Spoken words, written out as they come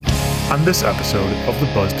on this episode of the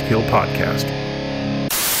Buzz to Kill podcast.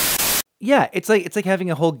 Yeah, it's like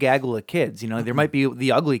having a whole gaggle of kids. You know, there might be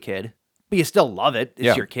the ugly kid, but you still love it.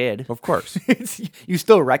 It's your kid. Of course. You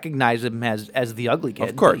still recognize him as the ugly kid.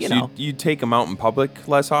 Of course. But, you know. You take him out in public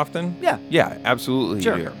less often? Yeah. Yeah, absolutely.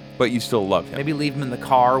 Sure. You do. But you still love him. Maybe leave him in the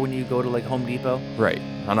car when you go to like Home Depot. Right.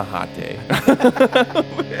 On a hot day.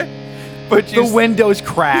 But The window's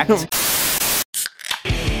cracked.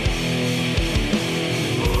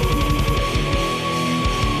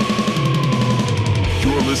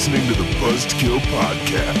 You're listening to the Buzz to Kill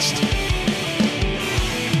podcast.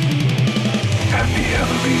 Happy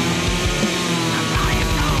Halloween.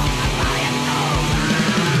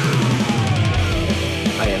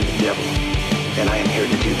 I am the devil, and I am here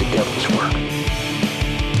to do the devil's work.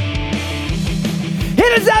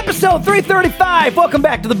 It is episode 335. Welcome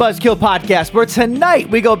back to the Buzzkill Podcast, where tonight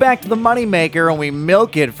we go back to the Moneymaker and we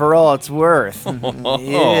milk it for all it's worth.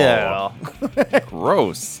 Yeah.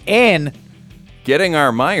 Gross. And, Getting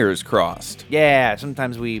our Myers crossed. yeah,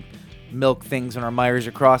 sometimes we milk things and our Myers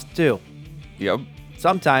are crossed too. Yep.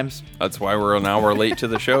 Sometimes. That's why we're an hour late to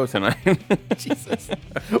the show tonight. Jesus.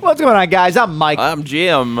 What's going on, guys? I'm Mike. I'm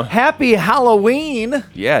Jim. Happy Halloween.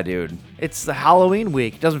 Yeah, dude. It's the Halloween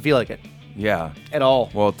week. Doesn't feel like it Yeah. at all.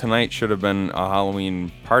 Well, tonight should have been a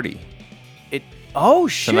Halloween party. Oh,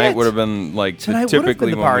 shit. Tonight would have been like Tonight would have been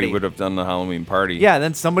typically the when party. we would have done the Halloween party. Yeah,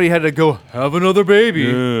 then somebody had to go have another baby.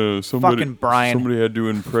 Yeah, Fucking Brian. Somebody had to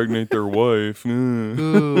impregnate their wife.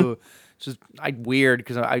 Ooh. Just weird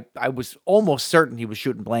because I was almost certain he was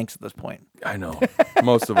shooting blanks at this point. I know.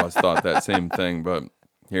 Most of us thought that same thing, but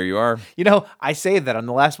here you are. You know, I say that I'm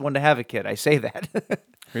the last one to have a kid. I say that.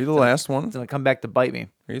 Are you the last one? It's gonna come back to bite me.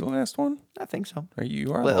 Are you the last one? I think so.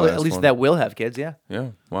 You are Well, the last at least one. that will have kids. Yeah. Yeah.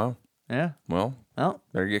 Wow. Yeah. Well, Well.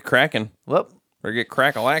 better get cracking. Well. Better get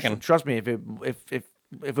crack-a-lacking. Trust me, if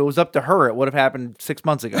it was up to her, it would have happened 6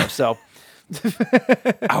 months ago. So.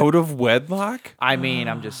 Out of wedlock? I mean,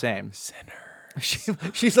 I'm just saying. Sinner.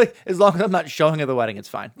 She's like, as long as I'm not showing at the wedding, it's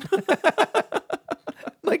fine.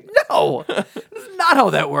 Like, no, that's not how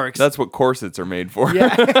that works. That's what corsets are made for.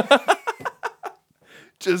 yeah.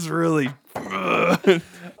 Just really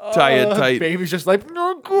tie it tight. Baby's just like,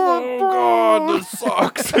 no, Oh, God, this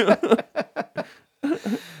sucks.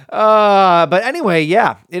 But anyway,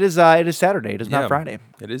 yeah, it is Saturday. It is not Yeah, Friday.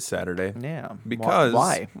 It is Saturday. Yeah. Because,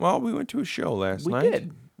 Why? well, we went to a show last We night.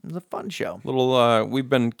 did. It was a fun show. We've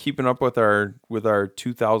been keeping up with our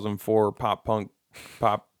 2004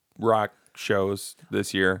 pop rock shows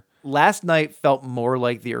this year. Last night felt more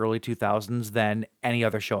like the early 2000s than any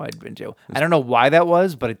other show I'd been to. I don't know why that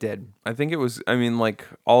was, but it did. I think it was, I mean, like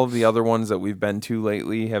all of the other ones that we've been to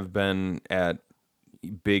lately have been at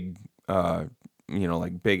big,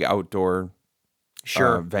 like big outdoor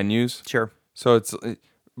venues. Sure. So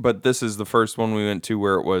but this is the first one we went to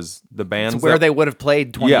where it was the bands. It's where they would have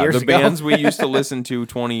played 20 years the ago. bands we used to listen to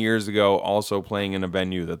 20 years ago also playing in a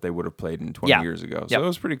venue that they would have played in 20 years ago. So Yep. it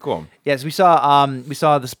was pretty cool. Yes, we saw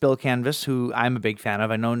the Spill Canvas, who I'm a big fan of.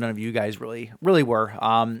 I know none of you guys really were.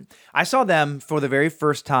 I saw them for the very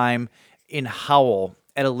first time in Howell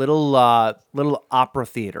at a little opera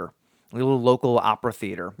theater, a little local opera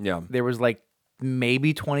theater. Yeah. There was like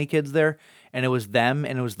maybe 20 kids there, and it was them,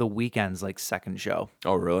 and it was the Weeknd's like second show.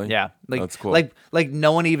 Oh, really? Yeah, like That's cool. Like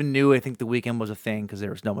no one even knew. I think the Weeknd was a thing because there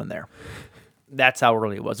was no one there. That's how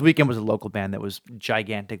early it was. The Weeknd was a local band that was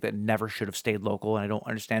gigantic that never should have stayed local, and I don't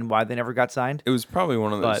understand why they never got signed. It was probably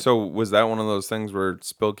one of those. But- So was that one of those things where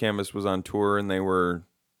Spill Canvas was on tour and they were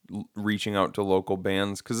reaching out to local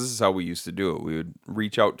bands? Because this is how we used to do it. We would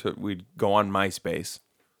we'd go on MySpace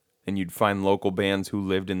and you'd find local bands who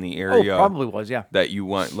lived in the area. Oh, probably was, yeah. That you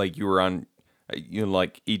want, like you were on,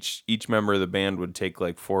 like each member of the band would take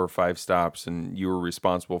like 4 or 5 stops and you were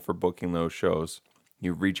responsible for booking those shows.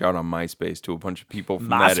 You reach out on MySpace to a bunch of people from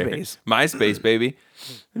that area. MySpace, baby.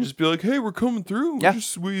 And just be like, hey, we're coming through. Yeah.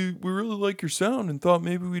 We really like your sound and thought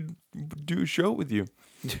maybe we'd do a show with you.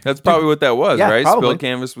 That's probably what that was, Yeah, right? probably. Spill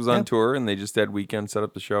Canvas was on tour and they just had Weeknd set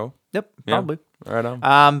up the show. Yep, Yeah. probably. Right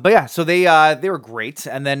on. But yeah, so they were great,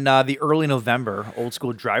 and then the early November Old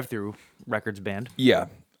School Drive-Thru Records band. Yeah.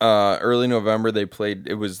 Early November, they played,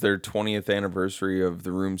 it was their 20th anniversary of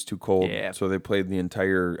The Room's Too Cold. Yeah. So they played the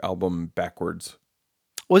entire album backwards.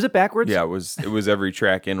 Was it backwards? Yeah, it was every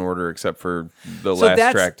track in order except for the So last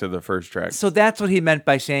that's- track to the first track. So that's what he meant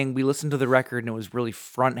by saying we listened to the record and it was really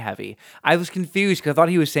front heavy. I was confused because I thought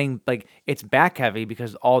he was saying like it's back heavy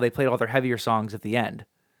because they played all their heavier songs at the end.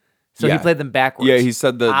 So he Yeah. played them backwards. Yeah, he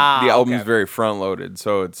said the album's okay. very front loaded,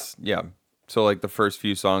 so it's so like the first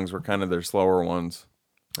few songs were kind of their slower ones,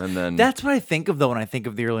 And then That's what I think of though when I think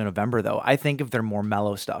of the early November though. I think of their more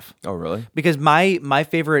mellow stuff. oh really? Because my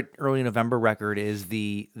favorite early November record is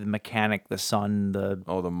the Mechanic, the Son, the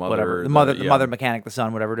The Mother, whatever, the Mother Mechanic, the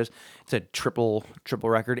Son, whatever it is. It's a triple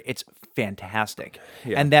record. It's fantastic,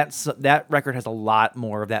 and that record has a lot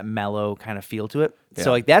more of that mellow kind of feel to it. Yeah.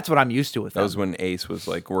 So like that's what I'm used to with That them. was when Ace was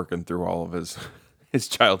like working through all of his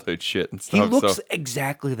childhood shit and stuff. He looks so.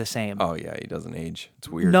 exactly the same. Oh yeah, he doesn't age. It's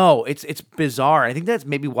weird. No, it's bizarre. I think that's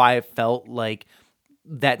maybe why I felt like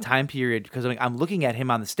that time period because I'm looking at him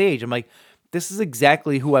on the stage. I'm like, this is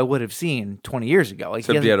exactly who I would have seen 20 years ago. Like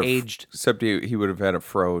Except he hasn't aged. Except he would have had a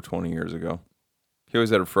fro 20 years ago. He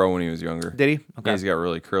always had a fro when he was younger. Did he? Yeah, he's got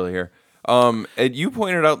really curly hair. And you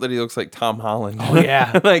pointed out that he looks like Tom Holland. Oh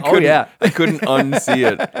yeah. I couldn't unsee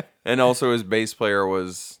it. And also his bass player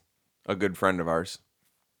was a good friend of ours.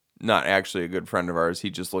 Not actually a good friend of ours. He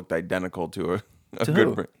just looked identical to a To good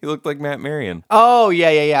who? friend. He looked like Matt Marion. Oh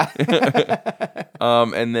yeah.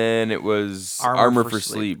 And then it was Armor for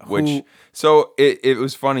Sleep, which Who- so it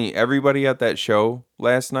was funny. Everybody at that show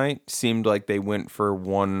last night seemed like they went for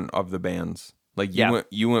one of the bands. Like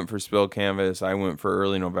you went for Spill Canvas, I went for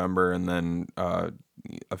Early November, and then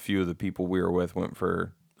a few of the people we were with went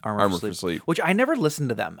for Armor for Sleep. Which I never listened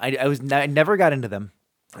to them. I never got into them.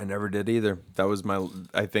 I never did either. That was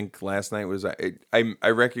I think last night was I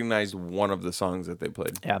recognized one of the songs that they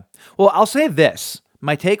played. Yeah. Well, I'll say this.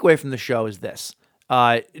 My takeaway from the show is this.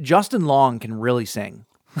 Justin Long can really sing.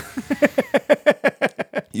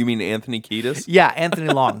 You mean Anthony Kiedis? Yeah, Anthony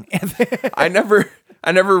Long. I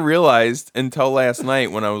never realized until last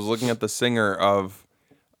night when I was looking at the singer of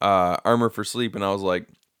Armor for Sleep, and I was like,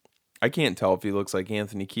 I can't tell if he looks like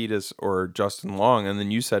Anthony Kiedis or Justin Long. And then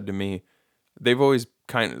you said to me,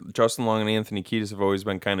 Justin Long and Anthony Kiedis have always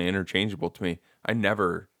been kind of interchangeable to me. I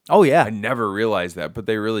never realized that, but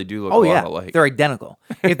they really do look a lot alike. They're identical.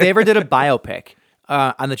 If they ever did a biopic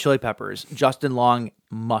on the Chili Peppers, Justin Long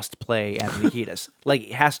must play Anthony Kiedis. Like,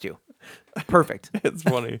 he has to. Perfect. It's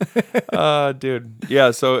funny. Dude. Yeah,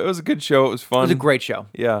 so it was a good show. It was fun. It was a great show.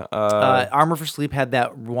 Yeah. Armor for Sleep had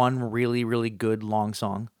that one really, really good long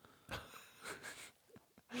song.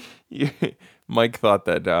 Mike thought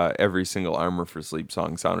that every single Armor for Sleep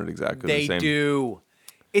song sounded exactly the same. They do.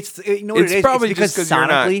 It's you know what It's it is. probably It's because just 'cause you're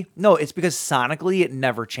not- sonically, no, it's because sonically it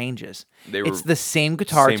never changes. They were It's the same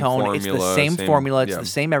guitar same tone. It's the formula, same same- formula. It's yeah. the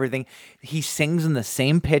same everything. He sings in the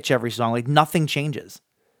same pitch every song. Like nothing changes.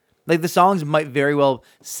 Like the songs might very well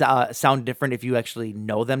sound different if you actually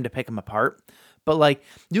know them to pick them apart. But like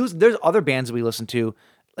there's other bands that we listen to,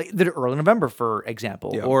 like that are Early November, for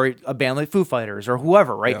example, Yeah. or a band like Foo Fighters or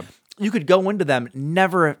whoever, right? Yeah. You could go into them,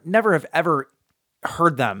 never have ever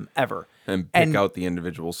heard them ever. And pick out the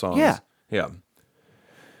individual songs. Yeah. Yeah.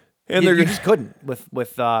 And You just couldn't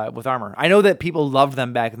with Armor. I know that people loved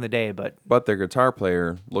them back in the day, but but their guitar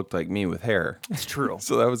player looked like me with hair. it's true.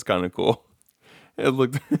 So that was kind of cool. It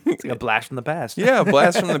looked It's like a blast from the past. yeah,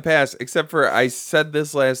 blast from the past. Except for I said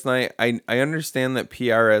this last night. I understand that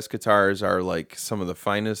PRS guitars are like some of the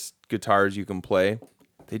finest guitars you can play.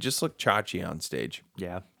 They just look chachi on stage.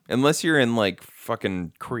 Yeah. Unless you're in like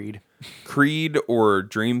fucking Creed or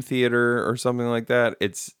Dream Theater or something like that.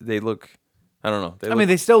 They look, I don't know. I mean,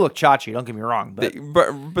 they still look chachi. Don't get me wrong, but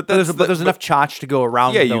but there's enough chotch to go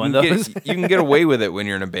around. yeah, though, in those. you can get away with it when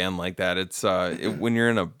you're in a band like that. It's when you're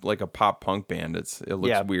in a pop punk band, it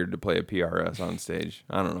looks weird to play a PRS on stage.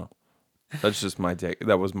 I don't know. That's just my take.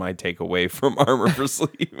 That was my takeaway from Armor for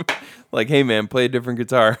Sleep. Like, hey man, play a different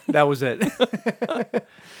guitar. That was it.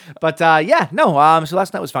 But yeah, no. So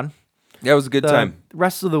last night was fun. Yeah, it was a good time. The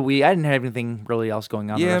rest of the week, I didn't have anything really else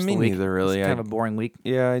going on. the Yeah, rest me of the week. neither, really. It was kind of a boring week.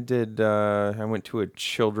 Yeah, I did. I went to a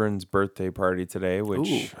children's birthday party today,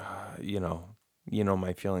 which you know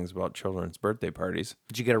my feelings about children's birthday parties.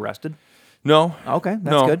 Did you get arrested? No. Okay, that's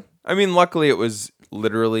No. good. I mean, luckily it was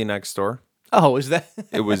literally next door. Oh, is that?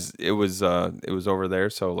 It was over there,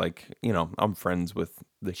 so like, I'm friends with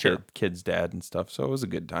the kid's dad and stuff, so it was a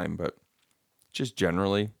good time, but just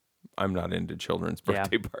generally I'm not into children's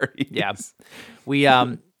birthday parties. Yeah. We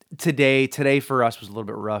today for us was a little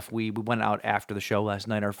bit rough. We went out after the show last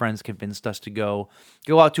night. Our friends convinced us to go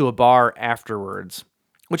out to a bar afterwards,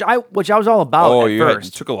 which I was all about at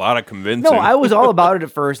first. It took a lot of convincing. No, I was all about it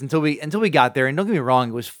at first until we got there. And don't get me wrong,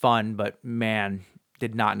 it was fun, but man,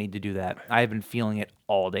 did not need to do that. I have been feeling it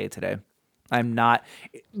all day today. I'm not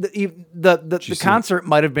the concert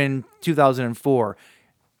might have been 2004.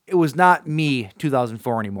 It was not me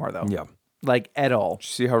 2004 anymore though. Yeah. Like at all. Did you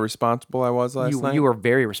see how responsible I was last night? You were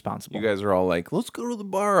very responsible. You guys are all like, let's go to the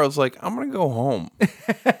bar. I was like, I'm going to go home.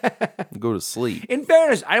 Go to sleep. In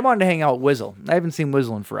fairness, I wanted to hang out with Wizzle. I haven't seen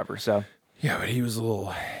Wizzle in forever, so. Yeah, but he was a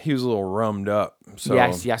little rummed up. So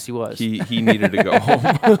yes, he was. He needed to go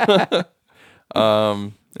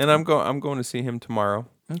home. And I'm going to see him tomorrow.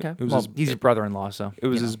 Okay. He's his brother-in-law, so it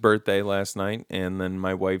was his birthday last night, and then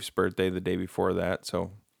my wife's birthday the day before that.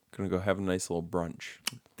 So gonna go have a nice little brunch.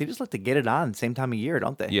 They just like to get it on same time of year,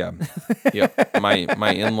 don't they? Yeah, yeah.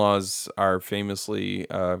 My in-laws are famously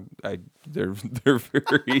they're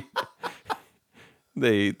very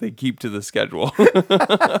they keep to the schedule.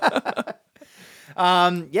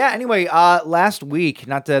 Anyway, last week,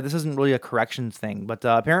 this isn't really a corrections thing, but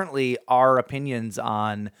apparently our opinions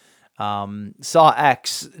on Saw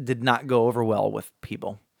X did not go over well with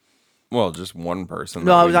people. Well, just one person.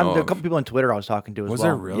 No, there were a couple people on Twitter I was talking to as well. Was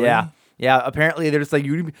there really? Yeah. Apparently, they're just like,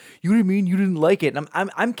 you didn't mean you didn't like it, and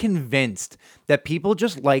I'm convinced that people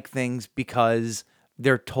just like things because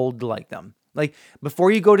they're told to like them. Like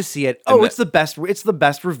before you go to see it, it's the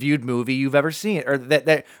best reviewed movie you've ever seen, or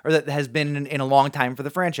that has been in a long time for the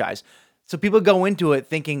franchise. So people go into it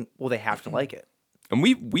thinking, well, they have to like it. And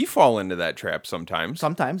we fall into that trap sometimes.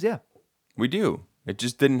 Sometimes, yeah. We do. It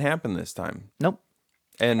just didn't happen this time. Nope.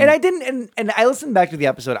 And I didn't, and I listened back to the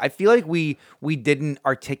episode. I feel like we didn't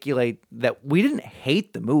articulate that we didn't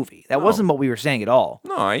hate the movie. That wasn't what we were saying at all.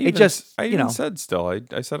 No, I even said still.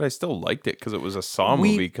 I said I still liked it because it was a Saw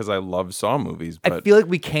movie because I love Saw movies. But I feel like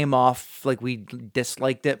we came off like we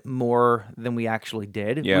disliked it more than we actually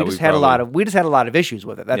did. Yeah, we just had a lot of issues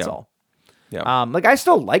with it. That's all. Yeah. Like I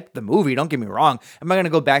still liked the movie. Don't get me wrong. Am I going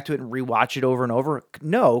to go back to it and rewatch it over and over?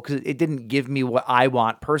 No, because it didn't give me what I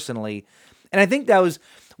want personally. And I think that was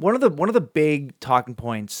one of the big talking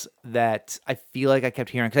points that I feel like I kept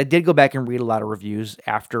hearing, because I did go back and read a lot of reviews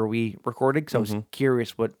after we recorded, because I was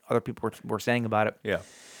curious what other people were saying about it. Yeah.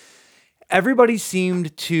 Everybody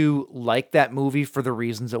seemed to like that movie for the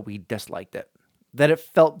reasons that we disliked it. That it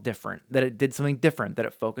felt different, that it did something different, that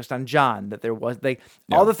it focused on John, that there was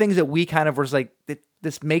all the things that we kind of was like,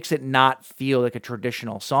 this makes it not feel like a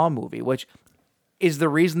traditional Saw movie, which is the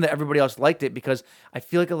reason that everybody else liked it, because I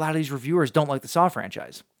feel like a lot of these reviewers don't like the Saw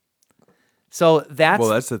franchise. So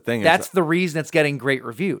that's the thing. That's the reason it's getting great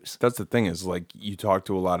reviews. That's the thing is, like, you talk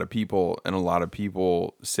to a lot of people, and a lot of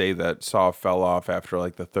people say that Saw fell off after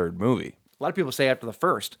like the third movie. A lot of people say after the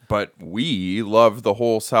first. But we love the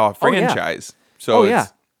whole Saw franchise. So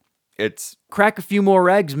it's crack a few more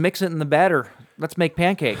eggs, mix it in the batter. Let's make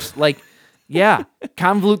pancakes. Like, yeah,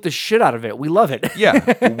 convolute the shit out of it. We love it.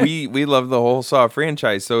 Yeah, we love the whole Saw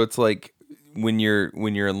franchise. So it's like when you're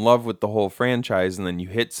in love with the whole franchise, and then you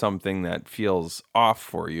hit something that feels off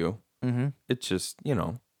for you, it's just,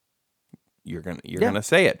 you're gonna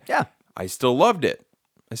say it. Yeah, I still loved it.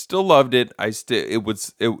 It's still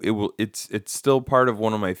part of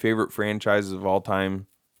one of my favorite franchises of all time.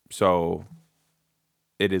 So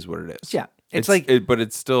it is what it is. Yeah. But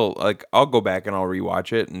it's still like, I'll go back and I'll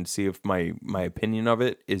rewatch it and see if my opinion of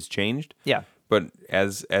it is changed. Yeah. But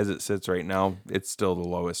as it sits right now, it's still the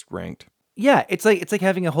lowest ranked. Yeah, it's like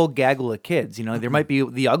having a whole gaggle of kids. There might be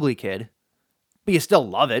the ugly kid, but you still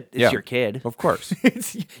love it. It's your kid, of course.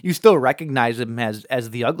 You still recognize him as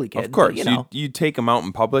the ugly kid. Of course, but, you take him out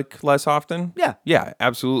in public less often. Yeah,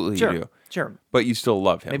 absolutely, sure. You do. Sure, but you still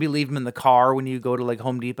love him. Maybe leave him in the car when you go to like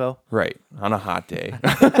Home Depot. Right, on a hot day.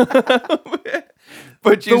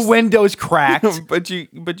 But the window's cracked. but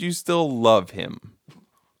you still love him,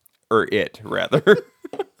 or it rather.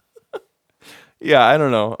 Yeah, I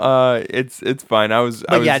don't know. It's fine.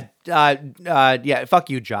 Fuck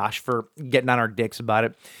you, Josh, for getting on our dicks about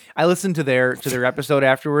it. I listened to their episode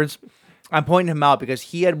afterwards. I'm pointing him out because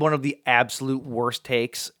he had one of the absolute worst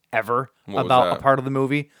takes ever about a part of the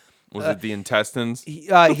movie. Was it the intestines?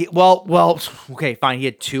 Okay, fine. He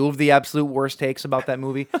had two of the absolute worst takes about that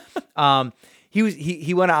movie. He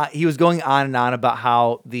was going on and on about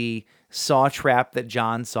how the saw trap that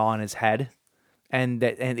John saw in his head, and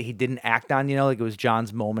he didn't act on, like it was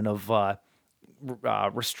John's moment of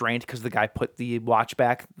restraint because the guy put the watch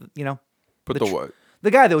back, Put the what? The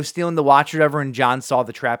guy that was stealing the watch or whatever, and John saw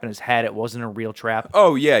the trap in his head. It wasn't a real trap.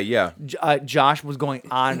 Oh, yeah. Josh was going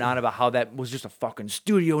on and on about how that was just a fucking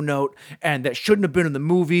studio note, and that shouldn't have been in the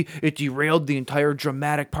movie. It derailed the entire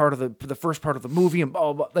dramatic part of the first part of the movie, and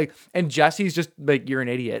blah, blah, blah. And Jesse's just like, you're an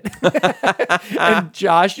idiot. And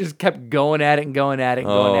Josh just kept going at it and going at it and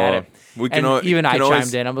going at it. I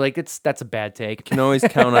chimed in. I'm like, that's a bad take. Can always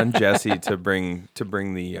count on Jesse to bring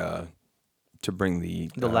the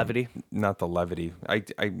levity. Not the levity.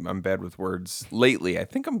 I'm bad with words lately. I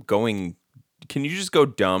think I'm going. Can you just go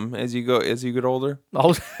dumb as you get older? I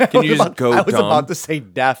was about to say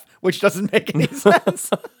deaf, which doesn't make any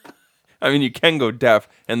sense. I mean, you can go deaf,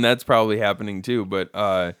 and that's probably happening too. But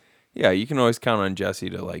Yeah, you can always count on Jesse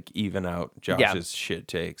to like even out Josh's shit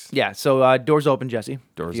takes. Yeah, so doors open, Jesse.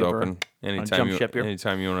 Doors If you ever open. wanna Anytime jump you ship here.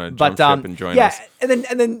 anytime you want to But jump ship and join us. and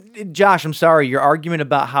then Josh, I'm sorry, your argument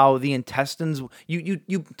about how the intestines you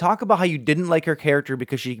talk about how you didn't like her character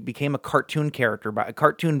because she became a cartoon character, a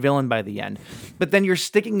cartoon villain by the end. But then you're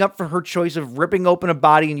sticking up for her choice of ripping open a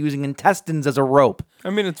body and using intestines as a rope. I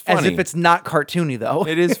mean, it's funny. As if it's not cartoony though.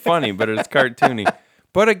 It is funny, but it's cartoony.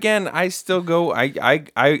 But again, I still go.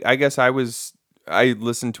 I guess I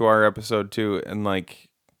listened to our episode too, and like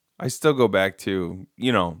I still go back to,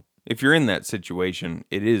 if you're in that situation,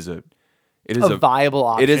 it is a viable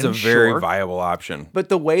option. It is a very sure. viable option. But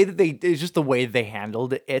the way that it's just the way they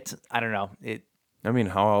handled it. I don't know. I mean,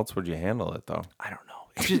 how else would you handle it though? I don't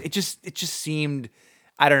know. It just seemed.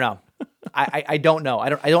 I don't know. I don't know. I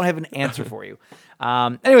don't have an answer for you.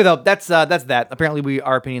 Anyway, though, that's that. Apparently,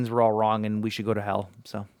 our opinions were all wrong, and we should go to hell.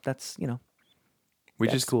 So that's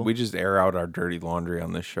that's cool. We just air out our dirty laundry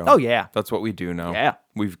on this show. Oh yeah, that's what we do now. Yeah,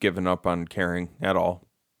 we've given up on caring at all.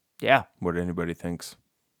 Yeah, what anybody thinks.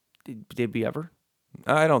 Did we ever?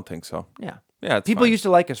 I don't think so. Yeah, yeah. People used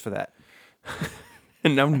to like us for that.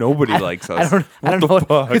 And now nobody likes us. I don't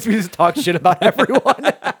know. Because we just talk shit about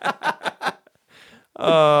everyone.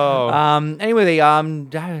 Oh. Anyway, I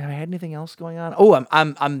had anything else going on? Oh,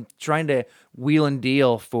 I'm trying to wheel and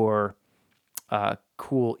deal for a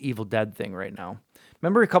cool Evil Dead thing right now.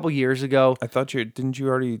 Remember a couple years ago? I thought didn't you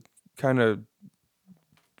already kind of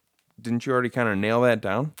nail that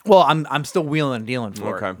down? Well, I'm still wheeling and dealing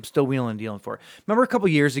for it. Okay. I'm still wheeling and dealing for it. Remember a couple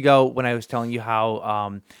years ago when I was telling you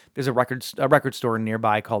how there's a record store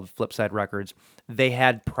nearby called Flipside Records. They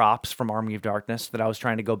had props from Army of Darkness that I was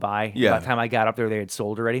trying to go buy. Yeah. By the time I got up there, they had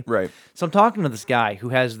sold already. Right. So I'm talking to this guy who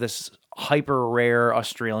has this hyper rare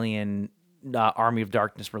Australian Army of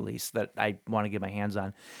Darkness release that I want to get my hands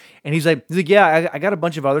on, and he's like, yeah, I got a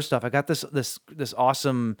bunch of other stuff. I got this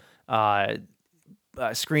awesome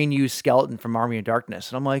screen used skeleton from Army of Darkness,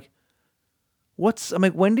 and I'm like,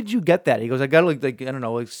 when did you get that? He goes, I got it like I don't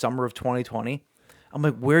know, like summer of 2020. I'm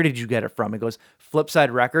like, where did you get it from? He goes,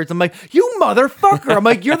 Flipside Records. I'm like, you motherfucker. I'm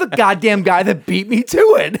like, you're the goddamn guy that beat me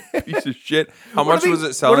to it. Piece of shit. How much was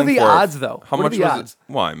it selling for? What are the odds, though? How much was it?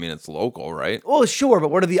 Well, I mean, it's local, right? Well, sure, but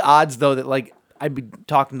what are the odds, though, that like I'd be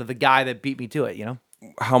talking to the guy that beat me to it,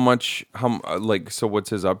 How much, so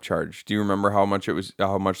what's his upcharge? Do you remember how much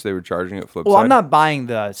they were charging at Flipside? Well, I'm not buying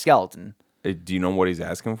the skeleton. Do you know what he's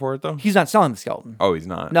asking for it, though? He's not selling the skeleton. Oh, he's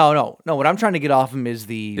not? No. What I'm trying to get off him is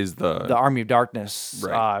the Army of Darkness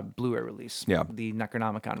right. Blu-ray release. Yeah. The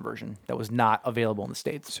Necronomicon version that was not available in the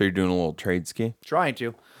States. So you're doing a little trade ski? Trying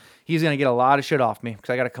to. He's going to get a lot of shit off me because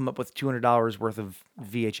I got to come up with $200 worth of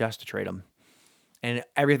VHS to trade him. And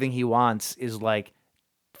everything he wants is like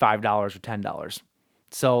 $5 or $10.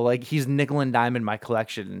 So like he's nickel and diming my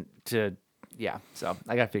collection so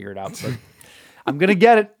I got to figure it out. But I'm going to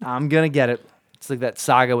get it. It's like that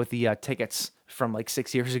saga with the tickets from like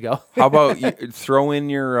 6 years ago. How about you throw in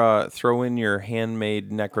your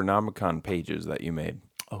handmade Necronomicon pages that you made?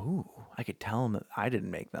 Oh, I could tell him that I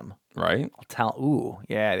didn't make them. Right? I'll tell. Ooh,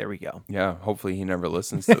 yeah, there we go. Yeah, hopefully he never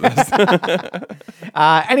listens to this.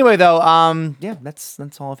 Anyway, though,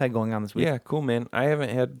 that's all I've had going on this week. Yeah, cool, man. I haven't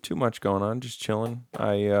had too much going on, just chilling.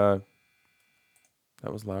 That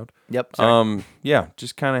was loud. Yep. Sorry. Yeah,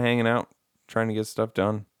 just kind of hanging out, trying to get stuff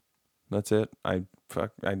done. That's it. I've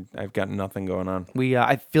got nothing going on.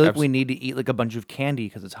 I feel like we need to eat like a bunch of candy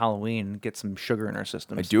because it's Halloween and get some sugar in our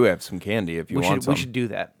systems. I do have some candy if you want some. We should do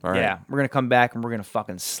that. All right. Yeah, we're gonna come back and we're gonna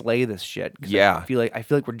fucking slay this shit. Yeah. I feel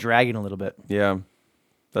like we're dragging a little bit. Yeah,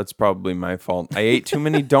 that's probably my fault. I ate too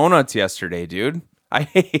many donuts yesterday, dude.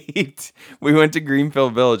 We went to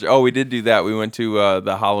Greenfield Village. Oh, we did do that. We went to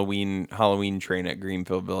the Halloween train at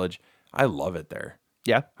Greenfield Village. I love it there.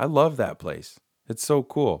 Yeah, I love that place. It's so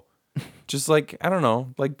cool. Just like, I don't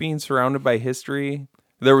know, like being surrounded by history.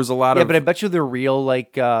 There was a lot of... Yeah, but I bet you the real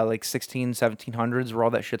like 16, 1700s where all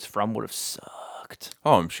that shit's from would have sucked.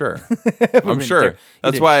 Oh, I'm sure. I'm sure.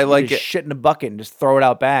 That's why I like it. Shit in a bucket and just throw it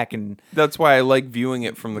out back. And that's why I like viewing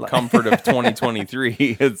it from the comfort of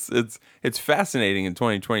 2023. It's fascinating in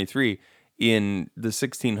 2023. In the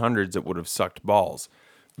 1600s, it would have sucked balls.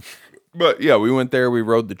 But yeah, we went there. We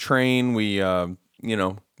rode the train. We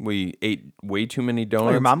we ate way too many donuts.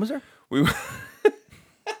 Oh, your mom was there?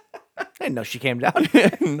 I didn't know she came down.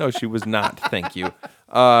 No, she was not. Thank you.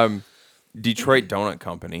 Detroit Donut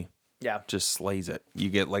Company. Yeah. Just slays it. You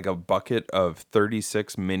get like a bucket of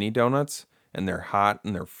 36 mini donuts, and they're hot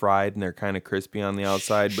and they're fried and they're kind of crispy on the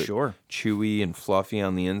outside, but sure, chewy and fluffy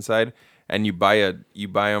on the inside. And you buy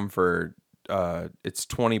them for it's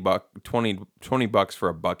 $20 for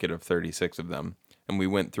a bucket of 36 of them. and we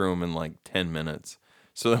went through them in like 10 minutes.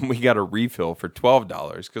 So then we got a refill for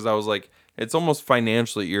 $12 because I was like, it's almost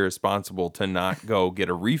financially irresponsible to not go get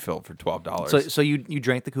a refill for $12. So you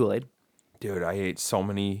drank the Kool-Aid. Dude, I ate so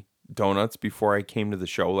many donuts before I came to the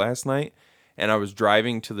show last night, and I was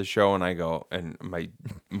driving to the show, and I go, and my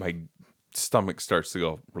stomach starts to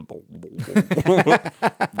go. And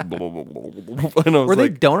I was Were they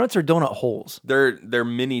like, donuts or donut holes? they're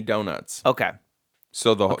mini donuts. Okay.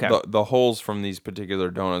 So Okay. the holes from these particular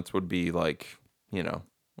donuts would be like,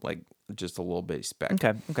 like just a little bit speck.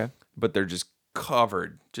 Okay. But they're just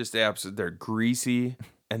covered, just absolute. They're greasy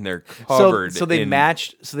and they're covered. So they in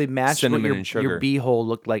matched what cinnamon and sugar. your beehole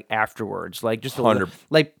looked like afterwards, like just a 100.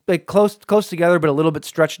 little, like close together, but a little bit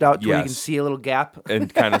stretched out to where you can Yes. see a little gap.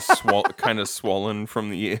 And kind of swollen from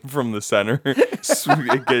the center.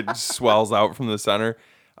 It swells out from the center.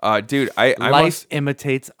 Dude, Life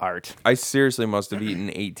imitates art. I seriously must have eaten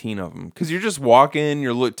 18 of them because you're just walking,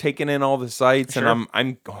 you're taking in all the sights, Sure. and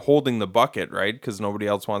I'm holding the bucket, right? Because nobody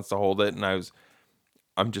else wants to hold it, and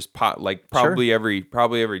I'm just probably every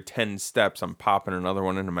 10 steps I'm popping another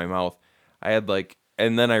one into my mouth. I had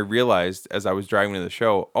and then I realized as I was driving to the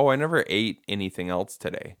show, I never ate anything else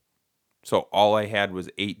today, so all I had was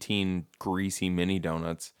 18 greasy mini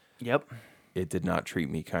donuts. Yep. It did not treat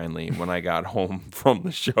me kindly when I got home from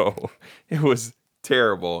the show. It was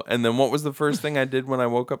terrible. And then what was the first thing I did when I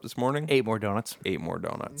woke up this morning? 8 more donuts. 8 more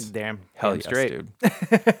donuts. Damn. Hell damn yes, straight.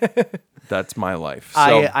 dude. That's my life.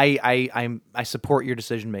 So I support your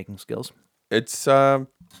decision making skills. it's I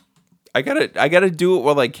gotta do it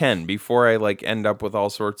while I can before I end up with all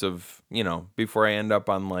sorts of before I end up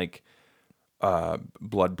on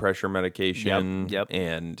blood pressure medication Yep.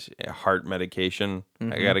 and heart medication.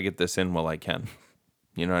 Mm-hmm. I gotta get this in while I can.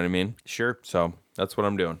 You know what I mean? Sure. So that's what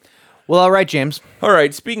I'm doing. Well, all right, James. All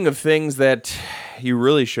right, speaking of things that you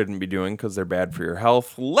really shouldn't be doing because they're bad for your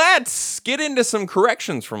health, let's get into some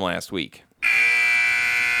corrections from last week.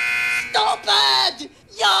 Stupid!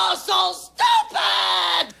 You're so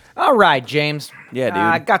stupid! All right, James. Yeah, dude.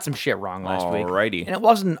 I got some shit wrong last week. Alrighty. And it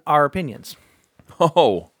wasn't our opinions.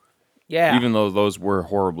 Oh, Yeah. even though those were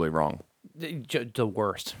horribly wrong. The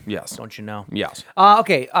worst. Yes. Don't you know? Yes.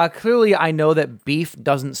 Okay. Clearly, I know that beef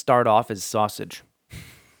doesn't start off as sausage.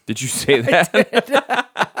 Did you say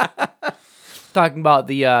that? Talking about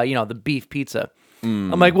the beef pizza.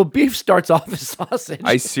 I'm like, well, beef starts off as sausage.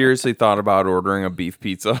 I seriously thought about ordering a beef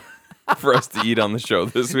pizza for us to eat on the show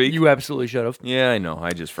this week. You absolutely should have. Yeah, I know.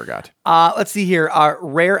 I just forgot. Let's see here.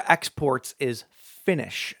 Rare exports is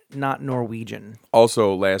Finnish, not Norwegian.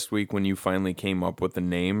 Also, last week when you finally came up with the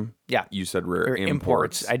name, Yeah. you said rare Or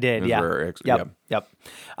imports. I did, It was yeah. rare Yep.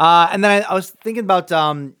 And then I was thinking about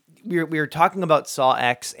we were talking about Saw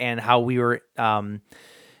X and how we were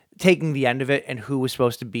taking the end of it and who was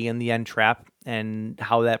supposed to be in the end trap and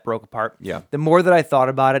how that broke apart. Yeah. The more that I thought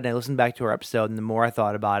about it, and I listened back to our episode, and the more I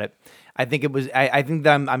thought about it, I think it was. I think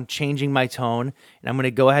that I'm changing my tone, and I'm going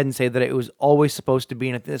to go ahead and say that it was always supposed to be,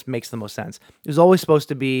 and this makes the most sense. It was always supposed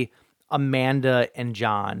to be Amanda and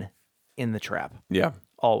John in the trap. Yeah.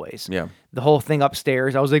 Always. Yeah. The whole thing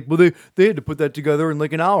upstairs, I was like, well, they had to put that together in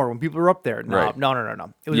like an hour when people are up there. No, Right. no.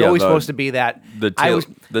 It was Yeah, always the- supposed to be that.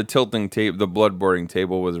 The tilting table, the bloodboarding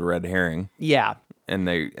table was a red herring, Yeah.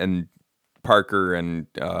 and Parker and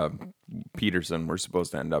Peterson were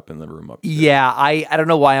supposed to end up in the room upstairs. Yeah, I don't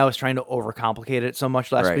know why I was trying to overcomplicate it so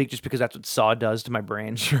much last Right. week, just because that's what Saw does to my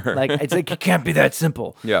brain. Sure. It's like, it can't be that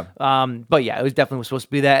simple. Yeah. But yeah, it was definitely supposed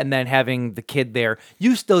to be that, and then having the kid there.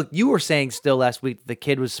 You were saying still last week the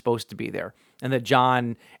kid was supposed to be there, and that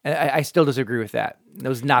John. I still disagree with that. It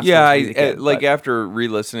was not. Yeah, supposed to be the kid, but- after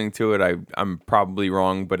re-listening to it, I'm probably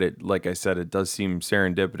wrong, but it, like I said, it does seem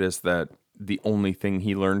serendipitous that the only thing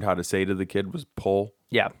he learned how to say to the kid was pull,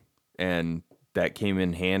 yeah. and that came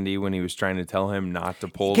in handy when he was trying to tell him not to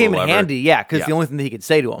pull. Came the in lever. handy, yeah, because Yeah. the only thing that he could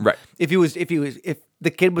say to him, Right. If the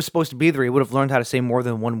kid was supposed to be there, he would have learned how to say more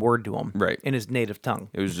than one word to him, Right. in his native tongue.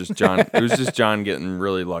 It was just John. It was just John getting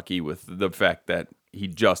really lucky with the fact that he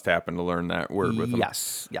just happened to learn that word with him.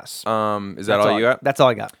 Yes. Is that That's all you got? That's all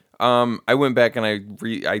I got. I went back and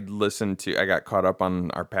I listened to. I got caught up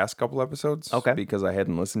on our past couple episodes. Okay. Because I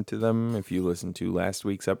hadn't listened to them. If you listened to last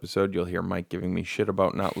week's episode, you'll hear Mike giving me shit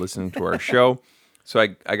about not listening to our show. So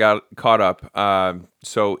I got caught up.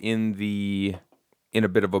 So in a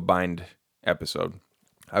bit of a bind episode,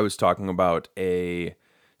 I was talking about a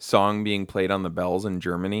song being played on the bells in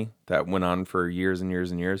Germany that went on for years and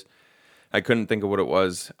years and years. I couldn't think of what it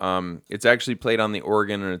was. It's actually played on the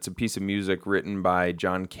organ, and it's a piece of music written by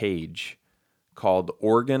John Cage called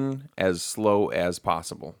Organ as Slow as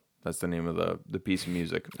Possible. That's the name of the piece of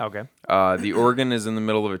music. Okay. The organ is in the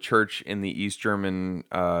middle of a church in the East German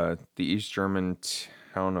town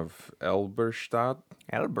of Elberstadt.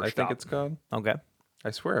 I think it's called. Okay.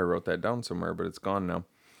 I swear I wrote that down somewhere, but it's gone now.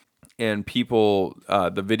 And people,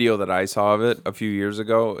 the video that I saw of it a few years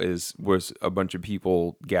ago was a bunch of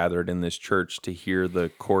people gathered in this church to hear the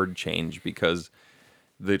chord change because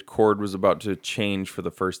the chord was about to change for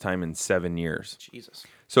the first time in 7 years. Jesus.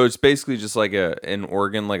 So it's basically just like an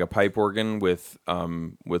organ, like a pipe organ with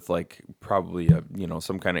like probably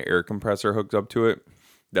some kind of air compressor hooked up to it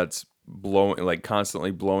that's blowing, like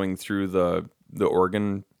constantly blowing through the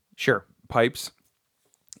organ pipes.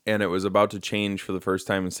 And it was about to change for the first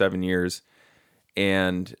time in 7 years.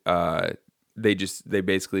 And they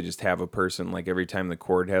basically just have a person, like every time the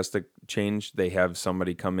chord has to change, they have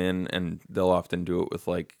somebody come in, and they'll often do it with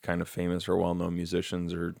like kind of famous or well-known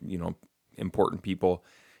musicians or, important people.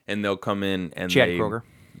 And they'll come in and Chad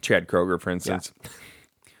Kroeger, for instance.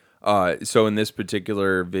 Yeah. So in this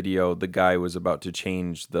particular video, the guy was about to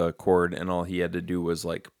change the chord, and all he had to do was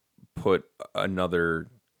like put another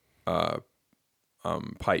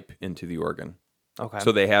pipe into the organ. Okay.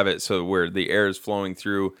 So they have it so where the air is flowing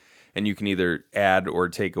through, and you can either add or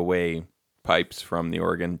take away pipes from the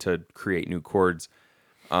organ to create new chords.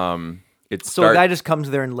 A guy just comes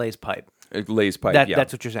there and lays pipe. It lays pipe.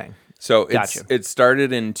 That's what you're saying. So it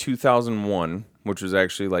started in 2001, which was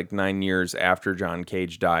actually like 9 years after John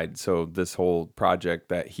Cage died. So this whole project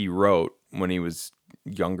that he wrote when he was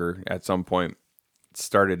younger at some point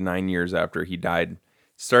started 9 years after he died.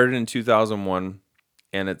 Started in 2001,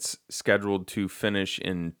 and it's scheduled to finish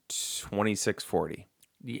in 2640.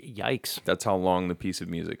 Yikes. That's how long the piece of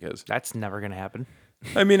music is. That's never going to happen.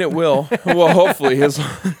 I mean, it will. Well, hopefully, as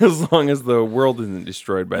long as the world isn't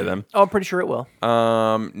destroyed by them. Oh, I'm pretty sure it will.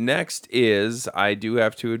 Next is, I do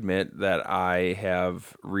have to admit that I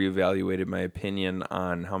have reevaluated my opinion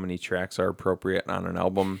on how many tracks are appropriate on an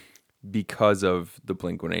album because of the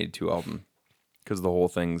Blink-182 album. Because the whole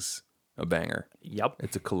thing's a banger. Yep.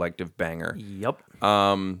 It's a collective banger. Yep.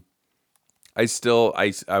 I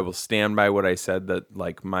will stand by what I said, that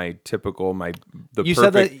like the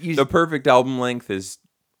perfect album length is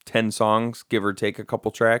 10 songs, give or take a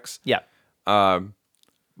couple tracks. Yeah.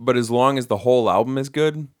 But as long as the whole album is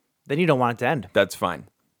good, then you don't want it to end. That's fine.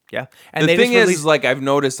 Yeah. And the thing is like I've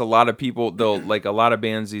noticed a lot of people, like a lot of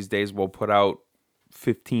bands these days will put out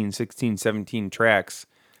 15, 16, 17 tracks.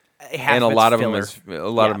 And a lot of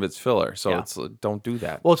it's filler. So it's don't do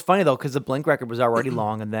that. Well, it's funny though, because the Blink record was already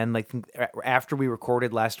long, and then like after we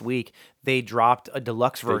recorded last week, they dropped a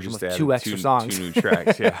deluxe version with two extra songs, 2 new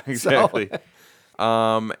tracks. Yeah, exactly.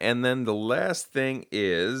 And then the last thing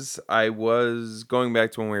is, I was going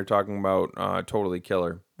back to when we were talking about Totally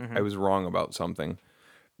Killer. Mm-hmm. I was wrong about something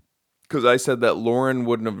because I said that Lauren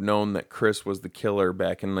wouldn't have known that Chris was the killer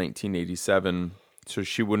back in 1987. So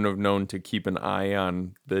she wouldn't have known to keep an eye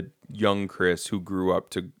on the young Chris who grew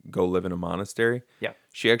up to go live in a monastery. Yeah.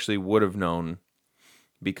 She actually would have known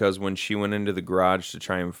because when she went into the garage to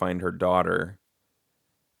try and find her daughter,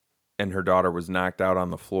 and her daughter was knocked out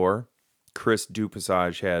on the floor, Chris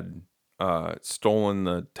Dupassage had stolen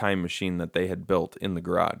the time machine that they had built in the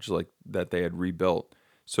garage, like that they had rebuilt.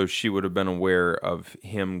 So she would have been aware of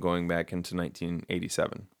him going back into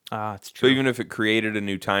 1987. It's true. So even if it created a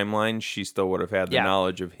new timeline, she still would have had the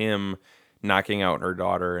knowledge of him knocking out her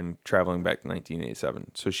daughter and traveling back to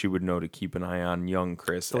 1987. So she would know to keep an eye on young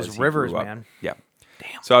Chris. Those rivers, man. Yeah.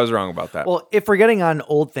 Damn. So I was wrong about that. Well, if we're getting on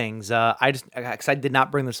old things, because I did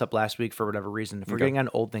not bring this up last week for whatever reason. If we're getting on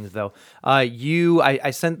old things, though,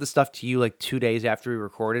 I sent the stuff to you like 2 days after we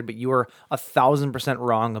recorded, but you were 1,000%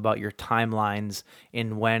 wrong about your timelines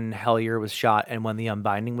in when Hellier was shot and when The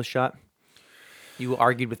Unbinding was shot. You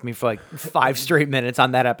argued with me for like 5 straight minutes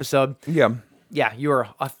on that episode. Yeah. Yeah, you were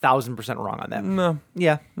 1,000% wrong on that. No.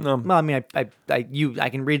 Yeah. No. Well, I mean, I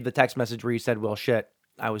can read the text message where you said, "Well, shit,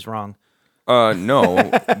 I was wrong." No.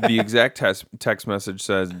 The exact text message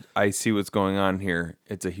says, "I see what's going on here.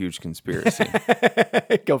 It's a huge conspiracy."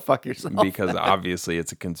 Go fuck yourself. Because obviously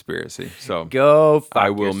it's a conspiracy. So go fuck yourself. I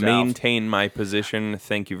will maintain my position.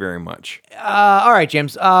 Thank you very much. All right,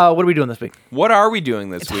 James. What are we doing this week? What are we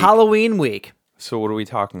doing this week? It's Halloween week. So what are we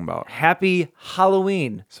talking about? Happy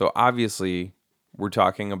Halloween. So obviously we're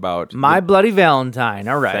talking about My Bloody Valentine.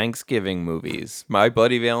 All right. Thanksgiving movies. My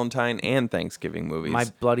Bloody Valentine and Thanksgiving movies. My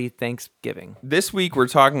Bloody Thanksgiving. This week we're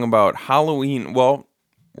talking about Halloween. Well,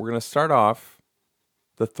 we're going to start off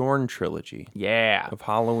the Thorn trilogy. Yeah. Of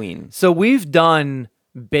Halloween. So we've done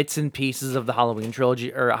bits and pieces of the Halloween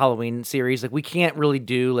trilogy or Halloween series. Like we can't really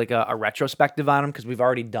do like a retrospective on them because we've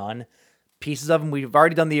already done pieces of them. We've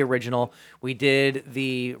already done the original. We did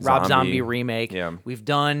the Rob Zombie remake. Yeah. We've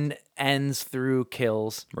done Ends through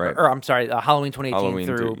Kills. Right. Or I'm sorry, Halloween 2018 Halloween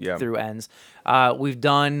through Ends. We've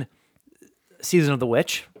done Season of the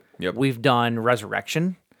Witch. Yep. We've done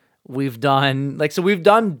Resurrection. We've done we've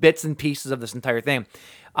done bits and pieces of this entire thing.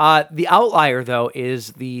 The outlier though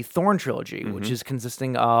is the Thorn trilogy, which is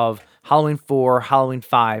consisting of Halloween 4, Halloween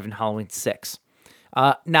 5, and Halloween 6.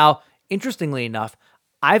 Now, interestingly enough,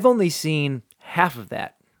 I've only seen half of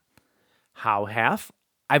that. How half?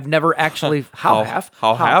 I've never actually How half?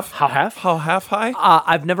 high?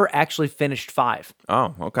 I've never actually finished 5.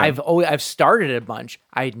 Oh, okay. I've started a bunch.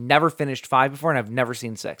 I never finished 5 before, and I've never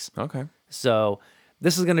seen 6. Okay. So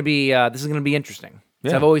this is gonna be interesting.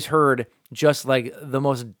 'Cause Yeah. I've always heard just like the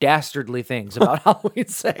most dastardly things about Halloween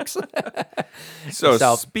 6.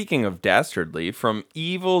 So speaking of dastardly, from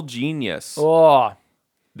Evil Genius, Oh,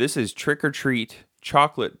 this is Trick or Treat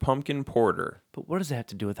Chocolate Pumpkin Porter. but what does that have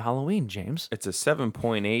to do with Halloween, James? It's a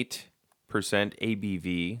 7.8%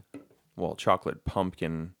 ABV, well, chocolate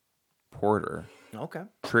pumpkin porter. Okay.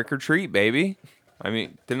 Trick or treat, baby. I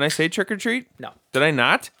mean, didn't I say trick or treat? No. Did I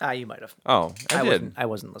not? You might have. Oh, I did. I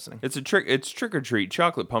wasn't listening. It's trick or treat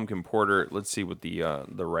chocolate pumpkin porter. Let's see what the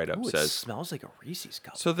write up Ooh, it says. smells like a Reese's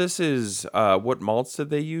cup. So this is what malts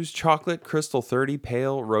did they use? Chocolate, Crystal 30,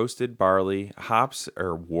 pale roasted barley, hops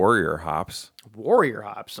or warrior hops. Warrior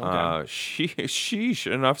hops. Okay.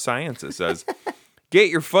 Sheesh, enough science, it says.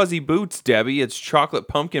 Get your fuzzy boots, Debbie. It's chocolate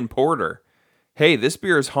pumpkin porter. Hey, this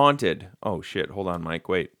beer is haunted. Oh shit, hold on, Mike.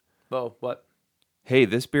 Wait. Oh, what? Hey,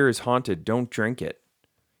 this beer is haunted. Don't drink it.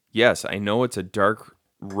 Yes, I know it's a dark,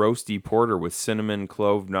 roasty porter with cinnamon,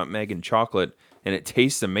 clove, nutmeg, and chocolate, and it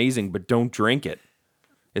tastes amazing, but don't drink it.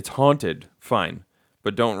 It's haunted. Fine.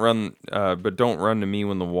 But don't run to me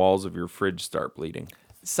when the walls of your fridge start bleeding.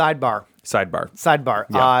 Sidebar. Sidebar.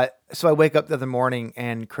 So I wake up the other morning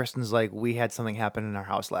and Kristen's like, we had something happen in our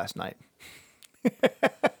house last night.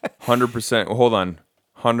 100%. Hold on.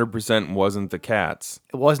 100% wasn't the cats.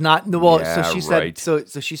 It was not. No, well, Yeah, so she right. said.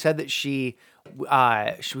 So she said that she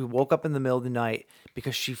woke up in the middle of the night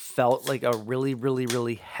because she felt like a really, really,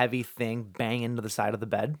 really heavy thing bang into the side of the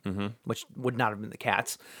bed, which would not have been the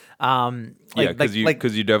cats. Because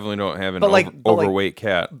you definitely don't have an but overweight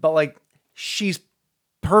cat. But like, she's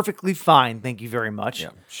perfectly fine. Thank you very much.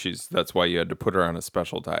 Yeah, that's why you had to put her on a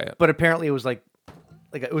special diet. But apparently, it was like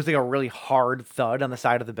a really hard thud on the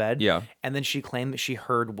side of the bed. Yeah. And then she claimed that she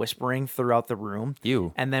heard whispering throughout the room.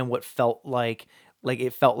 Ew. And then what felt like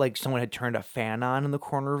it felt like someone had turned a fan on in the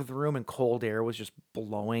corner of the room and cold air was just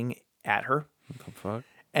blowing at her. What the fuck?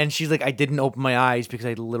 And she's like, I didn't open my eyes because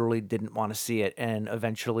I literally didn't want to see it. And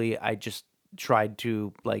eventually I just tried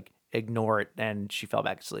to like ignore it and she fell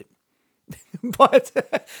back asleep. But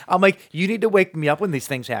I'm like, you need to wake me up when these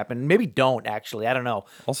things happen. Maybe don't actually. I don't know.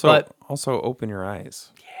 Also open your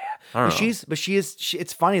eyes. I don't know.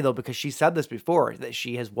 It's funny though, because she said this before that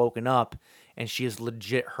she has woken up and she has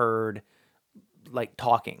legit heard like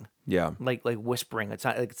talking. Yeah. Like whispering. It's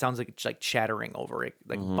not like, it sounds like it's like chattering over it,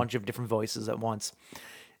 like a bunch of different voices at once.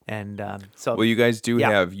 And so Well, you guys do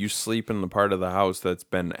you sleep in the part of the house that's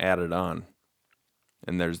been added on.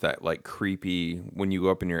 And there's that like creepy, when you go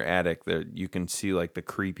up in your attic, that you can see like the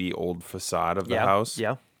creepy old facade of the house.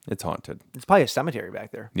 Yeah. It's haunted. It's probably a cemetery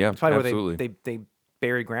back there. Yeah, it's probably absolutely. where they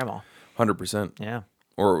buried grandma. 100%. Yeah.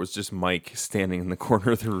 Or it was just Mike standing in the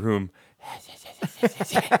corner of the room.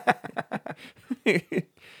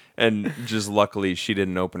 And just luckily she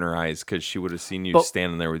didn't open her eyes because she would have seen you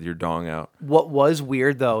standing there with your dong out. What was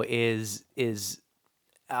weird though is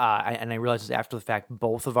and I realized this after the fact,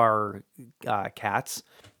 both of our cats,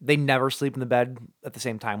 they never sleep in the bed at the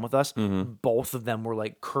same time with us. Both of them were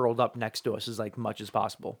like curled up next to us as like much as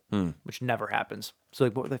possible, which never happens. So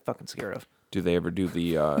like, what were they fucking scared of? Do they ever do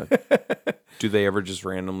the? Do they ever just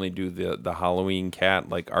randomly do the Halloween cat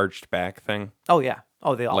like arched back thing? Oh yeah.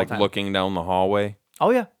 Oh, they all like the time. looking down the hallway.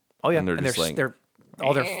 Oh yeah. Oh yeah. And they're just like,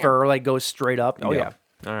 all their fur like goes straight up. Oh yeah.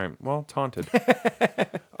 All right. Well, it's haunted.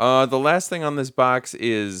 The last thing on this box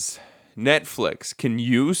is Netflix. Can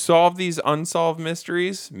you solve these unsolved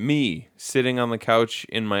mysteries? Me, sitting on the couch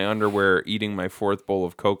in my underwear, eating my 4th bowl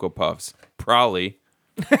of Cocoa Puffs. Probably.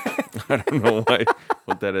 I don't know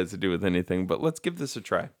what that has to do with anything, but let's give this a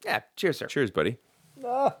try. Yeah. Cheers, sir. Cheers, buddy.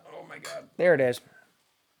 Oh my God. There it is.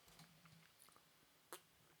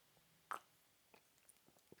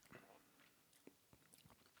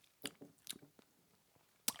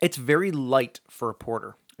 It's very light for a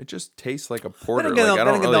porter. It just tastes like a porter.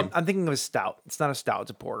 I'm thinking of a stout. It's not a stout, it's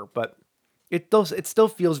a porter, but it still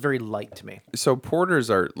feels very light to me. So porters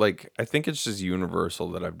are like, I think it's just universal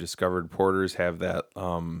that I've discovered porters have that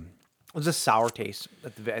There's a sour taste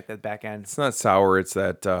at the back end. It's not sour. It's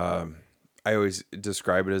that I always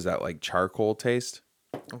describe it as that like charcoal taste.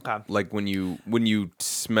 Okay. Like when you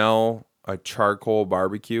smell a charcoal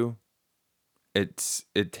barbecue, it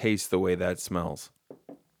tastes the way that smells.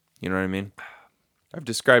 You know what I mean? I've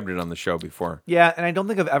described it on the show before. Yeah, and I don't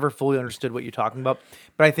think I've ever fully understood what you're talking about,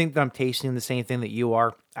 but I think that I'm tasting the same thing that you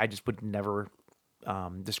are. I just would never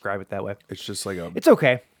describe it that way. It's just like a. It's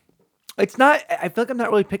okay. It's not. I feel like I'm not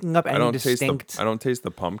really picking up any distinct. I don't taste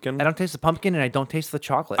the pumpkin. I don't taste the pumpkin, and I don't taste the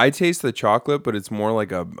chocolate. I taste the chocolate, but it's more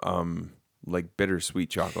like a like bittersweet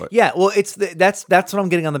chocolate. Yeah, well, that's what I'm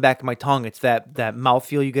getting on the back of my tongue. It's that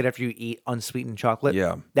mouthfeel you get after you eat unsweetened chocolate.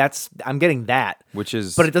 Yeah, I'm getting that. Which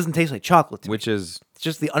is, but it doesn't taste like chocolate. It's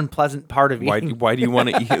just the unpleasant part of eating. Why do you want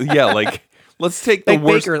to eat? Yeah, like let's take the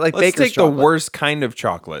worst. Let's take the worst kind of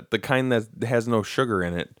chocolate, the kind that has no sugar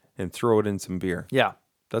in it, and throw it in some beer. Yeah,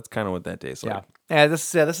 that's kind of what that tastes like. Yeah.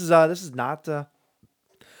 This is not.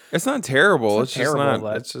 It's not terrible. It's terrible,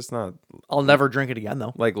 It's just not. I'll never drink it again,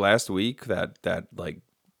 though. Like last week, that like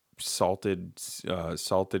salted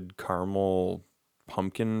caramel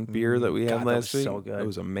pumpkin beer that we had last week. So good. It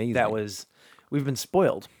was amazing. We've been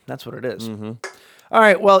spoiled. That's what it is. Mm-hmm. All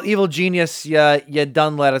right. Well, Evil Genius, you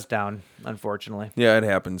done let us down, unfortunately. Yeah, it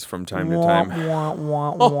happens from time to time.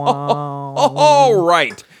 All All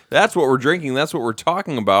right. That's what we're drinking. That's what we're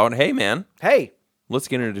talking about. Hey, man. Hey. Let's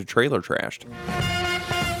get into Trailer Trashed.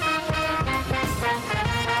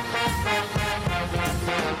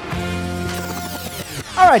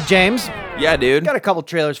 All right, James. Yeah, dude. Got a couple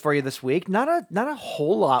trailers for you this week. Not a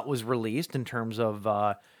whole lot was released in terms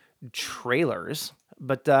of trailers,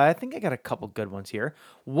 but I think I got a couple good ones here.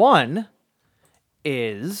 One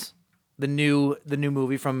is the new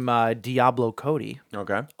movie from Diablo Cody.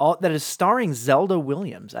 Okay. That is starring Zelda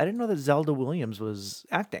Williams. I didn't know that Zelda Williams was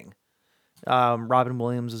acting. Robin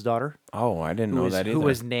Williams' daughter. Oh, I didn't know that either. Who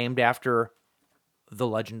was named after The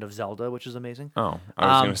Legend of Zelda, which is amazing. Oh, I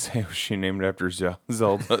was going to say, was she named after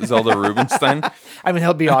Zelda Rubinstein? I mean, that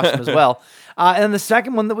would be awesome as well. And then the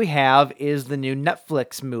second one that we have is the new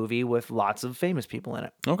Netflix movie with lots of famous people in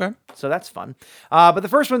it. Okay. So that's fun. But the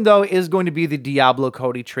first one, though, is going to be the Diablo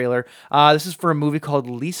Cody trailer. This is for a movie called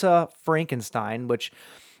Lisa Frankenstein, which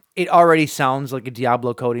it already sounds like a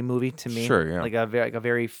Diablo Cody movie to me. Sure, yeah. Like a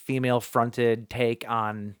very female-fronted take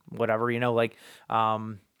on whatever, like...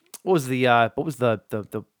 What was the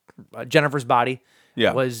Jennifer's Body?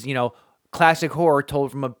 Yeah. Was, classic horror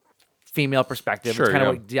told from a female perspective. Sure, it's kind of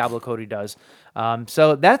what Diablo Cody does.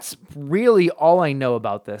 So that's really all I know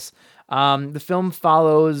about this. The film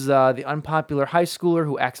follows the unpopular high schooler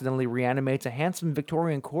who accidentally reanimates a handsome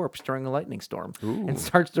Victorian corpse during a lightning storm and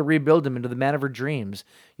starts to rebuild him into the man of her dreams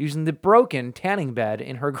using the broken tanning bed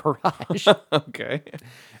in her garage. Okay.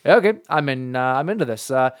 Okay, I'm into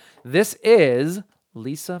this. This is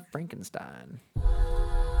Lisa Frankenstein.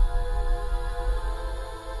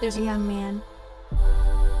 There's a young man.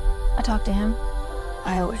 I talked to him.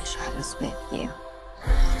 I wish I was with you.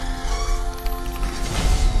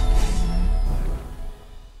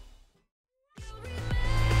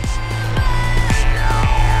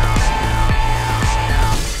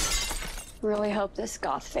 Really hope this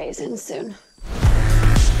goth phase ends soon.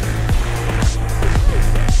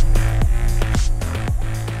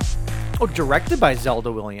 Oh, directed by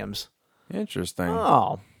Zelda Williams. Interesting.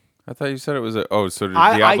 Oh. I thought you said it was so did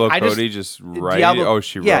Diablo Cody just write it?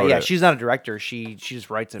 She wrote it. Yeah, she's not a director. She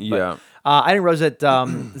just writes it. Yeah. But, I didn't realize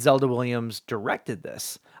that Zelda Williams directed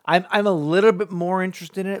this. I'm a little bit more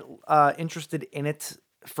interested in it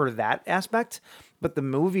for that aspect, but the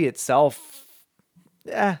movie itself,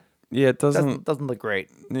 yeah, it doesn't look great.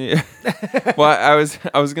 Yeah. Well, I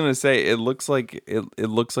was gonna say it looks like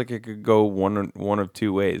it could go one of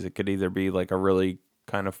two ways. It could either be like a really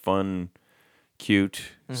kind of fun, cute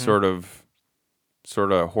sort of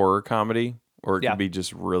horror comedy, or it could be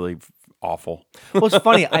just really awful. Well, it's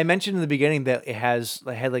funny. I mentioned in the beginning that it had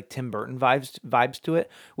like Tim Burton vibes to it,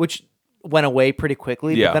 which went away pretty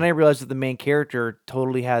quickly. Yeah. But then I realized that the main character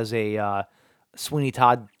totally has a Sweeney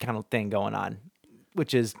Todd kind of thing going on,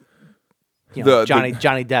 which is Johnny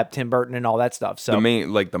Depp, Tim Burton, and all that stuff. So the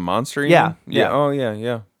main, like the monster. Yeah. Oh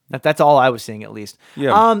yeah. That's all I was seeing, at least.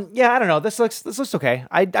 Yeah. I don't know. This looks okay.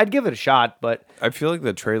 I'd give it a shot, but I feel like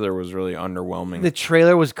the trailer was really underwhelming. the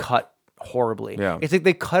trailer was cut horribly. Yeah. It's like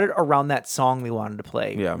they cut it around that song they wanted to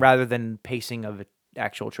play, Yeah. rather than pacing of an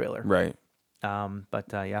actual trailer. Right. Yeah.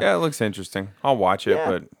 Yeah, it looks interesting. I'll watch it,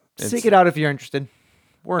 but Seek it out if you're interested.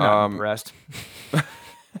 We're not impressed.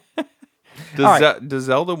 Does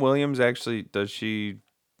Zelda Williams actually? Does she?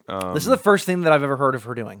 This is the first thing that I've ever heard of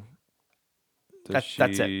her doing. That's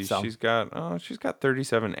it. So. She's got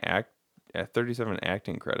 37 37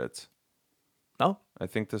 acting credits. Oh, I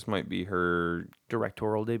think this might be her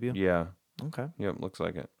directorial debut. Yeah. Okay. Yep, looks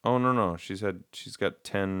like it. Oh no. She's got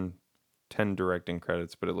 10 directing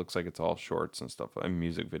credits, but it looks like it's all shorts and stuff and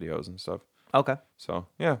music videos and stuff. Okay. So,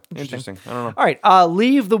 yeah, interesting. I don't know. All right.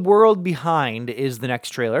 Leave the World Behind is the next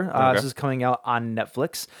trailer. Okay. This is coming out on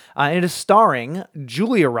Netflix. It is starring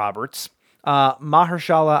Julia Roberts,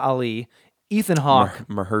 Mahershala Ali, Ethan Hawke.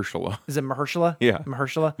 Mahershala. Is it Mahershala? Yeah.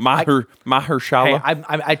 Mahershala? Mahershala. Hey,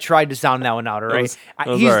 I tried to sound that one out, all right? That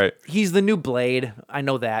was all right. He's the new Blade. I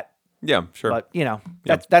know that. Yeah, sure. But,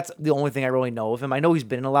 that's the only thing I really know of him. I know he's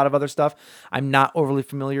been in a lot of other stuff. I'm not overly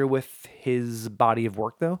familiar with his body of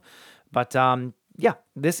work, though. But,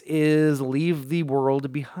 this is Leave the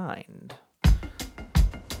World Behind.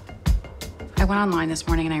 I went online this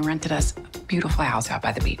morning and I rented us a beautiful house out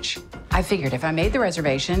by the beach. I figured if I made the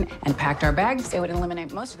reservation and packed our bags, it would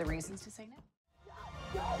eliminate most of the reasons to say no.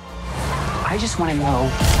 I just want to know,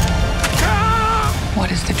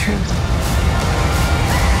 what is the truth?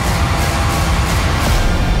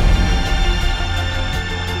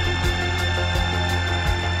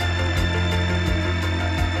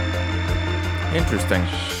 Interesting.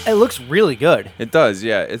 It looks really good. It does,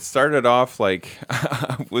 yeah. It started off like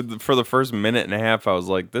for the first minute and a half, I was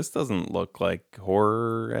like, this doesn't look like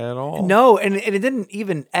horror at all. No, and it didn't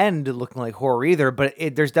even end looking like horror either, but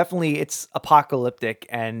it's apocalyptic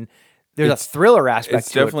and there's a thriller aspect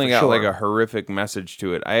it's to it. It's definitely got like a horrific message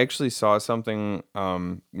to it. I actually saw something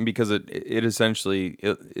because it essentially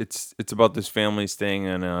it's about this family staying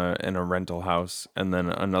in a rental house, and then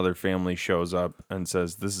another family shows up and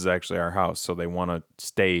says, this is actually our house, so they want to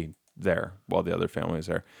stay there while the other family is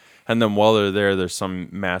there. And then while they're there, there's some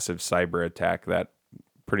massive cyber attack that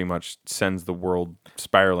pretty much sends the world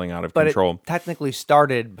spiraling out of control. It technically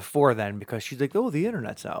started before then because she's like, oh, the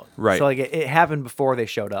internet's out. Right. So like it happened before they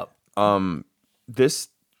showed up. This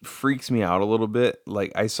freaks me out a little bit.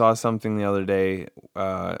 Like, I saw something the other day.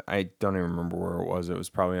 I don't even remember where it was. It was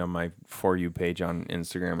probably on my For You page on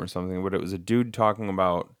Instagram or something. But it was a dude talking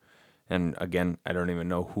about, and again, I don't even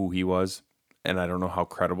know who he was, and I don't know how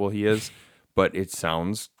credible he is, but it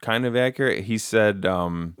sounds kind of accurate. He said,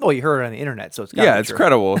 well, you heard it on the internet, so it's gotta yeah, be it's true.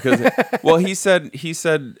 credible. Well, he said,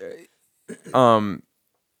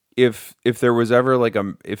 if there was ever a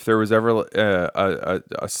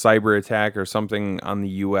cyber attack or something on the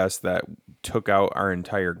U.S. that took out our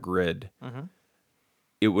entire grid,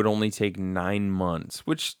 it would only take 9 months,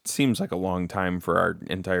 which seems like a long time for our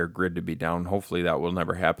entire grid to be down. Hopefully that will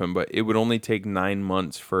never happen, but it would only take 9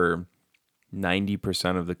 months for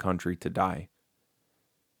 90% of the country to die.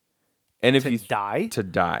 And if to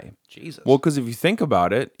die, Jesus. Well, because if you think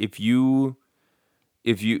about it, if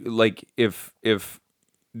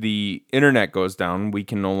the internet goes down, we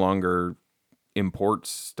can no longer import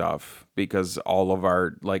stuff because all of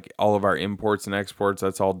our imports and exports,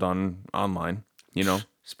 that's all done online,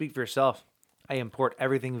 Speak for yourself. I import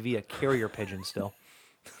everything via carrier pigeon still.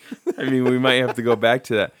 I mean, we might have to go back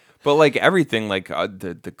to that. But like everything, like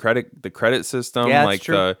the credit system, yeah, like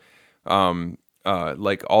true.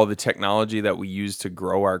 like all the technology that we use to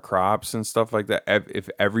grow our crops and stuff like that, if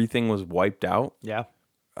everything was wiped out, Yeah.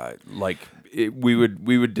 We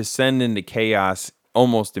would descend into chaos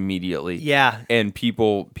almost immediately. Yeah. And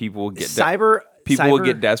people will get Cyber will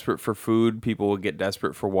get desperate for food. People will get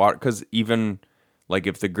desperate for water, because even like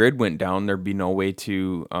if the grid went down, there'd be no way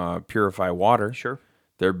to purify water. Sure.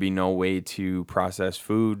 There'd be no way to process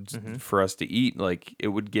foods for us to eat. Like, it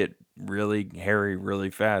would get really hairy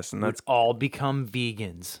really fast, and Let's all become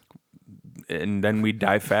vegans. and then we'd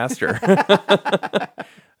die faster.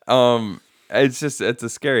 It's a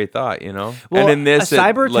scary thought, Well, and in this, a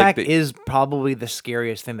cyber attack is probably the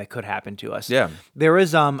scariest thing that could happen to us. Yeah. There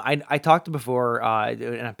is I talked before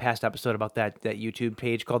in a past episode about that YouTube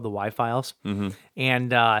page called the Y-Files.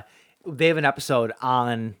 And they have an episode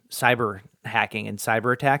on cyber hacking and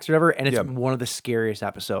cyber attacks or whatever, and it's one of the scariest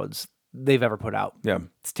episodes they've ever put out. Yeah.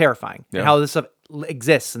 It's terrifying. Yeah. And how this stuff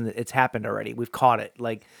exists, and it's happened already. We've caught it.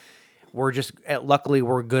 Like, we're just luckily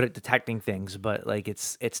we're good at detecting things, but like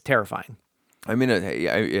it's terrifying. I mean,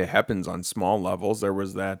 it happens on small levels. There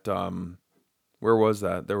was that. Where was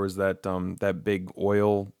that? There was that big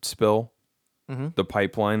oil spill, the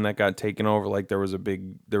pipeline that got taken over. Like there was a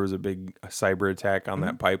big cyber attack on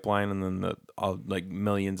that pipeline, and then like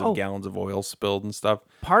millions of gallons of oil spilled and stuff.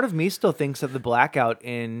 Part of me still thinks that the blackout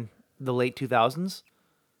in the late 2000s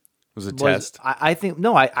was a test. I think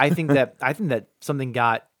no. I think that something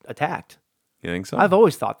got attacked. You think so? I've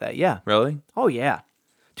always thought that. Yeah. Really? Oh yeah.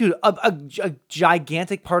 Dude, a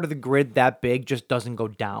gigantic part of the grid that big just doesn't go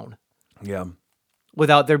down. Yeah.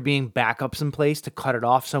 without there being backups in place to cut it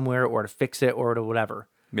off somewhere or to fix it or to whatever.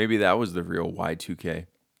 Maybe that was the real Y2K.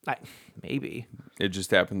 Maybe. It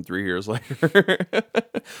just happened 3 years later.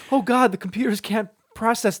 Oh God, the computers can't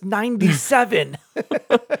process 97.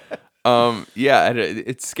 Yeah,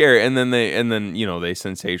 it's scary. And then they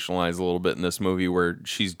sensationalize a little bit in this movie where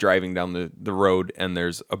she's driving down the road and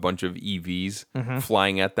there's a bunch of EVs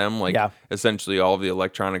flying at them. Like essentially all of the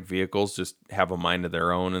electronic vehicles just have a mind of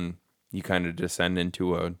their own, and you kind of descend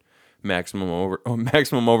into a maximum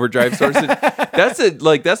overdrive source. That's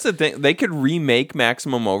the thing. They could remake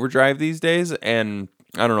Maximum Overdrive these days, and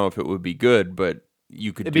I don't know if it would be good, but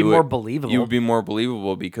you could It'd be more believable. It would be more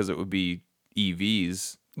believable because it would be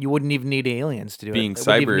EVs. You wouldn't even need aliens to do being it. It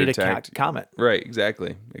wouldn't even cyber need attacked. a comet. Right,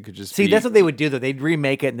 exactly. It could just See, be... that's what they would do, though. They'd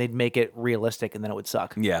remake it, and they'd make it realistic, and then it would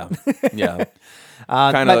suck. Yeah, yeah.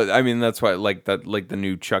 Kind of. I mean, that's why, like the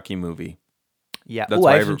new Chucky movie. Yeah. That's I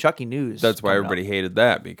why have some Chucky news. That's why coming everybody up. hated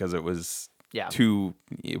that, because it was too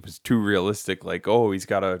realistic. Like, oh, he's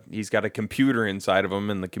got a computer inside of him,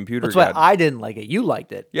 and the computer. That's why I didn't like it. You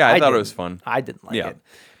liked it. Yeah, I thought it was fun. I didn't like it.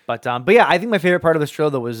 But yeah, I think my favorite part of this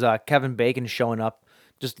trailer was Kevin Bacon showing up,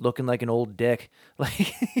 just looking like an old dick.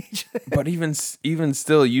 Like, but even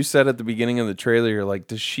still, you said at the beginning of the trailer, you're like,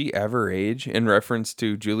 does she ever age? In reference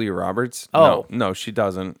to Julia Roberts? Oh. No, she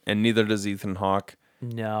doesn't, and neither does Ethan Hawke.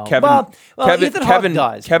 No. Kevin Ethan Hawke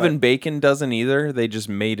does. Kevin Bacon doesn't either. They just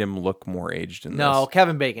made him look more aged in this. No,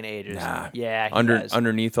 Kevin Bacon ages. Nah. Yeah, he does.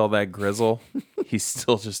 Underneath all that grizzle, he's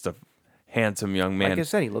still just a handsome young man. Like I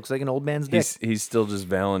said, he looks like an old man's dick. He's still just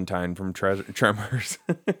Valentine from Tremors.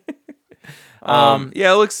 Yeah,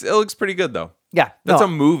 it looks pretty good though. Yeah, that's a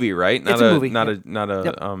movie, right? It's a movie. Not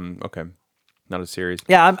okay, not a series.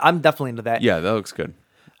 Yeah, I'm definitely into that. Yeah, that looks good.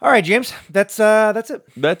 All right, James, that's it.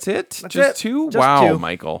 That's it. Just two. Just wow, two.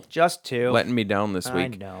 Michael, just two. Letting me down this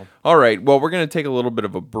week. I know. All right. Well, we're gonna take a little bit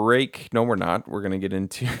of a break. No, we're not. We're gonna get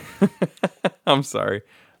into. I'm sorry.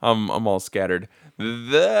 I'm all scattered.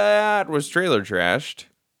 That was trailer trashed.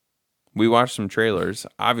 We watched some trailers.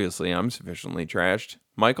 Obviously, I'm sufficiently trashed.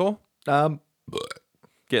 Michael?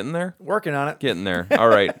 Getting there? Working on it. Getting there. All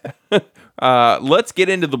right. Let's get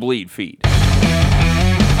into the bleed feed.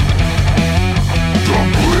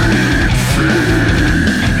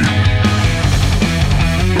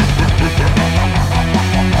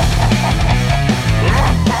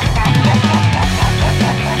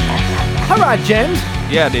 All right, James.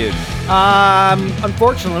 Yeah, dude.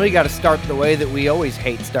 Unfortunately, we got to start the way that we always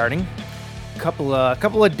hate starting. Couple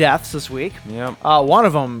of deaths this week. Yeah. One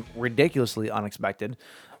of them ridiculously unexpected.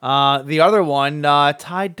 The other one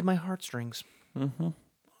tied to my heartstrings. Mm-hmm.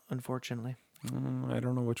 Unfortunately. I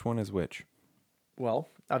don't know which one is which. Well,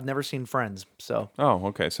 I've never seen Friends, so. Oh,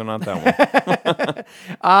 okay. So not that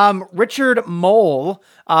one. Richard Mole,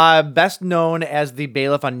 best known as the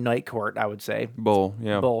bailiff on Night Court, I would say. Bull,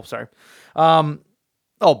 yeah. Bull, sorry.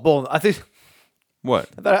 Bull. I think. What?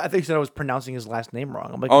 I think you said I was pronouncing his last name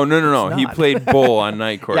wrong. I'm like, oh, no. He played Bull on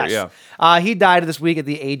Night Court, yes. Yeah. He died this week at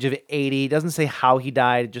the age of 80. Doesn't say how he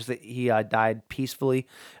died, just that he died peacefully,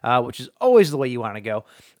 which is always the way you want to go.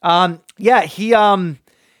 My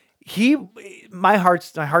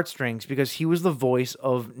heartstrings, because he was the voice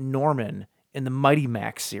of Norman in the Mighty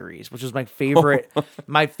Max series, which was my favorite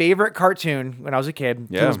cartoon when I was a kid.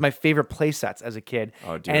 Yeah. It was my favorite play sets as a kid.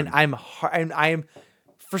 Oh, dude. And I'm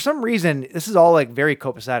for some reason, this is all like very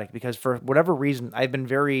copacetic, because for whatever reason, I've been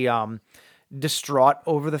very distraught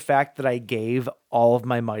over the fact that I gave all of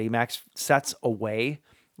my Mighty Max sets away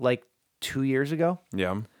like 2 years ago.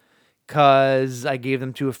 Yeah. Because I gave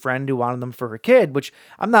them to a friend who wanted them for her kid, which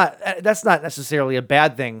that's not necessarily a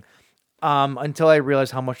bad thing, until I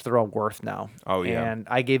realized how much they're all worth now. Oh, yeah. And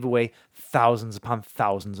I gave away thousands upon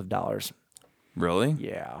thousands of dollars. Really?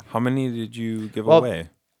 Yeah. How many did you give away?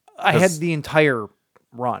 I had the entire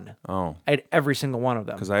run. Oh. I had every single one of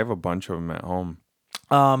them. Because I have a bunch of them at home.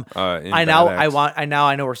 I know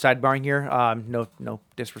we're sidebarring here. No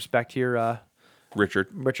disrespect here, Richard.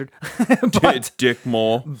 But, Dick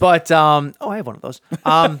Mole. But I have one of those.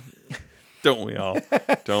 Don't we all?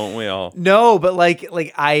 No, but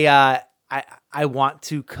like I want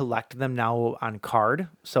to collect them now on card,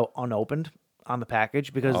 so unopened on the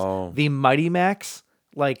package, because the Mighty Max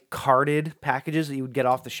like carded packages that you would get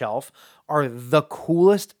off the shelf are the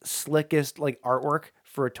coolest, slickest like artwork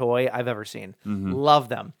for a toy I've ever seen. Mm-hmm. Love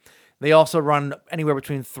them. They also run anywhere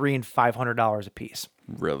between $300 and $500 a piece.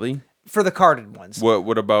 Really? For the carded ones.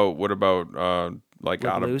 What about like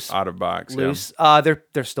out loose? of box? Loose. Yeah.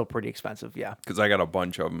 They're still pretty expensive. Yeah. Because I got a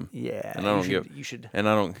bunch of them. Yeah. And I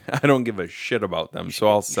don't give a shit about them. So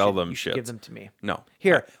I'll sell them. You should give them to me. No.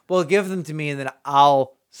 Here, well, give them to me, and then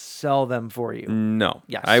I'll sell them for you. No.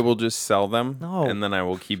 Yes. I will just sell them, No. and then I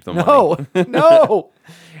will keep them. No, no.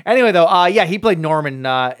 Anyway, though, he played Norman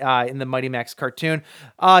in the Mighty Max cartoon.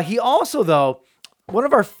 He also, though, one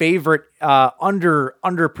of our favorite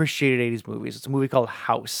underappreciated 80s movies. It's a movie called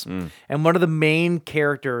House. And one of the main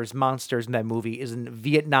monsters in that movie is a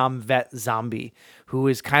Vietnam vet zombie who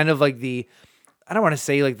is kind of like I don't want to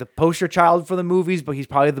say like the poster child for the movies, but he's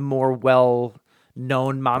probably the more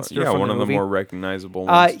well-known monster from one the of movie. the more recognizable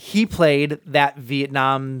ones. He played that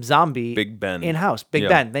Vietnam zombie. Big Ben. In House. Big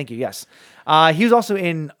Ben, thank you, yes. He was also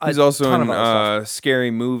in He's also ton in of other stuff.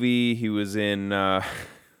 Scary Movie. He was in...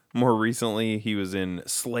 more recently, he was in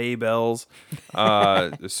Sleigh Bells,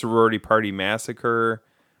 the Sorority Party Massacre.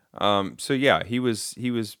 So yeah, he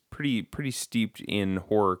was pretty steeped in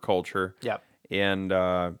horror culture. Yep. And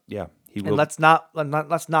And let's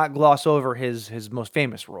not gloss over his most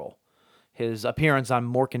famous role, his appearance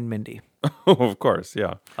on Mork and Mindy. of course,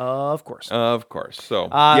 yeah. Of course. So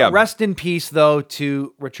yeah. Rest in peace, though,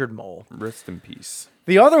 to Richard Mole. Rest in peace.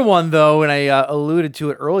 The other one, though, and I alluded to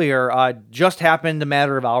it earlier, just happened a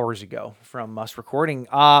matter of hours ago from us recording.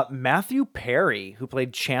 Matthew Perry, who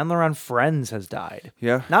played Chandler on Friends, has died.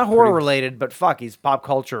 Yeah. Not horror related, but he's pop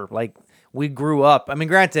culture. Like, we grew up. I mean,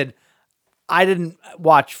 granted, I didn't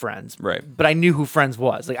watch Friends. Right. But I knew who Friends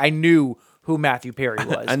was. Like, I knew who Matthew Perry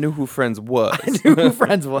was. I knew who Friends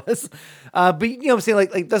was. But you know what I'm saying?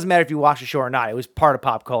 Like it doesn't matter if you watch the show or not. It was part of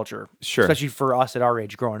pop culture. Sure. Especially for us at our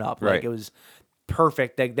age growing up. Like Right. it was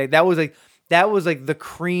perfect. That was like the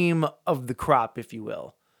cream of the crop, if you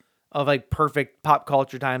will, of like perfect pop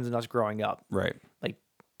culture times and us growing up. Right. Like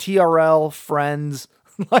TRL, Friends,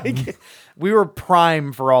 like we were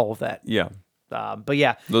prime for all of that. Yeah. But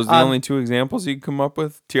yeah, Those are the only two examples you can come up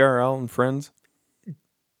with? TRL and Friends?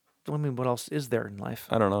 I mean, what else is there in life?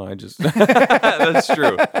 I don't know. I just... That's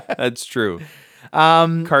true. That's true.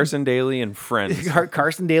 Carson Daly and Friends.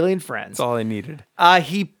 Carson Daly and Friends. That's all I needed.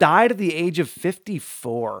 He died at the age of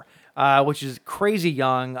 54, which is crazy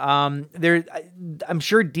young. I'm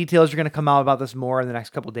sure details are going to come out about this more in the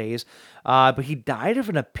next couple of days. But he died of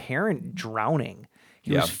an apparent drowning.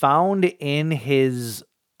 He was found in his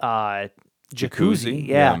jacuzzi.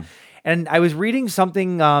 Yeah. And I was reading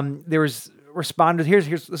something. There was responders.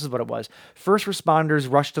 This is what it was. First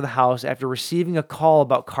responders rushed to the house after receiving a call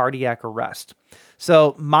about cardiac arrest.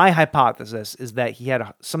 So my hypothesis is that he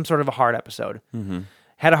had some sort of a heart episode,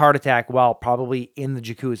 had a heart attack while probably in the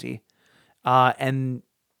jacuzzi, and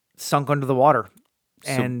sunk under the water.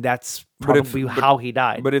 And that's probably how he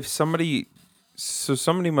died. But if somebody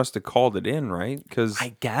must have called it in, right? Because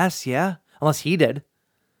I guess, yeah. Unless he did.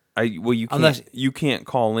 You can't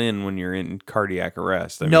call in when you're in cardiac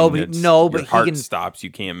arrest. But your heart stops.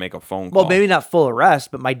 You can't make a phone call. Well, maybe not full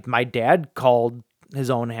arrest, but my dad called his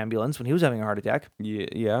own ambulance when he was having a heart attack.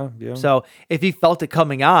 Yeah. So if he felt it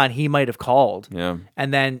coming on, he might have called. Yeah.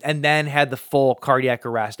 And then had the full cardiac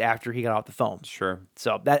arrest after he got off the phone. Sure.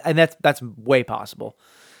 So that's way possible.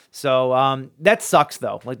 So that sucks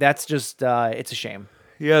though. Like that's just it's a shame.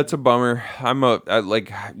 Yeah, it's a bummer. I've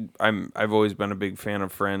always been a big fan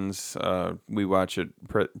of Friends. We watch it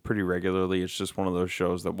pretty regularly. It's just one of those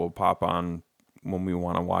shows that we'll pop on when we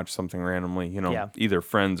want to watch something randomly. Either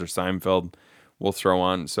Friends or Seinfeld, we'll throw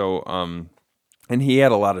on. So, and he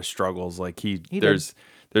had a lot of struggles. Like there's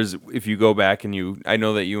if you go back and I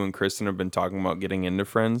know that you and Kristen have been talking about getting into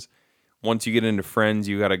Friends. Once you get into Friends,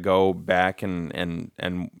 you got to go back and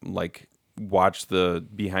like watch the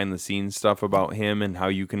behind the scenes stuff about him and how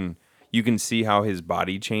you can see how his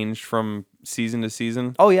body changed from season to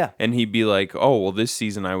season. Oh yeah. And he'd be like, "Oh, well this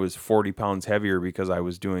season I was 40 pounds heavier because I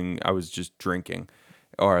was just drinking."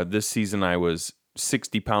 Or this season I was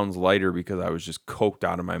 60 pounds lighter because I was just coked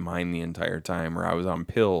out of my mind the entire time, or I was on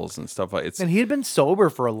pills and stuff like it. And he had been sober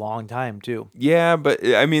for a long time too. Yeah, but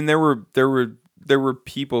I mean there were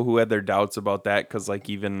people who had their doubts about that because like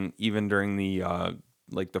even during the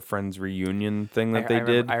like the Friends reunion thing that they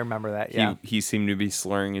did. I remember that, yeah. He seemed to be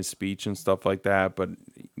slurring his speech and stuff like that, but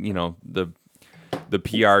the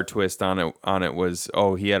PR twist on it was,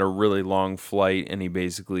 he had a really long flight and he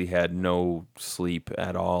basically had no sleep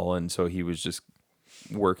at all, and so he was just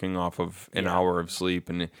working off of an hour of sleep,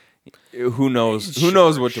 and who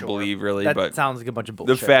knows what to believe really. That but sounds like a bunch of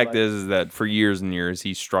bullshit. The fact is that for years and years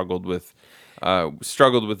he struggled with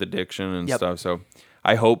addiction and stuff. So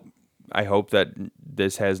I hope I hope that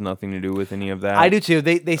this has nothing to do with any of that. I do too.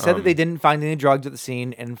 They said that they didn't find any drugs at the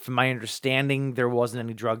scene, and from my understanding, there wasn't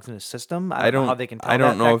any drugs in his system. I don't know how they can tell. I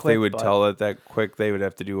don't know that if they quick, would but tell it that quick. They would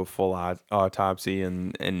have to do a full autopsy,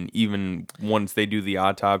 and even once they do the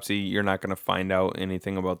autopsy, you're not going to find out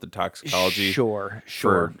anything about the toxicology. Sure.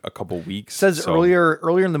 For a couple weeks. It says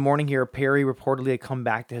earlier in the morning here, Perry reportedly had come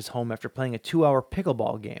back to his home after playing a 2-hour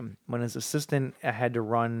pickleball game when his assistant had to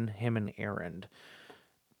run him an errand.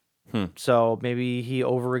 So maybe he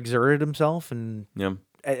overexerted himself, and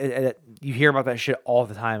you hear about that shit all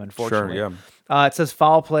the time, unfortunately. Sure, yeah. It says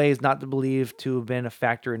foul play is not to believe to have been a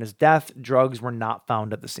factor in his death. Drugs were not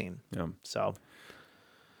found at the scene. Yeah. So,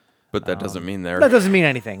 but that doesn't mean they're... that doesn't mean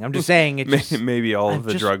anything. I'm just saying it. Maybe all of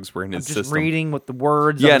the drugs were in his system. Just reading what the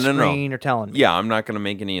words on the screen are telling me. Yeah, I'm not going to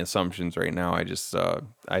make any assumptions right now. I just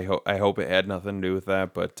I hope it had nothing to do with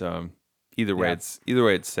that. But either way,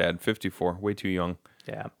 it's sad. 54, way too young.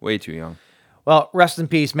 Yeah, way too young. Well, rest in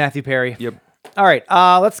peace, Matthew Perry. Yep. All right,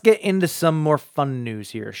 let's get into some more fun news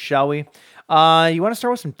here, shall we? You want to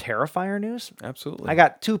start with some Terrifier news? Absolutely. I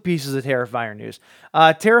got 2 pieces of Terrifier news.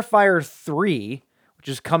 Terrifier 3, which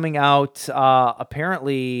is coming out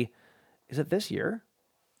apparently, is it this year?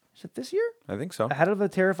 Is it this year? I think so. Ahead of the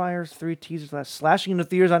Terrifier 3 teaser slashing into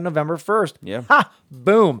theaters on November 1st. Yeah. Ha!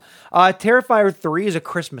 Boom. Terrifier 3 is a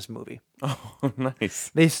Christmas movie. Oh,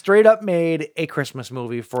 nice. They straight up made a Christmas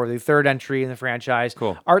movie for the 3rd entry in the franchise.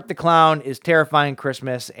 Cool. Art the Clown is terrifying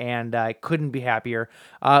Christmas, and I couldn't be happier.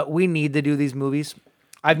 We need to do these movies.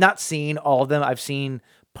 I've not seen all of them. I've seen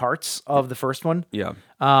parts of the first one. Yeah.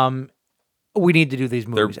 We need to do these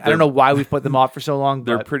movies. I don't know why we've put them off for so long.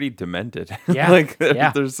 They're but pretty demented.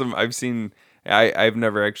 Yeah. There's some I've seen. I've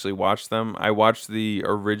never actually watched them. I watched the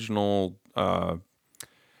original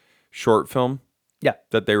short film. Yeah.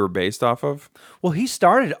 That they were based off of. Well,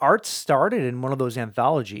 Art started in one of those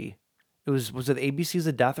anthology. Was it ABC's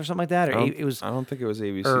of Death or something like that? Or it was. I don't think it was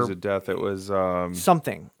ABC's of Death. It was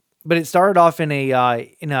something. But it started off in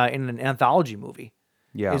an anthology movie.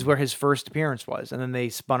 Yeah. Is where his first appearance was. And then they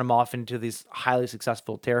spun him off into these highly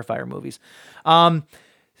successful Terrifier movies.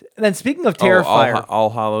 Then speaking of Terrifier... All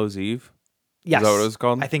Hallows Eve? Yes. Is that what it was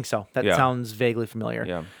called? I think so. That sounds vaguely familiar.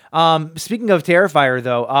 Yeah. Speaking of Terrifier,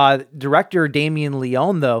 though, director Damien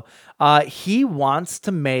Leone, though, he wants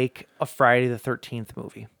to make a Friday the 13th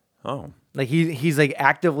movie. Oh. Like he's like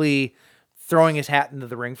actively throwing his hat into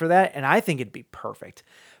the ring for that, and I think it'd be perfect.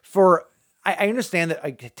 I understand that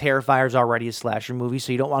like Terrifier is already a slasher movie,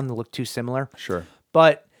 so you don't want them to look too similar. Sure.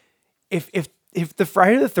 But if the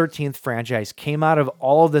Friday the 13th franchise came out of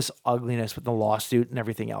all of this ugliness with the lawsuit and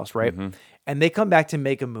everything else, right? Mm-hmm. And they come back to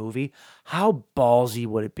make a movie, how ballsy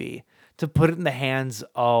would it be to put it in the hands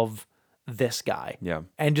of this guy? Yeah.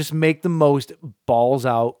 And just make the most balls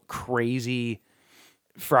out, crazy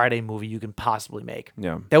Friday movie you can possibly make.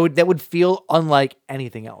 Yeah. That would feel unlike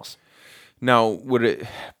anything else. Now, would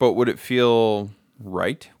it feel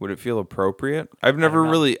right? Would it feel appropriate? I've never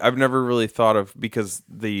really thought of, because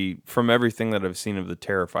from everything that I've seen of the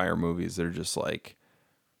Terrifier movies, they're just like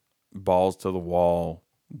balls to the wall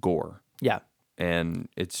gore. Yeah. And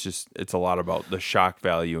it's a lot about the shock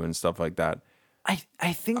value and stuff like that.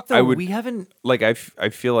 I think though we haven't, like, I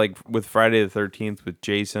feel like with Friday the 13th with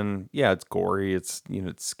Jason, yeah, it's gory, it's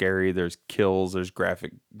it's scary, there's kills, there's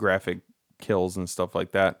graphic kills and stuff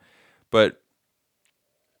like that. But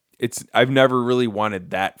I've never really wanted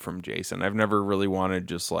that from Jason. I've never really wanted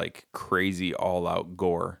just like crazy all out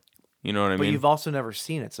gore. You know what I mean? But you've also never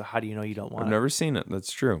seen it, so how do you know you don't want it? I've never seen it.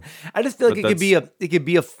 That's true. I just feel like it could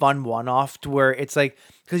be a fun one-off to where it's like,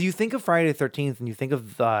 because you think of Friday the 13th and you think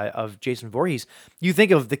of Jason Voorhees, you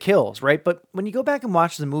think of the kills, right? But when you go back and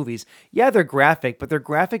watch the movies, yeah, they're graphic, but they're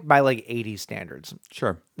graphic by like 80s standards.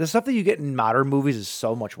 Sure. The stuff that you get in modern movies is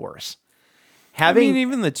so much worse.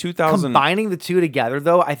 Even the 2000 combining the two together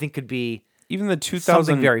though, I think could be even the 2000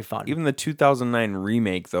 something very fun. Even the 2009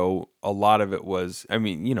 remake though, a lot of it was, I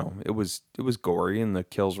mean, it was gory and the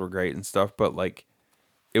kills were great and stuff, but like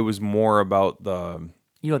it was more about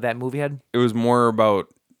what that movie had? It was more about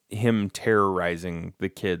him terrorizing the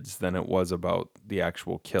kids than it was about the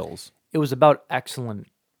actual kills. It was about excellent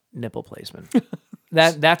nipple placement.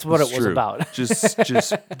 That's what it was about.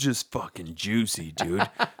 just fucking juicy, dude.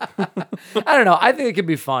 I don't know. I think it could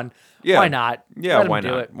be fun. Yeah. Why not? Yeah, why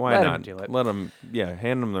not? Let not? him do it. Let him,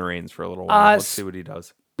 hand him the reins for a little while. Let's see what he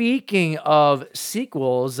does. Speaking of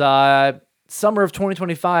sequels, summer of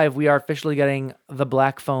 2025, we are officially getting The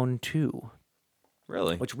Black Phone 2.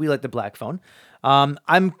 Really? Which we like The Black Phone.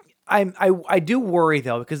 I do worry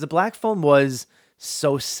though, because The Black Phone was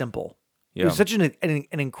so simple. Yeah. It was such an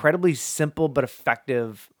incredibly simple but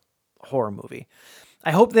effective horror movie.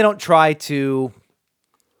 I hope they don't try to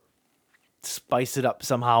spice it up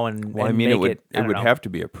somehow and Well, I and mean, make it would know. have to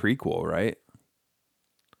be a prequel, right?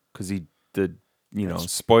 Because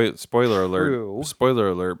spoiler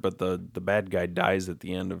alert, but the bad guy dies at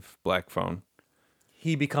the end of Black Phone.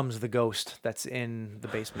 He becomes the ghost that's in the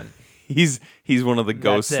basement. He's one of the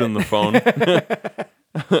ghosts in the phone.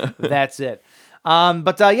 That's it.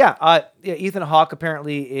 Ethan Hawke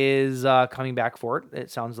apparently is coming back for it. It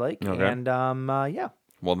sounds like, Okay. and yeah,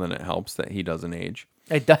 Well, then it helps that he doesn't age.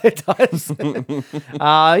 it does.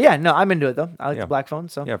 I'm into it though. I like the Black Phone,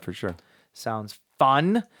 so Yeah, for sure. sounds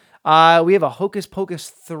fun. We have a Hocus Pocus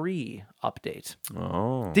 3 update.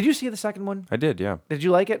 Oh, Did you see the second one? I did. Yeah, Did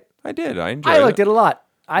you like it? I did. I enjoyed I it. liked it a lot.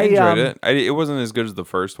 I enjoyed it. It wasn't as good as the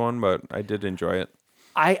first one, but I did enjoy it.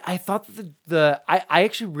 I thought that I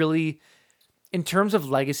actually really, in terms of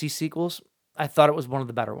legacy sequels, I thought it was one of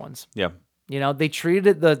the better ones. Yeah. You know, they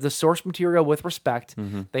treated the source material with respect.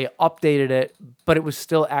 Mm-hmm. They updated it, but it was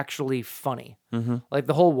still actually funny. Mm-hmm. Like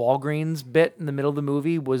the whole Walgreens bit in the middle of the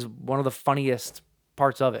movie was one of the funniest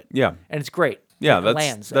parts of it. Yeah. And it's great. Yeah, It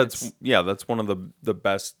lands. that's one of the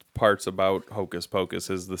best parts about Hocus Pocus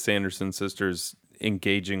is the Sanderson sisters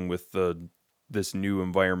engaging with this new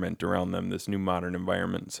environment around them, this new modern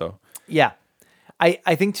environment. So yeah.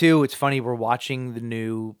 I think too, it's funny, we're watching the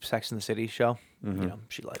new Sex and the City show. Mm-hmm. You know,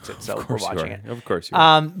 she likes it, so we're watching it. Of course you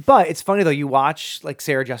are. But it's funny though, you watch like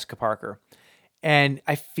Sarah Jessica Parker, and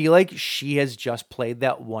I feel like she has just played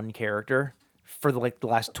that one character for the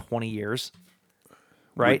last 20 years.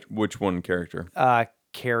 Right? Which one character?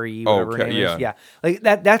 Carrie, whatever her name is. yeah. Yeah. Like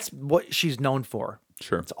that's what she's known for.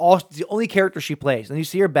 Sure. It's the only character she plays. And you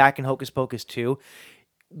see her back in Hocus Pocus 2.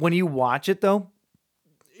 When you watch it though,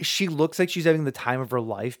 she looks like she's having the time of her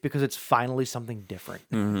life because it's finally something different.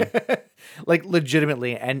 Mm-hmm. Like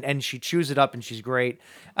legitimately. And she chews it up and she's great.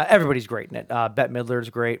 Everybody's great in it. Bette Midler's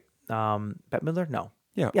great. Bette Midler? No.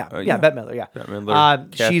 Yeah. Bette Midler, yeah. Bette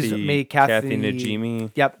Midler, She's made Kathy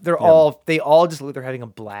Najimy. Yep, they all just look they're having a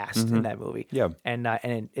blast in that movie. Yeah. And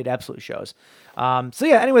it absolutely shows.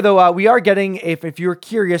 Anyway though, we are getting if you're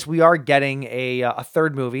curious, we are getting a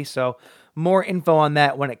third movie. So more info on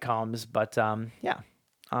that when it comes. But I'm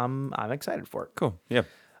excited for it. Cool. Yeah.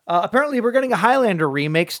 Apparently we're getting a Highlander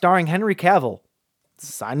remake starring Henry Cavill.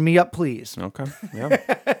 Sign me up, please. Okay. Yeah.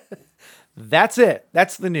 That's it.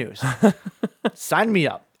 That's the news. Sign me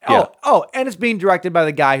up. Yeah. Oh, and it's being directed by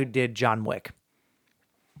the guy who did John Wick.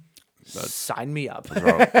 Sign me up.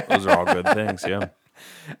 Those are all good things.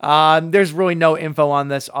 Yeah. There's really no info on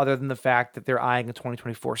this other than the fact that they're eyeing a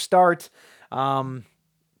 2024 start. So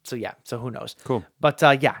who knows? Cool. But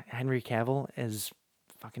Henry Cavill is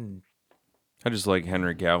fucking. I just like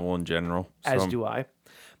Henry Cavill in general. As do I.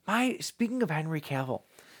 Speaking of Henry Cavill,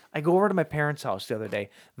 I go over to my parents' house the other day.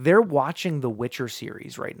 They're watching the Witcher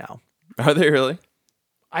series right now. Are they really?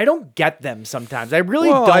 I don't get them sometimes. I really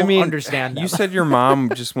don't understand them. You said your mom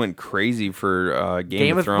just went crazy for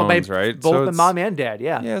Game of Thrones, right? Both my mom and dad,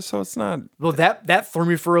 yeah. Yeah, so it's not... Well, that threw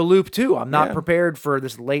me for a loop, too. I'm not prepared for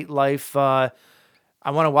this late life... I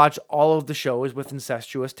want to watch all of the shows with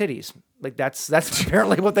incestuous titties. Like, that's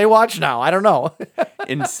apparently what they watch now. I don't know.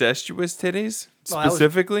 Incestuous titties? Well,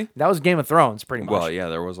 Specifically? That was Game of Thrones, pretty much. Well, yeah,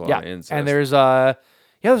 there was a lot of incest. And there's a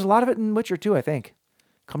lot of it in Witcher, too, I think.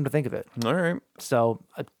 Come to think of it. All right. So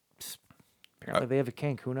apparently they have a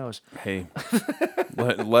kink. Who knows? Hey,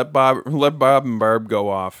 let Bob and Barb go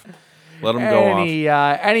off. Let them go off.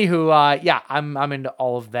 Anywho, I'm into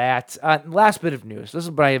all of that. Last bit of news. This is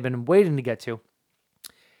what I have been waiting to get to.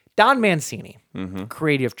 Don Mancini,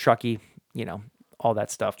 creative Chucky, all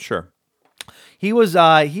that stuff. Sure. He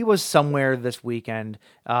was somewhere this weekend,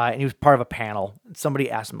 and he was part of a panel.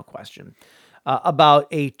 Somebody asked him a question about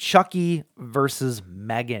a Chucky versus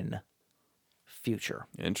Megan future.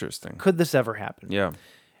 Interesting. Could this ever happen? Yeah.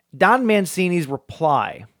 Don Mancini's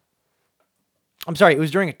reply. I'm sorry, it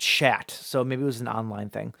was during a chat, so maybe it was an online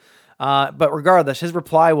thing. But regardless, his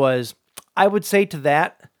reply was, I would say to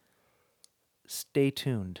that, stay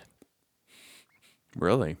tuned.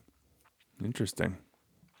 Really? Interesting.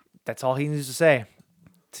 That's all he needs to say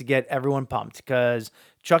to get everyone pumped, because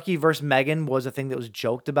Chucky versus Megan was a thing that was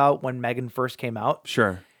joked about when Megan first came out.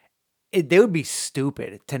 Sure. They would be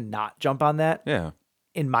stupid to not jump on that. Yeah.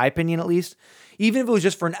 In my opinion, at least, even if it was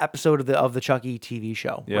just for an episode of the Chucky TV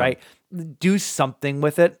show, right? Do something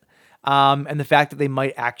with it. And the fact that they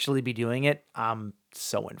might actually be doing it, I'm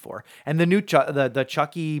so in for. And the new the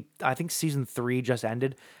Chucky, I think season 3 just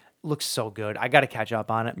ended. Looks so good. I got to catch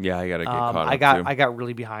up on it. Yeah, I got to get caught up too. I got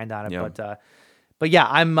really behind on it, Yeah. but yeah,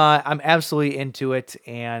 I'm absolutely into it,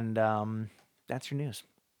 and that's your news.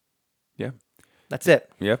 Yeah. That's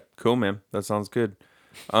it. Yep. Cool, man. That sounds good.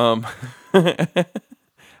 I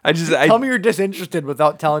Tell me you're disinterested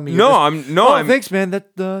without telling me. Thanks, man.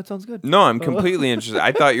 That sounds good. No, I'm completely interested.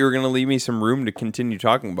 I thought you were going to leave me some room to continue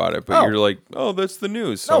talking about it, but you're like, oh, that's the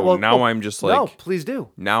news. So I'm just like, no, please do.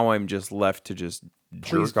 Now I'm just left to just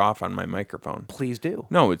jerk off on my microphone. Please do.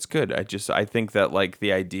 No, it's good. I think that like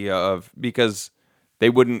the idea of, because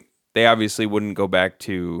they obviously wouldn't go back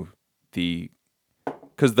to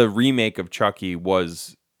because the remake of Chucky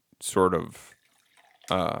was sort of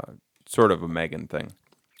a Megan thing.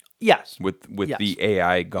 Yes. With the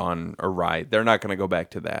AI gone awry. They're not going to go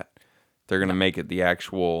back to that. They're going to make it the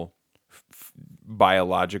actual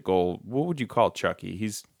biological. What would you call Chucky?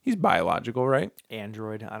 He's biological, right?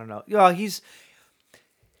 Android. I don't know. Yeah, he's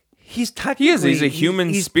technically he's a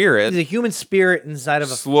human spirit. He's a human spirit inside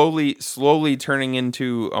of a slowly turning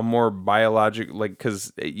into a more biological, like,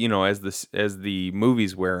 because as the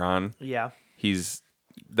movies wear on. Yeah.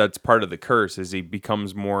 That's part of the curse, is he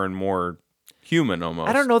becomes more and more human almost.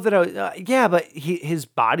 I don't know that but his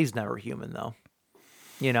body's never human though.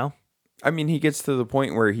 I mean, he gets to the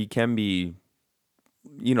point where he can be,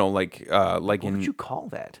 what would you call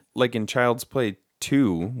that? Like in Child's Play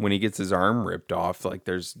 2, when he gets his arm ripped off, like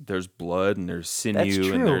there's blood and there's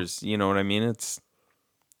sinew and there's, you know what I mean? It's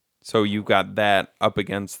so you've got that up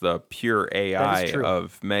against the pure AI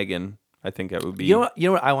of Megan. I think that would be. You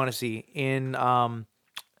know what I want to see in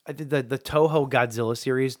I did the Toho Godzilla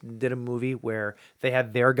series did a movie where they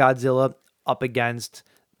had their Godzilla up against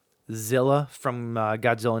Zilla from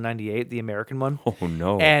Godzilla 98, the American one. Oh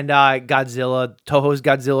no. And Toho's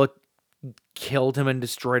Godzilla killed him and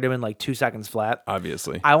destroyed him in like 2 seconds flat.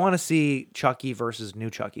 Obviously. I want to see Chucky versus new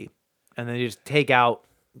Chucky. And then you just take out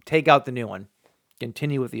the new one.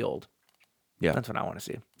 Continue with the old. Yeah. That's what I want to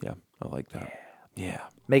see. Yeah, I like that. Yeah.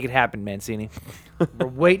 Make it happen, Mancini. We're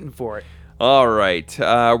waiting for it. All right,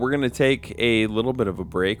 we're gonna take a little bit of a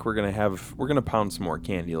break. We're gonna pound some more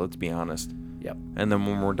candy. Let's be honest. Yep. And then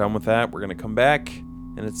when we're done with that, we're gonna come back,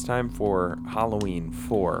 and it's time for Halloween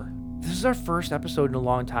 4 This is our first episode in a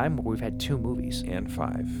long time where we've had 2 movies and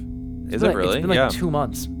 5. Is it really? It's been like 2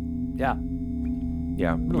 months. Yeah.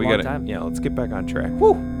 Yeah. We got time. Yeah. Let's get back on track.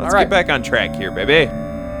 Woo. Let's get back on track here, baby.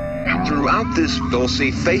 Throughout this, they'll see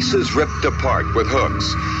faces ripped apart with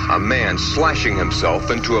hooks, a man slashing himself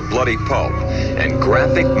into a bloody pulp, and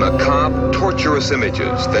graphic, macabre, torturous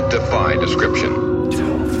images that defy description.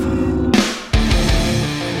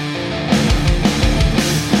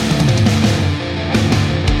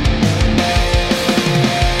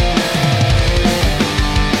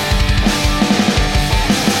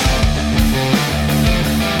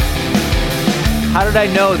 How did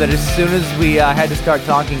I know that as soon as we had to start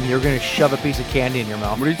talking, you were going to shove a piece of candy in your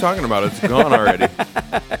mouth? What are you talking about? It's gone already.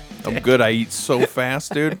 I'm good. I eat so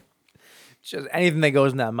fast, dude. Just anything that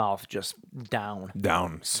goes in that mouth, just down.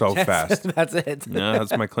 Down so fast. That's it. Yeah,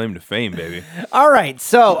 that's my claim to fame, baby. All right.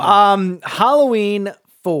 So, Halloween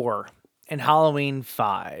 4 and Halloween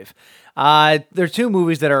 5. They're 2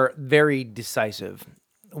 movies that are very decisive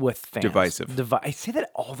with fans. Divisive. I say that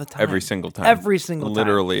all the time. Every single time.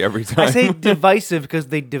 Literally every time. I say divisive because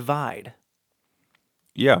they divide.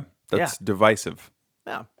 Yeah, that's divisive.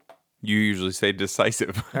 Yeah. You usually say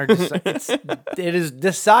decisive. It is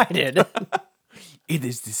decided. It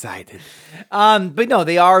is decided. But no,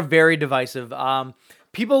 they are very divisive.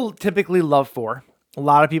 People typically love 4. A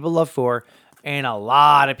lot of people love 4, and a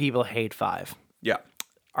lot of people hate 5. Yeah.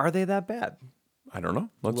 Are they that bad? I don't know.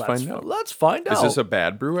 Let's find out. Let's find out. Is this a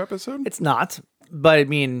Bad Brew episode? It's not. But I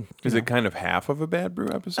mean, is it kind of half of a Bad Brew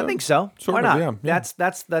episode? I think so. Sort Why of, not? yeah.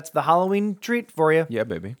 That's the Halloween treat for you. Yeah,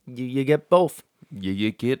 baby. You get both.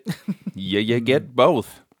 You get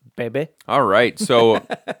both, baby. All right. So,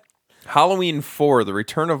 Halloween 4: The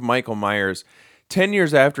Return of Michael Myers. 10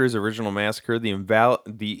 years after his original massacre, the invalid.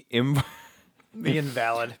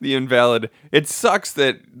 It sucks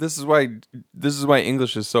that this is why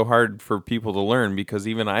English is so hard for people to learn, because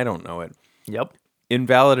even I don't know it. Yep.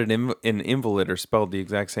 Invalid and invalid are spelled the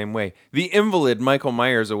exact same way. The invalid Michael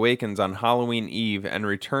Myers awakens on Halloween Eve and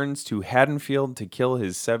returns to Haddonfield to kill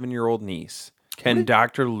his 7-year-old niece. Can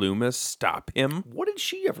Dr. Loomis stop him? What did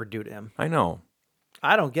she ever do to him? I know.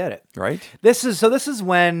 I don't get it. Right? This is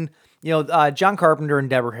when, John Carpenter and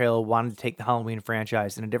Deborah Hill wanted to take the Halloween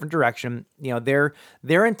franchise in a different direction.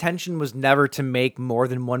 Their intention was never to make more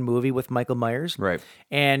than one movie with Michael Myers. Right.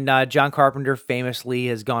 And John Carpenter famously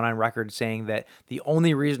has gone on record saying that the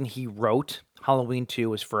only reason he wrote Halloween 2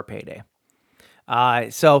 was for a payday.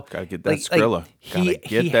 So Gotta get that Skrilla. He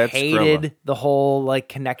hated the whole like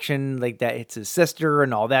connection, like that it's his sister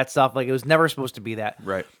and all that stuff. Like it was never supposed to be that.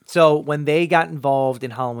 Right. So when they got involved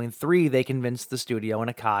in Halloween 3, they convinced the studio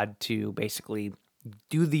and Akkad to basically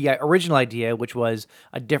do the original idea, which was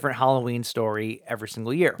a different Halloween story every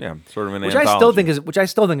single year. Yeah, sort of an which anthology. I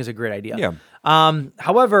still think is a great idea. Yeah.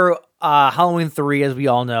 However, Halloween 3, as we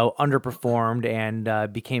all know, underperformed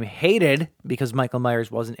and became hated because Michael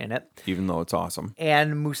Myers wasn't in it. Even though it's awesome.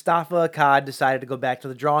 And Mustafa Akkad decided to go back to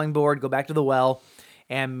the drawing board, go back to the well,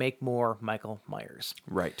 and make more Michael Myers.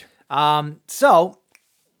 Right. So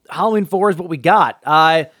Halloween 4 is what we got.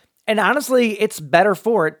 And honestly, it's better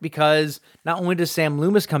for it because not only does Sam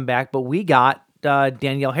Loomis come back, but we got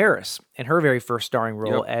Danielle Harris in her very first starring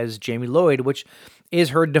role as Jamie Lloyd, which is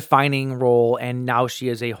her defining role, and now she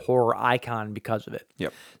is a horror icon because of it.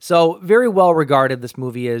 Yep. So very well regarded this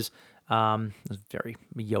movie is. Very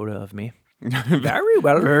Yoda of me. Very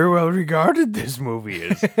well regarded this movie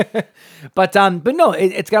is. but no,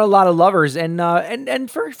 it's got a lot of lovers and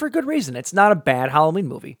for good reason. It's not a bad Halloween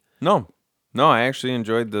movie. No, I actually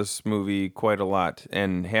enjoyed this movie quite a lot,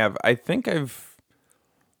 and I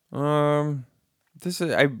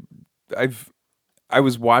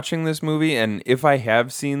was watching this movie, and if I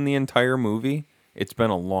have seen the entire movie, it's been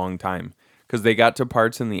a long time because they got to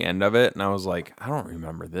parts in the end of it, and I was like, I don't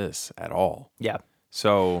remember this at all. Yeah.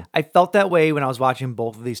 So I felt that way when I was watching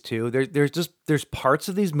both of these two. There's parts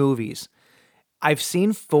of these movies I've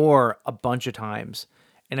seen 4 a bunch of times.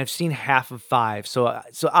 And I've seen half of 5. So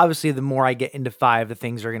obviously the more I get into 5, the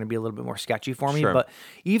things are going to be a little bit more sketchy for me. Sure. But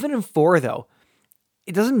even in 4, though,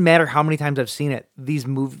 it doesn't matter how many times I've seen it. These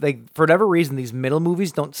movies, like for whatever reason, these middle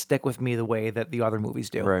movies don't stick with me the way that the other movies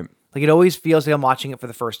do. Right. Like it always feels like I'm watching it for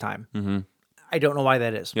the first time. Mm-hmm. I don't know why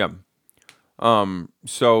that is. Yeah.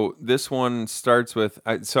 So this one starts with,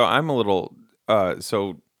 so I'm a little,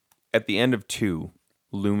 so at the end of 2,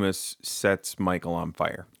 Loomis sets Michael on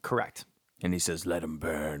fire. Correct. And he says, "Let him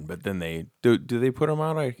burn." But then they do they put him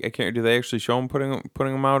out? I can't. Do they actually show him putting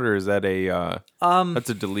him out, or is that that's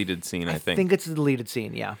a deleted scene? I think. I think it's a deleted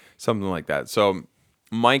scene. Yeah, something like that. So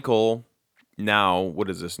Michael, now what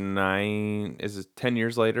is this? 9? Is it 10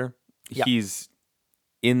 years later? Yep. He's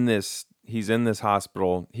in this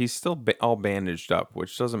hospital. He's still all bandaged up,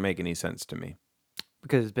 which doesn't make any sense to me.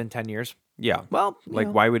 Because it's been 10 years. Yeah. Well,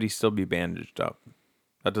 why would he still be bandaged up?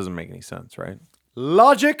 That doesn't make any sense, right?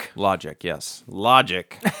 Logic, yes.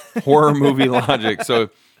 Logic. Horror movie logic. So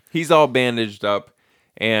he's all bandaged up,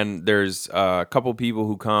 and there's a couple people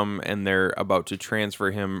who come, and they're about to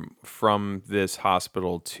transfer him from this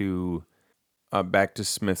hospital to back to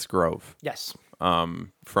Smith's Grove. Yes.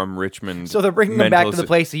 From Richmond. So they're bringing him back to the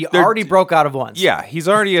place he already broke out of once. Yeah, he's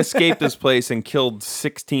already escaped this place and killed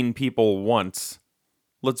 16 people once.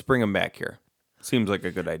 Let's bring him back here. Seems like a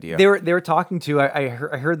good idea. They were talking to. I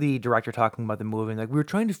heard the director talking about the movie. And like we were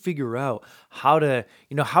trying to figure out how to,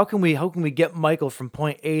 how can we get Michael from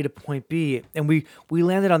point A to point B, and we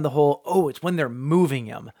landed on the whole. Oh, it's when they're moving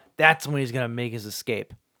him. That's when he's gonna make his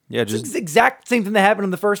escape. Yeah, it's the exact same thing that happened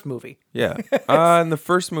in the first movie. Yeah, in the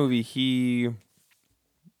first movie, he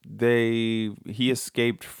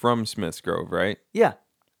escaped from Smith's Grove, right? Yeah.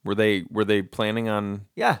 Were they planning on?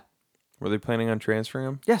 Yeah. Were they planning on transferring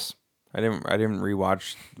him? Yes. I didn't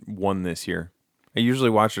rewatch 1 this year. I usually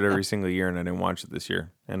watch it every single year, and I didn't watch it this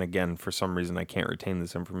year. And again, for some reason, I can't retain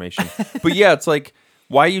this information. But yeah, it's like,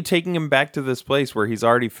 why are you taking him back to this place where he's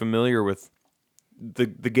already familiar with the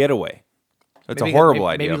getaway? That's a horrible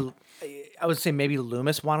idea. Maybe, I would say maybe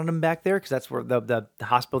Loomis wanted him back there because that's where the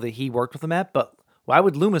hospital that he worked with him at. But why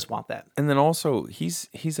would Loomis want that? And then also, he's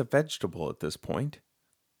a vegetable at this point.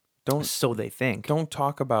 So they think. Don't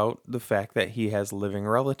talk about the fact that he has living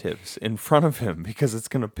relatives in front of him because it's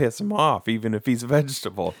going to piss him off, even if he's a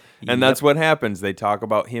vegetable. And that's what happens. They talk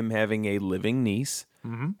about him having a living niece,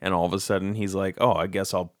 and all of a sudden he's like, "Oh, I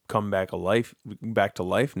guess I'll come back to life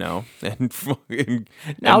now and find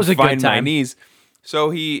my niece."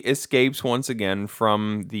 So he escapes once again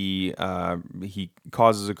from the. He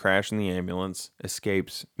causes a crash in the ambulance,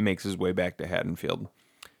 escapes, makes his way back to Haddonfield.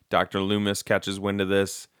 Dr. Loomis catches wind of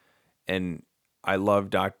this. And I love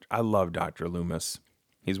Dr. Loomis.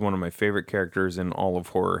 He's one of my favorite characters in all of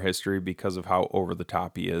horror history because of how over the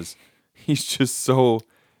top he is. He's just so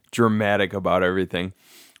dramatic about everything,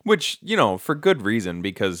 which, for good reason,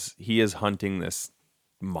 because he is hunting this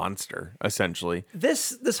monster essentially.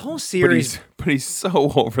 This whole series, but he's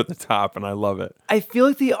so over the top, and I love it. I feel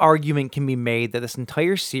like the argument can be made that this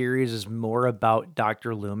entire series is more about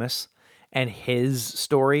Dr. Loomis and his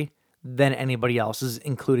story than anybody else's,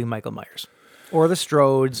 including Michael Myers. or the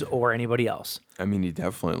Strodes or anybody else. I mean, he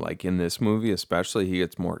definitely, like in this movie especially, he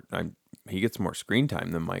gets more screen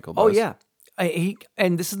time than Michael does. Oh yeah.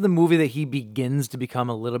 And this is the movie that he begins to become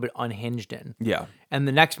a little bit unhinged in. Yeah. And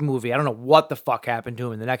the next movie, I don't know what the fuck happened to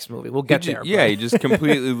him in the next movie. We'll get there. Yeah, he just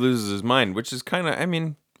completely loses his mind, which is kind of, I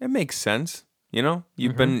mean, it makes sense. You know,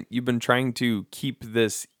 you've been trying to keep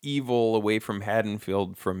this evil away from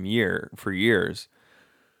Haddonfield for years.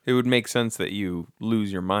 It would make sense that you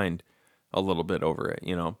lose your mind a little bit over it,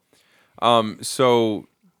 you know. So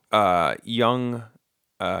young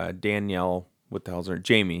Danielle, what the hell's her?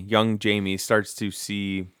 Jamie, young Jamie starts to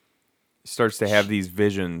have these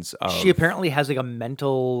visions of. She apparently has like a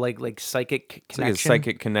mental, like psychic connection. It's like a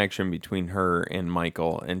psychic connection between her and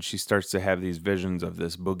Michael, and she starts to have these visions of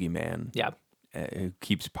this boogeyman. Yeah. Who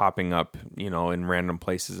keeps popping up, you know, in random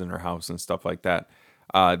places in her house and stuff like that.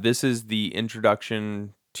 This is the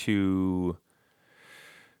introduction to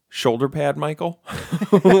Shoulder Pad Michael,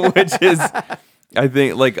 which is, I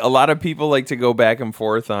think, like a lot of people like to go back and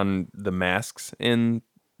forth on the masks in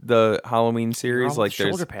the Halloween series. Like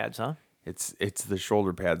shoulder pads, huh? It's the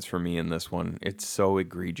shoulder pads for me in this one. It's so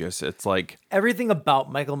egregious. It's like everything about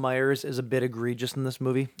Michael Myers is a bit egregious in this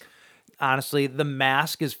movie. Honestly, the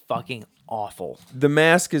mask is fucking awful. The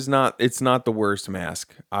mask is not. It's not the worst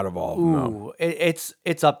mask out of all of them. Ooh,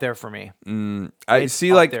 it's up there for me. I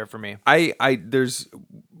see. Like there for me. There's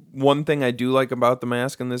one thing I do like about the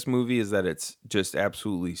mask in this movie is that it's just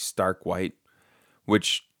absolutely stark white,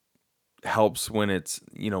 which helps when it's,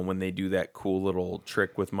 you know, when they do that cool little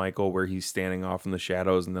trick with Michael where he's standing off in the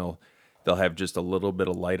shadows and they'll have just a little bit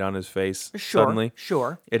of light on his face suddenly.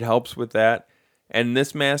 Sure. It helps with that. And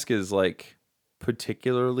this mask is like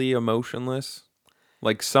particularly emotionless.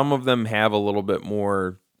 Like some of them have a little bit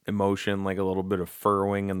more emotion, like a little bit of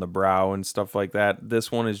furrowing in the brow and stuff like that.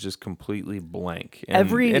 This one is just completely blank.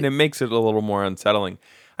 And it makes it a little more unsettling.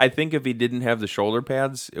 I think if he didn't have the shoulder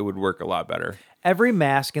pads, it would work a lot better. Every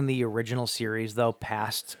mask in the original series, though,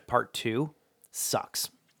 past part 2, sucks.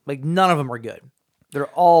 Like none of them are good. They're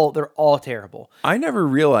all terrible. I never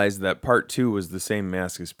realized that part 2 was the same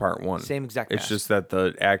mask as part 1. Same exact mask. It's just that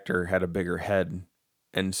the actor had a bigger head,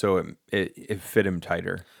 and so it fit him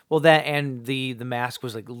tighter. Well, that and the mask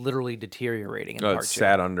was like literally deteriorating in part 2. It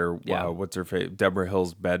sat under what's her face, Deborah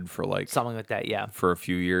Hill's bed for like something like that, yeah, for a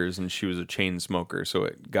few years, and she was a chain smoker, so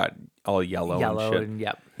it got all yellow and shit. And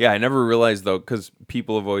yep. Yeah, I never realized though, because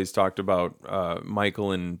people have always talked about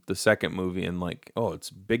Michael in the second movie and like, oh, it's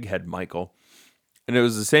Big Head Michael. And it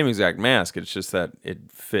was the same exact mask. It's just that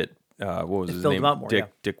it fit. What was his name?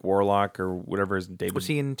 Dick Warlock or whatever his David. Was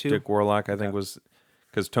he in 2? Dick Warlock, I think was,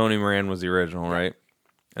 because Tony Moran was the original, right?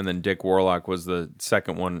 And then Dick Warlock was the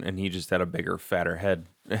second one, and he just had a bigger, fatter head,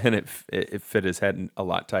 and it fit his head a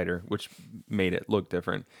lot tighter, which made it look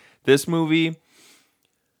different. This movie,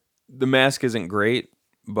 the mask isn't great,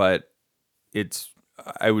 but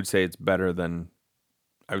I would say it's better than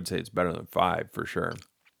 5 for sure.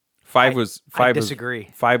 I disagree.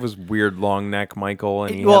 5 was weird long neck Michael,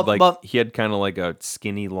 and he had kind of like a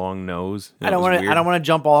skinny long nose. I don't want to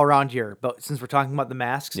jump all around here, but since we're talking about the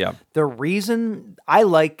masks, yeah. The reason I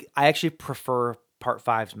actually prefer part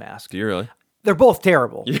 5's mask. Do you really? They're both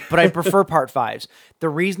terrible, but I prefer part 5's. The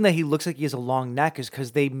reason that he looks like he has a long neck is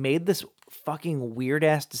because they made this fucking weird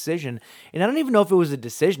ass decision, and I don't even know if it was a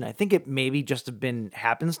decision. I think it maybe just have been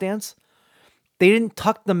happenstance. They didn't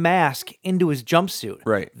tuck the mask into his jumpsuit.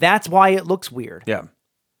 Right. That's why it looks weird. Yeah.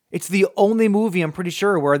 It's the only movie, I'm pretty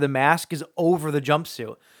sure, where the mask is over the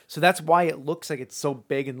jumpsuit. So that's why it looks like it's so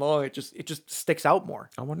big and long. It just sticks out more.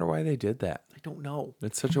 I wonder why they did that. I don't know.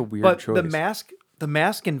 It's such a weird choice. The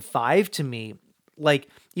mask in 5 to me, like,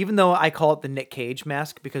 even though I call it the Nick Cage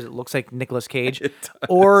mask because it looks like Nicolas Cage,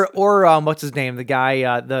 or what's his name? The guy,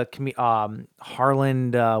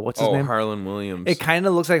 Harlan, what's his name? Harlan Williams. It kind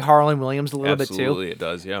of looks like Harlan Williams a little bit too. Absolutely, it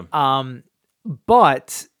does, yeah.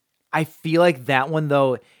 But I feel like that one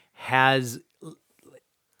though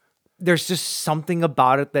there's just something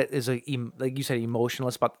about it that is like you said,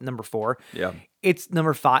 emotionless about number 4. Yeah. It's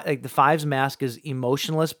number 5. Like the 5's mask is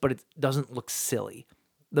emotionless, but it doesn't look silly.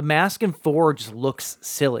 The mask in 4 just looks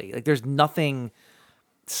silly. Like there's nothing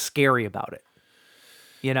scary about it.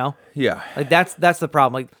 You know? Yeah. Like that's the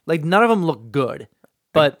problem. Like none of them look good,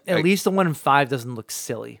 but at least the one in 5 doesn't look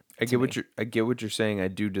silly. I get what you're saying. I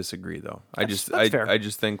do disagree though. That's fair. I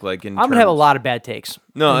just think like I'm gonna have a lot of bad takes.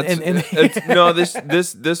 No,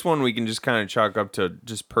 this one we can just kind of chalk up to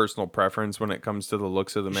just personal preference when it comes to the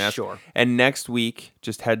looks of the mask. Sure. And next week,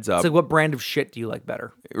 just heads up. It's like, what brand of shit do you like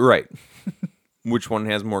better? Right. Which one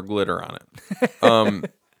has more glitter on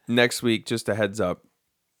it? Next week, just a heads up.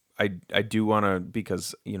 I do want to,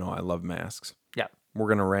 because, you know, I love masks. we're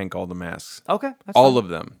gonna rank all the masks. Okay, that's all fine. of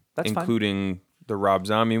them, That's including the Rob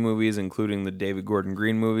Zombie movies, including the David Gordon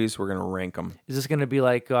Green movies. We're gonna rank them. Is this going to be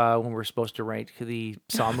like when we're supposed to rank the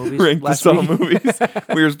Saw movies? Rank the last Saw week? movies.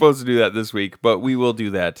 We were supposed to do that this week, but we will do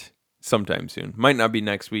that sometime soon. Might not be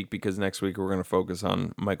next week because next week we're going to focus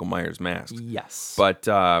on Michael Myers' mask. Yes, but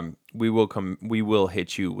we will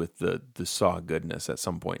hit you with the Saw goodness at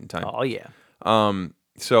some point in time. Oh yeah.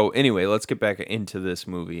 So anyway, let's get back into this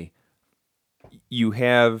movie. You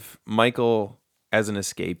have Michael as an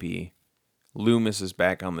escapee. Loomis is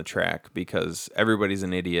back on the track because everybody's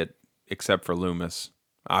an idiot except for Loomis,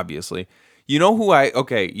 obviously. You know who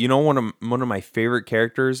one of my favorite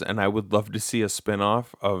characters, and I would love to see a spinoff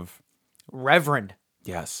of Reverend.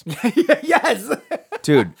 Yes. Yes.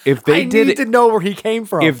 Dude, if they need to know where he came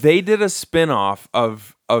from. If they did a spinoff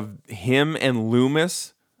of him and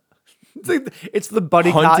Loomis, it's the buddy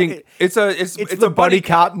hunting. cop. It's the buddy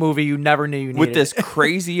cop movie you never knew you needed. with this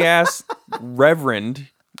crazy ass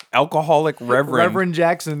alcoholic Reverend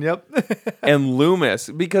Jackson. Yep. and Loomis,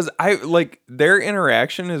 because I like their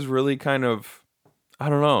interaction is really kind of, I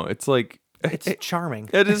don't know. It's like it's charming.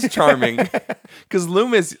 It is charming because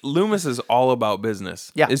Loomis is all about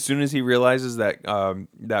business. Yeah. As soon as he realizes that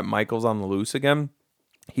that Michael's on the loose again,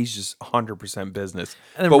 he's just 100% business.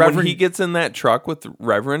 But when he gets in that truck with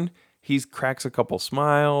Reverend, he cracks a couple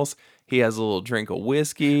smiles. He has a little drink of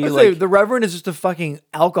whiskey. The Reverend is just a fucking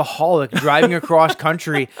alcoholic driving across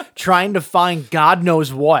country trying to find God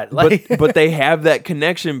knows what. But they have that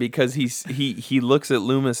connection because he looks at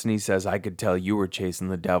Loomis and he says, "I could tell you were chasing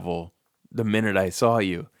the devil the minute I saw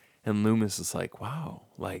you." And Loomis is like, "Wow,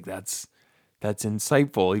 like that's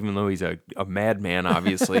insightful," even though he's a madman,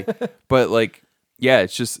 obviously. But like, yeah,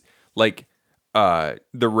 it's just like the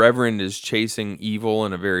Reverend is chasing evil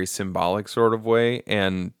in a very symbolic sort of way,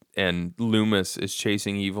 and Loomis is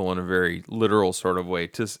chasing evil in a very literal sort of way.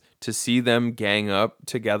 To see them gang up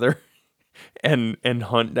together and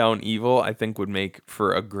hunt down evil, I think would make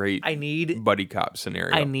for a great buddy cop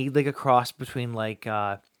scenario. I need like a cross between like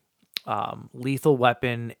Lethal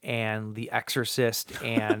Weapon and The Exorcist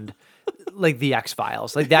and like The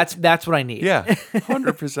X-Files. Like that's what I need. Yeah,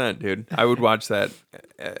 100%, dude. I would watch that.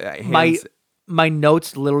 My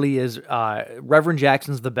notes literally is Reverend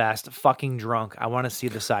Jackson's the best, fucking drunk. I want to see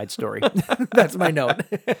the side story. That's my note.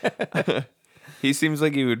 He seems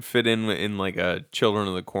like he would fit in like a Children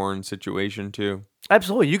of the Corn situation too.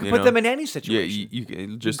 Absolutely. You can put them in any situation. Yeah,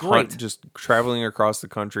 you just traveling across the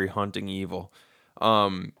country hunting evil.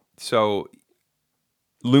 So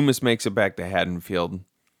Loomis makes it back to Haddonfield.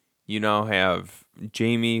 You now have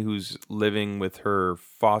Jamie, who's living with her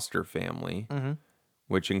foster family. Mm-hmm.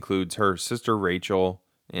 Which includes her sister Rachel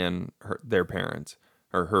and their parents,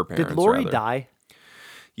 or her parents. Did Lori die?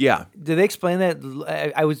 Yeah. Did they explain that?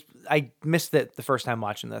 I missed it the first time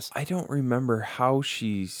watching this. I don't remember how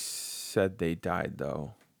she said they died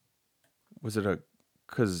though. Was it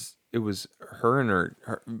because it was her and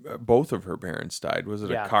her both of her parents died? Was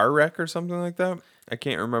it a car wreck or something like that? I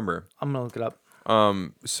can't remember. I'm gonna look it up.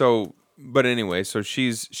 But anyway, so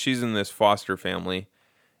she's in this foster family,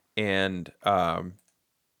 and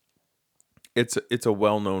It's a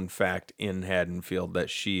well-known fact in Haddonfield that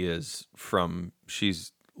she's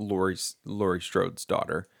Laurie Strode's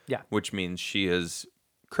daughter. Yeah. Which means she is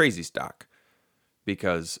crazy stock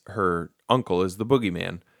because her uncle is the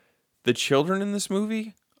boogeyman. The children in this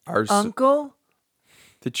movie are the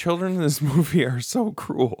children in this movie are so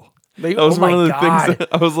cruel. That was one of the things that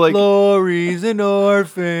I was like, Laurie's an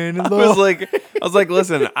orphan. I was like,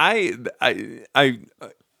 listen,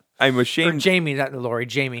 I'm ashamed. Or Jamie, not Laurie.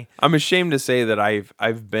 Jamie. I'm ashamed to say that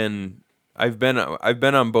I've been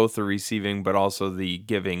on both the receiving but also the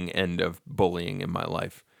giving end of bullying in my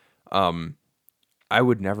life. I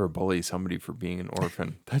would never bully somebody for being an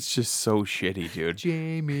orphan. That's just so shitty, dude.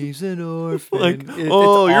 Jamie's an orphan. Like,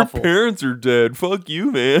 your parents are dead. Fuck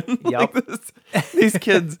you, man. Yep. These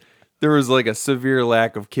kids. There was like a severe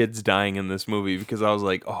lack of kids dying in this movie because I was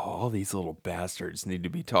like, oh, all these little bastards need to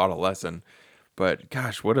be taught a lesson. But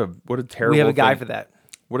gosh, what a terrible. We have a guy thing. for that.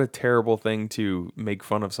 What a terrible thing to make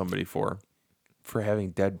fun of somebody for having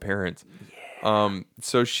dead parents. Yeah.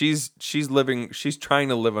 So she's trying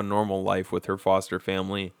to live a normal life with her foster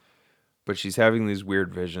family, but she's having these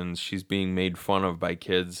weird visions. She's being made fun of by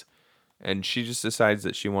kids, and she just decides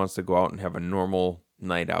that she wants to go out and have a normal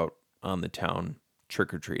night out on the town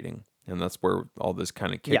trick or treating, and that's where all this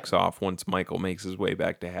kind of kicks off once Michael makes his way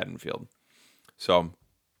back to Haddonfield. So.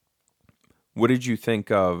 What did you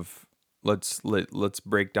think of? Let's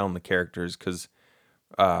break down the characters because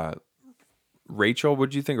Rachel. What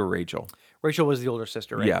did you think of Rachel? Rachel was the older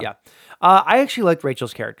sister, right? Yeah. I actually liked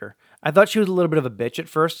Rachel's character. I thought she was a little bit of a bitch at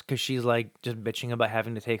first because she's like just bitching about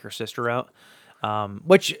having to take her sister out,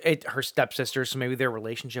 her stepsister. So maybe their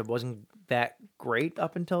relationship wasn't that great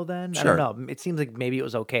up until then. Sure. I don't know. It seems like maybe it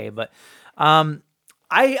was okay, but I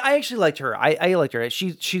actually liked her. I liked her.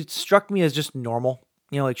 She struck me as just normal.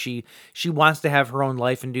 You know, like she wants to have her own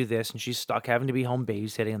life and do this, and she's stuck having to be home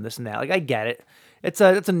babysitting and this and that. Like I get it. It's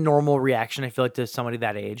a normal reaction. I feel like to somebody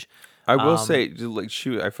that age. I will say, like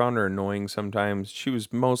I found her annoying sometimes. She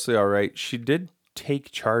was mostly all right. She did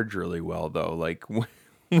take charge really well, though. Like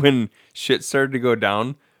when shit started to go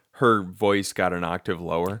down, her voice got an octave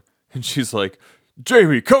lower, and she's like,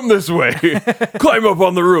 "Jamie, come this way. Climb up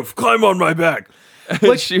on the roof. Climb on my back."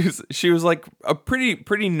 Like she was like a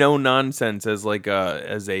pretty no nonsense as when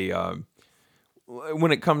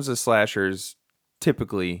it comes to slashers,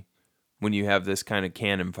 typically. When you have this kind of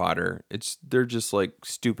cannon fodder, they're just like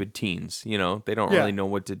stupid teens, you know? They don't really know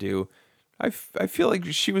what to do. I feel like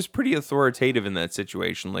she was pretty authoritative in that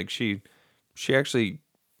situation. Like she actually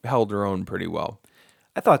held her own pretty well.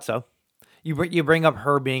 I thought so. You bring up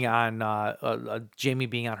her being on Jamie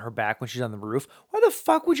being on her back when she's on the roof. Why the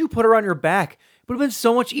fuck would you put her on your back? It would have been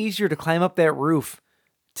so much easier to climb up that roof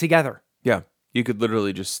together. Yeah. You could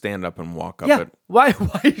literally just stand up and walk up it. Why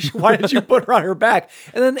did you put her on her back?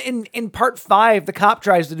 And then in part 5, the cop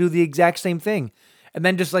tries to do the exact same thing, and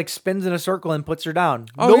then just like spins in a circle and puts her down.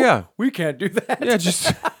 Oh nope, yeah, we can't do that. Yeah,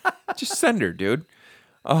 just send her, dude.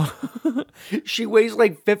 She weighs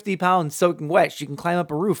like 50 pounds, soaking wet. She can climb up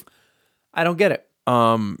a roof. I don't get it.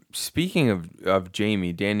 Speaking of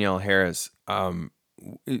Jamie, Danielle Harris,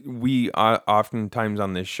 we oftentimes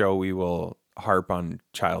on this show we will harp on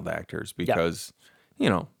child actors because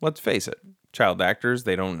let's face it, child actors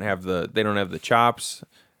they don't have the chops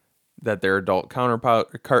that their adult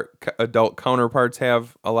counterparts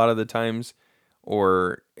have a lot of the times,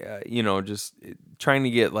 or just trying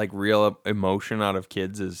to get like real emotion out of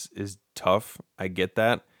kids is tough. I get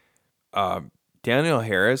that. Danielle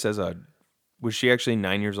Harris was she actually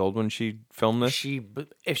 9 years old when she filmed this?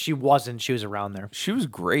 If she wasn't, she was around there. She was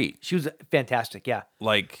great. She was fantastic. Yeah.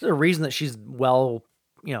 Like there's a reason that she's well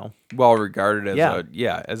regarded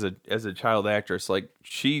as as a child actress. Like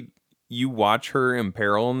you watch her in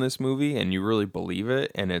peril in this movie and you really believe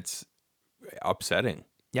it, and it's upsetting.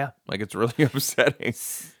 Yeah. Like it's really upsetting.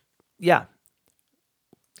 Yeah.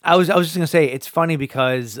 I was just gonna say it's funny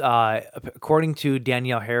because according to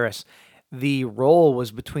Danielle Harris, the role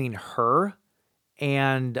was between her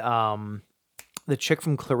and the chick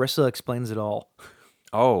from Clarissa Explains It All.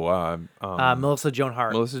 Oh, Melissa Joan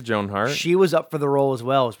Hart. Melissa Joan Hart. She was up for the role as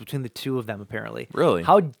well. It was between the two of them, apparently. Really?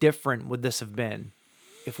 How different would this have been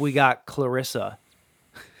if we got Clarissa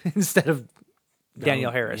instead of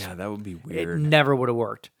Danielle Harris? Yeah, that would be weird. It never would have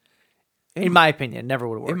worked. In my opinion, never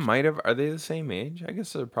would have worked. It might have. Are they the same age? I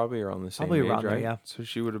guess they're probably around the same age, around right? there, yeah. So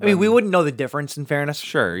she would have. I mean, we wouldn't know the difference. In fairness,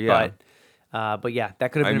 sure, yeah. But yeah,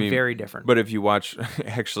 that could have been very different. But if you watch,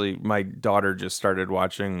 actually, my daughter just started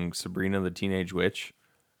watching Sabrina the Teenage Witch.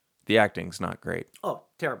 The acting's not great. Oh,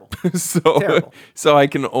 terrible. Terrible. So I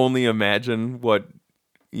can only imagine what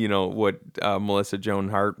Melissa Joan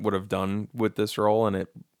Hart would have done with this role, and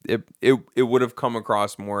it would have come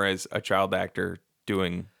across more as a child actor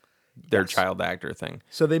doing their child actor thing.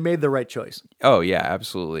 So they made the right choice. Oh yeah,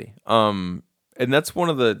 absolutely. And that's one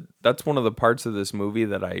of the parts of this movie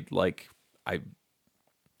that I like.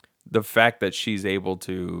 The fact that she's able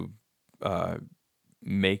to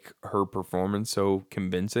make her performance so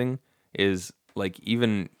convincing is like,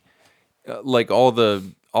 even like all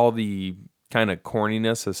the kind of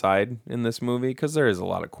corniness aside in this movie, because there is a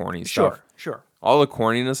lot of corny stuff. Sure. All the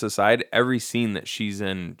corniness aside, every scene that she's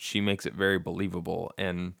in, she makes it very believable,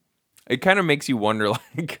 and it kind of makes you wonder,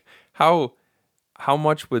 like how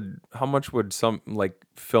much would some like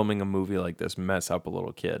filming a movie like this mess up a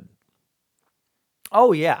little kid?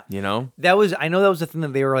 Oh yeah, you know I know that was the thing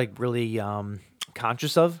that they were like really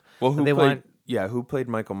conscious of. Well, who played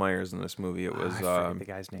Michael Myers in this movie? It was I forget the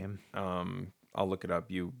guy's name. I'll look it up.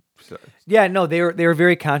 Yeah, no, they were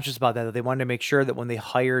very conscious about that. That they wanted to make sure that when they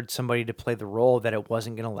hired somebody to play the role, that it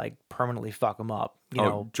wasn't going to like permanently fuck them up. You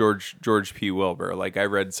know, George P. Wilbur. Like I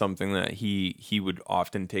read something that he would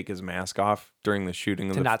often take his mask off during the shooting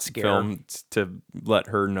of the film to let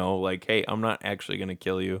her know, like, hey, I'm not actually going to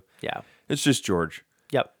kill you. Yeah, it's just George.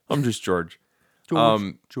 Yep, I'm just George.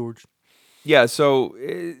 George. Yeah. So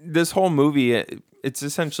this whole movie, it's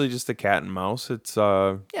essentially just a cat and mouse. It's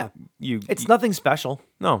it's nothing special.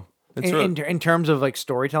 No. In terms of like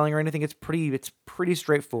storytelling or anything, it's pretty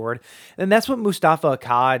straightforward, and that's what Mustafa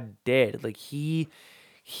Akkad did. Like he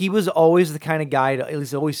he was always the kind of guy, at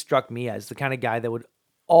least always struck me as the kind of guy that would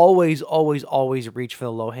always reach for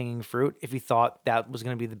the low-hanging fruit if he thought that was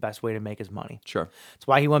going to be the best way to make his money. Sure. That's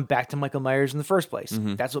why he went back to Michael Myers in the first place.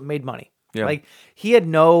 That's what made money. Yeah. Like, he had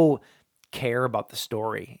no care about the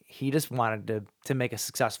story. He just wanted to make a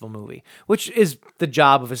successful movie, which is the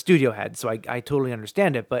job of a studio head. So I totally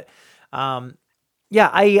understand it. But I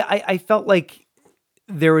felt like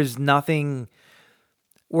there was nothing.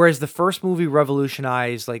 Whereas the first movie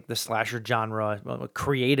revolutionized like the slasher genre,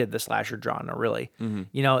 created the slasher genre, really.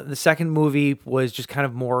 You know, the second movie was just kind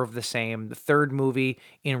of more of the same. The third movie,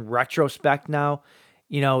 in retrospect now,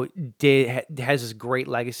 you know, has this great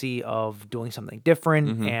legacy of doing something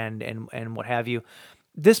different and what have you.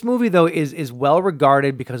 This movie, though, is well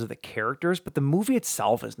regarded because of the characters, but the movie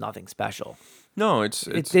itself is nothing special. No,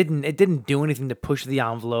 it didn't do anything to push the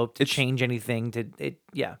envelope, to change anything.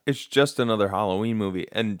 It's just another Halloween movie,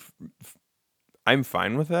 and I'm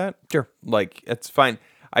fine with that. Sure, like it's fine.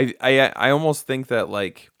 I almost think that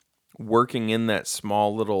like working in that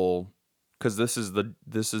small little. Because this is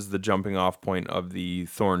the jumping off point of the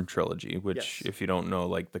Thorn trilogy, which, if you don't know,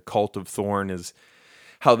 like the cult of Thorn is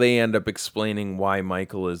how they end up explaining why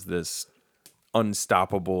Michael is this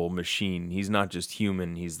unstoppable machine. He's not just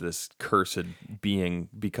human; he's this cursed being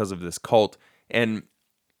because of this cult. And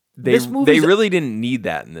they really didn't need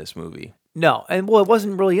that in this movie. No, and well, it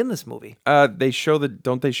wasn't really in this movie. They show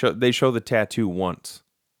the tattoo once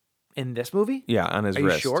in this movie. Yeah, on his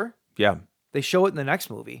wrist. Are you sure? Yeah. They show it in the next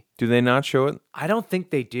movie. Do they not show it? I don't think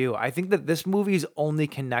they do. I think that this movie is only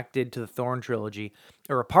connected to the Thorn trilogy,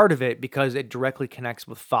 or a part of it, because it directly connects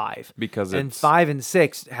with 5. And 5 and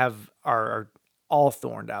 6 are all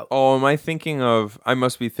thorned out. Oh, I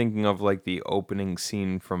must be thinking of like the opening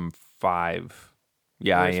scene from 5.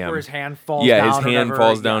 Yeah, I am. Where his hand falls down. Yeah, his hand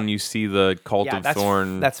falls down. You see the cult of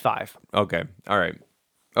Thorn. That's 5. Okay. All right.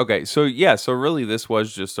 Okay, so really this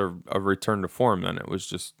was just a return to form then. It was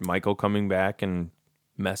just Michael coming back and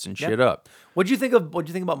messing shit up. What'd you think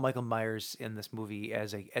about Michael Myers in this movie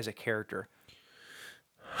as a character?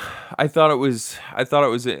 I thought it was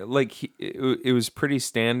like it was pretty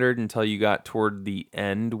standard until you got toward the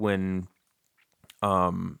end when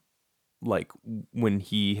like when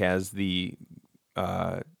he has the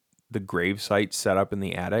grave site set up in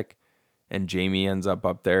the attic and Jamie ends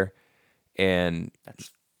up there and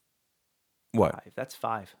what? 5. That's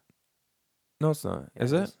 5. No, it's not. Yeah,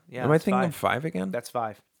 is it? Yeah. Am I thinking of 5 again? That's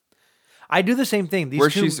 5. I do the same thing.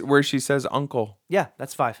 Where she says uncle. Yeah,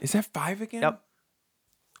 that's 5. Is that 5 again? Yep.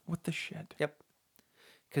 What the shit? Yep.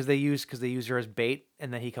 Because they use her as bait,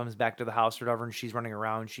 and then he comes back to the house or whatever, and she's running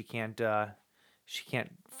around. She can't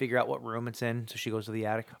figure out what room it's in, so she goes to the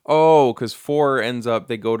attic. Oh, because 4 ends up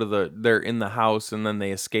they're in the house, and then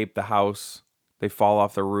they escape the house. They fall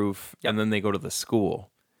off the roof, and then they go to the school.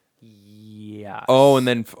 Yeah. Oh, and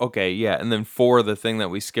then and then 4, the thing that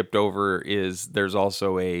we skipped over is there's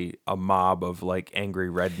also a mob of like angry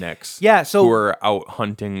rednecks. Yeah, so who are out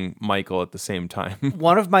hunting Michael at the same time.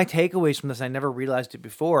 One of my takeaways from this, I never realized it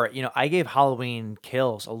before. You know, I gave Halloween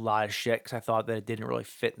Kills a lot of shit because I thought that it didn't really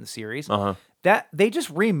fit in the series. That they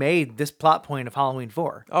just remade this plot point of Halloween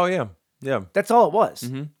 4. Oh yeah, yeah. That's all it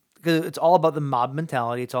was. Because it's all about the mob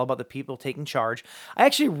mentality. It's all about the people taking charge. I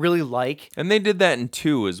actually really like... And they did that in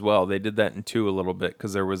 2 as well. They did that in 2 a little bit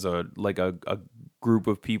because there was a group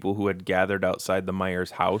of people who had gathered outside the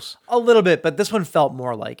Myers house. A little bit, but this one felt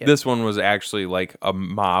more like it. This one was actually like a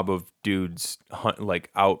mob of dudes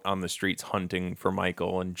out on the streets hunting for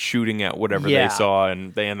Michael and shooting at whatever they saw,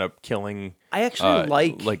 and they end up killing... I actually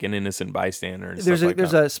like an innocent bystander. And there's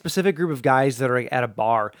there's a specific group of guys that are at a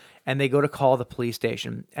bar, and they go to call the police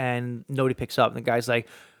station, and nobody picks up. And the guy's like,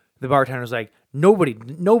 the bartender's like,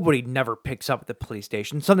 nobody never picks up at the police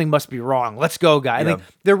station. Something must be wrong. Let's go, guy. Yeah. Like,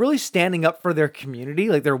 they're really standing up for their community.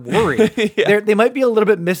 Like, they're worried. They might be a little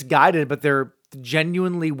bit misguided, but they're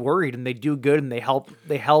genuinely worried, and they do good, and they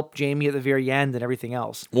help Jamie at the very end and everything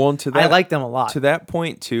else. Well, and I like them a lot. To that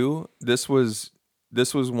point too, this was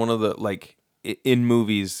one of the, like, in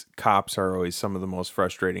movies, cops are always some of the most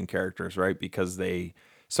frustrating characters, right? Because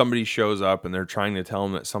somebody shows up and they're trying to tell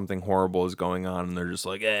them that something horrible is going on, and they're just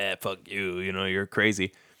like, fuck you, you're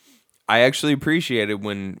crazy. I actually appreciated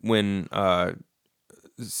when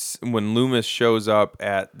Loomis shows up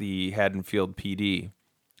at the Haddonfield PD,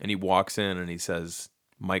 and he walks in and he says,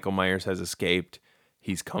 Michael Myers has escaped.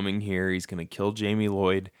 He's coming here. He's going to kill Jamie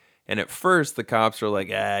Lloyd. And at first, the cops are like,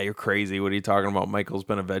 you're crazy. What are you talking about? Michael's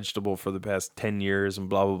been a vegetable for the past 10 years and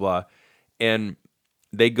blah, blah, blah. And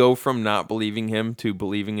they go from not believing him to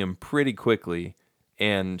believing him pretty quickly.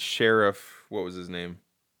 And Sheriff, what was his name?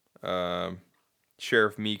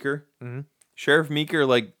 Sheriff Meeker Sheriff Meeker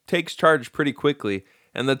like takes charge pretty quickly,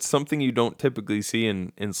 and that's something you don't typically see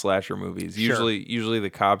in slasher movies. Sure. Usually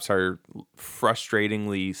the cops are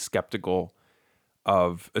frustratingly skeptical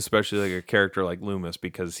of, especially like a character like Loomis,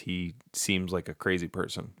 because he seems like a crazy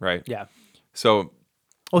person, right? Yeah. So,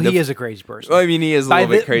 Well, he is a crazy person. I mean, he is a little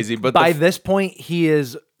bit crazy, but by this point, he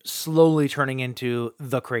is slowly turning into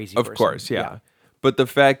the crazy person. Of course, yeah. But the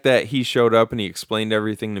fact that he showed up and he explained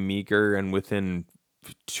everything to Meeker, and within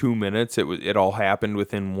 2 minutes, it all happened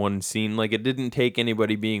within one scene. Like, it didn't take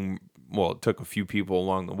anybody it took a few people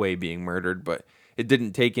along the way being murdered, but it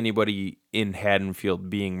didn't take anybody in Haddonfield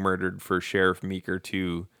being murdered for Sheriff Meeker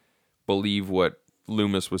to believe what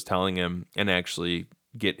Loomis was telling him and actually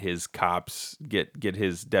get his cops, get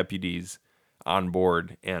his deputies on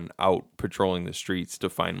board and out patrolling the streets to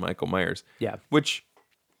find Michael Myers. Yeah. Which,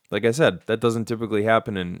 like I said, that doesn't typically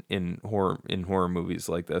happen in horror movies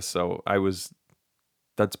like this. So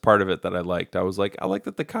that's part of it that I liked. I was like, I like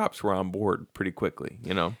that the cops were on board pretty quickly,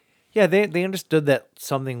 you know? Yeah, they understood that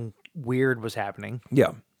something weird was happening.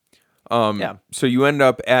 Yeah. So you end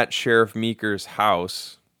up at Sheriff Meeker's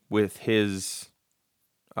house with his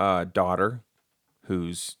daughter,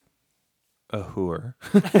 who's a whore.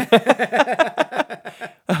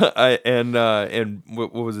 And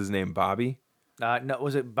what was his name? Bobby? No,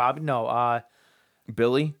 was it Bobby? No,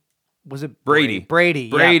 Billy? Was it Brady? Brady.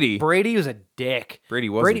 Brady. Yeah, Brady was a dick. Brady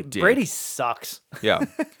was a dick. Brady sucks. Yeah.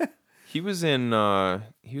 He was in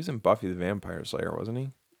Buffy the Vampire Slayer, wasn't he?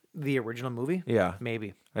 The original movie? Yeah.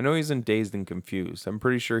 Maybe. I know he's in Dazed and Confused. I'm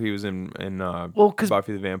pretty sure he was in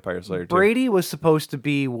Buffy the Vampire Slayer too. Brady was supposed to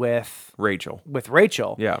be with Rachel.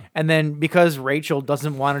 Yeah. And then because Rachel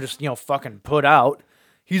doesn't want to just, fucking put out,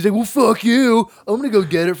 he's like, well, fuck you. I'm going to go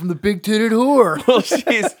get it from the big-titted whore. Well,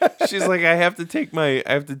 she's like, I have to take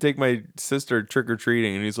my sister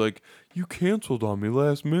trick-or-treating, and he's like, you canceled on me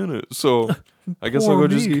last minute. So I guess I'll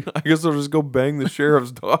just go bang the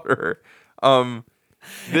sheriff's daughter.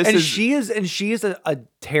 She is a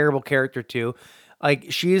terrible character too.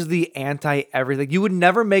 Like, she is the anti everything. You would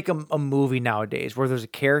never make a movie nowadays where there's a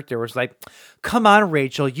character where it's like, come on,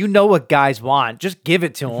 Rachel, you know what guys want. Just give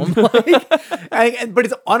it to them. But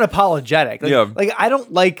it's unapologetic. Like, I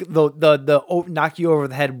don't like the knock you over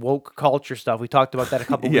the head woke culture stuff. We talked about that a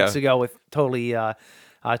couple weeks ago with Totally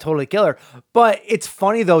Killer. But it's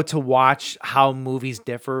funny, though, to watch how movies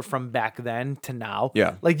differ from back then to now.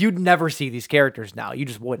 Yeah. Like, you'd never see these characters now. You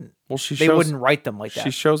just wouldn't. Well, they wouldn't write them like that.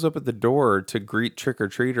 She shows up at the door to greet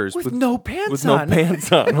trick-or-treaters with no pants on. No pants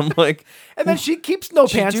on. I'm like... And then she keeps no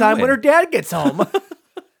pants on when her dad gets home.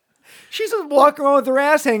 She's just walking around with her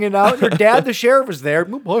ass hanging out. And her dad, the sheriff, is there.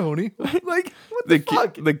 Oh, boy, honey. Like, what the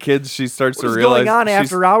fuck? The kids, she starts to realize... What's going on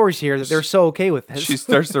after hours here that they're so okay with this? She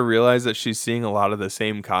starts to realize that she's seeing a lot of the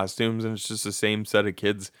same costumes, and it's just the same set of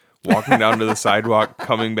kids walking down to the sidewalk,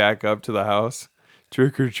 coming back up to the house.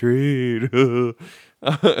 Trick or treat.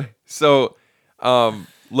 So,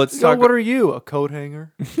 let's talk... What are you, a coat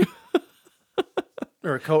hanger?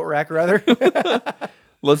 Or a coat rack, rather?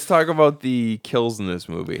 Let's talk about the kills in this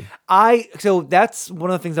movie. So that's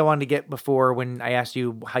one of the things I wanted to get before when I asked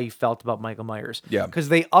you how you felt about Michael Myers. Yeah. Because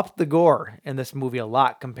they upped the gore in this movie a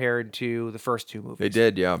lot compared to the first two movies. They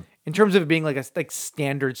did, yeah. In terms of it being like a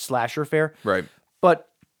standard slasher fare. Right. But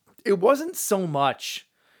it wasn't so much.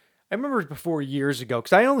 I remember before years ago,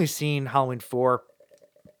 because I only seen Halloween 4.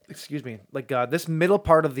 Excuse me. Like this middle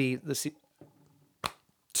part of the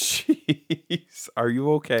Jeez, are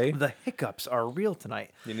you okay? The hiccups are real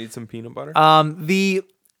tonight. You need some peanut butter? The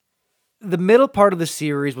middle part of the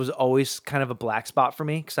series was always kind of a black spot for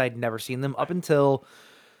me because I'd never seen them up until,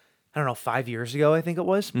 I don't know, 5 years ago, I think it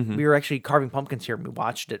was. Mm-hmm. We were actually carving pumpkins here and we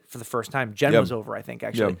watched it for the first time. Jen was over, I think,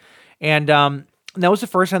 actually. Yep. And that was the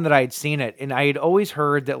first time that I had seen it. And I had always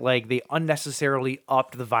heard that like they unnecessarily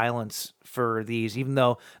upped the violence for these, even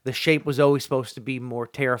though the shape was always supposed to be more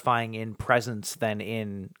terrifying in presence than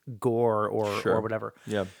in gore or whatever.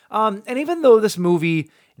 Yeah. And even though this movie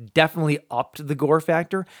definitely upped the gore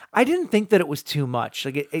factor, I didn't think that it was too much.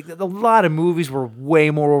 Like a lot of movies were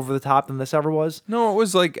way more over the top than this ever was. No, it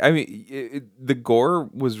was like, I mean, the gore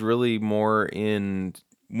was really more in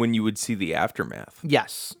when you would see the aftermath.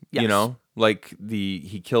 Yes. You know, like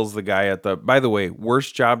he kills the guy at the, by the way,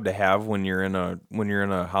 worst job to have when you're in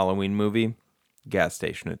a Halloween movie, gas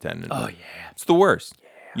station attendant. Oh yeah. It's the worst. Yeah.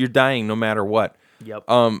 You're dying no matter what. Yep.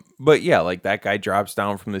 But yeah, like that guy drops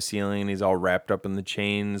down from the ceiling and he's all wrapped up in the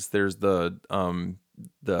chains. There's the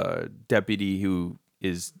deputy who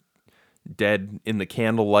is dead in the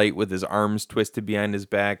candlelight with his arms twisted behind his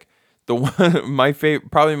back. The one,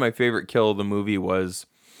 probably my favorite kill of the movie was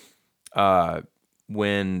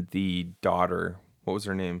when the daughter, what was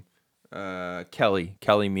her name?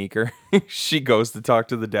 Kelly Meeker. She goes to talk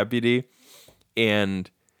to the deputy, and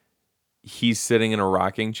he's sitting in a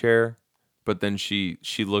rocking chair. But then she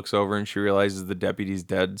looks over and she realizes the deputy's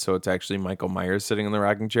dead, so it's actually Michael Myers sitting in the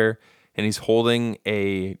rocking chair, and he's holding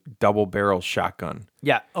a double barrel shotgun.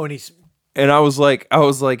 Yeah. Oh, And I was like,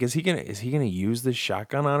 is he gonna use this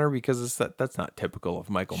shotgun on her? Because that's not typical of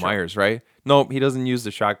Michael Myers, right? Nope, he doesn't use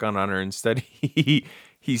the shotgun on her. Instead, he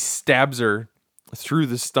stabs her through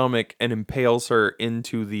the stomach and impales her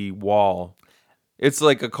into the wall. It's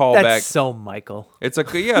like a callback. That's so Michael. It's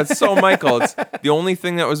so Michael. It's the only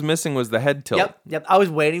thing that was missing was the head tilt. Yep. I was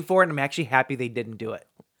waiting for it, and I'm actually happy they didn't do it.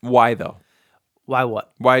 Why though? Why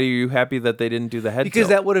what? Why are you happy that they didn't do the head Because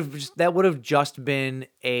tilt? that would have just been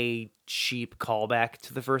a cheap callback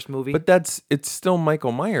to the first movie. But it's still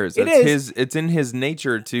Michael Myers. It's in his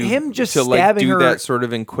nature to him just to like stabbing do her, that sort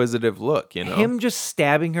of inquisitive look, you know. Him just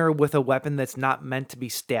stabbing her with a weapon that's not meant to be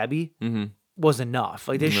stabby was enough.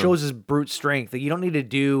 Like this shows his brute strength. Like you don't need to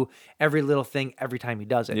do every little thing every time he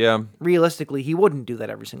does it. Yeah. Realistically, he wouldn't do that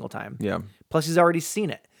every single time. Yeah. Plus, he's already seen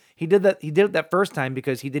it. He did it that first time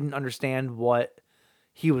because he didn't understand what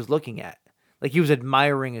he was looking at. Like he was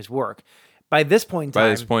admiring his work. By this point,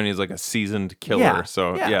 He's like a seasoned killer. Yeah,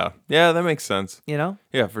 So yeah. yeah, that makes sense. You know?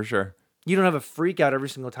 Yeah, for sure. You don't have a freak out every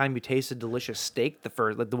single time you taste a delicious steak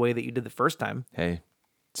the way that you did the first time. Hey,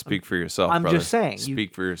 speak for yourself. I'm brother. just saying.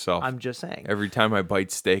 Speak for yourself. I'm just saying. Every time I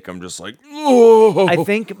bite steak, I'm just like, oh. I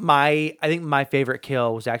think my favorite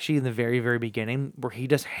kill was actually in the very, very beginning where he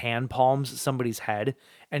just hand palms somebody's head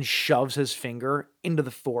and shoves his finger into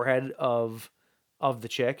the forehead of the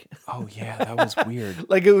chick. Oh yeah, that was weird.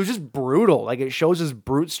 Like it was just brutal. Like it shows his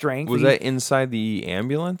brute strength. Was that inside the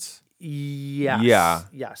ambulance? Yes. Yeah.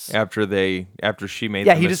 Yes. After she made.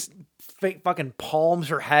 Yeah, he just fucking palms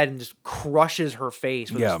her head and just crushes her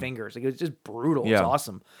face with his Yeah. fingers. Like it was just brutal. Yeah. It's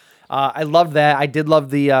awesome. I loved that. I did love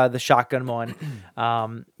the shotgun one.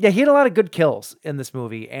 Yeah, he had a lot of good kills in this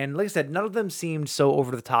movie, and like I said, none of them seemed so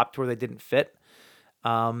over the top to where they didn't fit.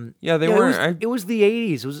 Yeah, they weren't. It was the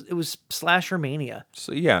 80s. It was slasher mania.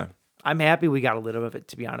 So yeah. I'm happy we got a little of it,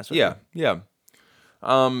 to be honest with you. Yeah.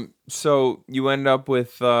 So you end up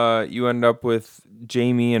with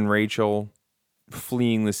Jamie and Rachel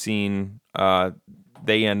fleeing the scene.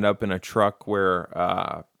 They end up in a truck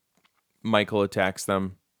where Michael attacks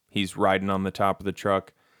them. He's riding on the top of the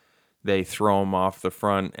truck. They throw him off the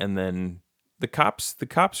front, and then the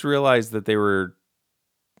cops realize that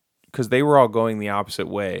because they were all going the opposite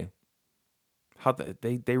way.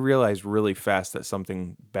 They realized really fast that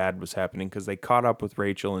something bad was happening because they caught up with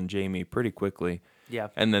Rachel and Jamie pretty quickly. Yeah.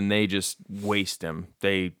 And then they just waste him.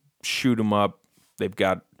 They shoot him up. They've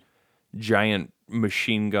got giant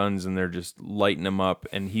machine guns and they're just lighting him up.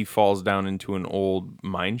 And he falls down into an old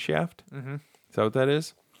mine shaft. Mm-hmm. Is that what that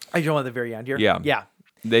is? I know at the very end here. Yeah. Yeah.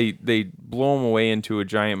 They blow him away into a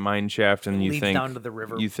giant mine shaft, and you leads think down to the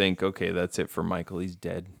river. You think, okay, that's it for Michael. He's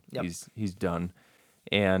dead. Yep. He's done.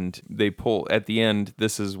 And they pull at the end.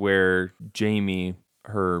 This is where Jamie,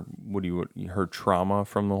 her trauma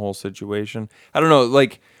from the whole situation. I don't know.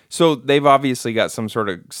 Like, so they've obviously got some sort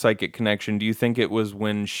of psychic connection. Do you think it was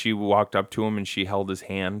when she walked up to him and she held his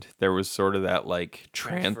hand? There was sort of that like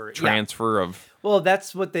transfer of. Well,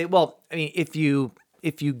 that's what they. Well, I mean, if you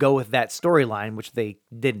go with that storyline, which they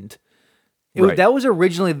didn't, that was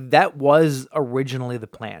originally the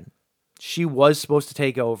plan. She was supposed to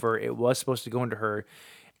take over. It was supposed to go into her.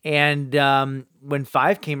 And when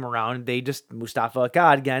 5 came around, they just Mustafa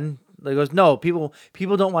God again. They goes, no, people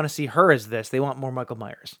don't want to see her as this. They want more Michael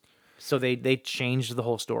Myers. So they changed the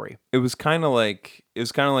whole story. It was kind of like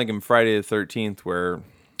in Friday the 13th where.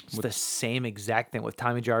 It's the same exact thing with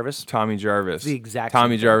Tommy Jarvis. It's the exact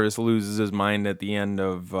Tommy same Jarvis loses his mind at the end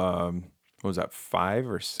of what was that,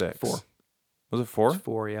 5 or 6? 4. Was it 4?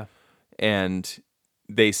 4, yeah. And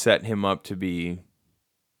they set him up to be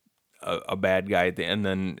a bad guy at the end,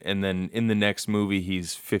 and then in the next movie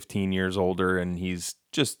he's 15 years older and he's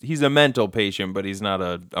a mental patient, but he's not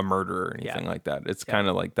a murderer or anything like that. It's kind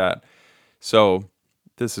of like that. So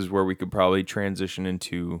this is where we could probably transition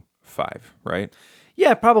into 5, right?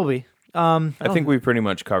 Yeah, probably. I think we pretty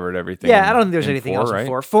much covered everything. Yeah, I don't think there's anything 4, else right? in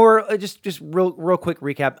 4. 4, just real quick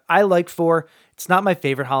recap. I liked 4. It's not my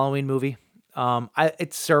favorite Halloween movie.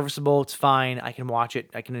 It's serviceable. It's fine. I can watch it.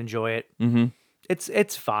 I can enjoy it. Mm-hmm.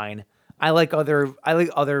 It's fine. I like other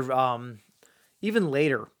even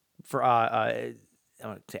later for I don't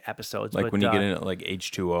want to say episodes, like but, when you get into like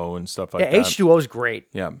H2O and stuff like yeah, that. H2O is great.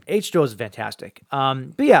 Yeah, H2O is fantastic.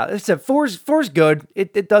 But yeah, like I said, 4's good.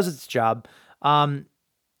 It does its job.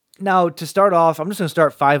 Now to start off, I'm just gonna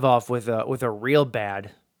start 5 off with a real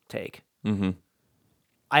bad take. Mm-hmm.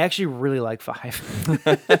 I actually really like 5.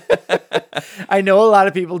 I know a lot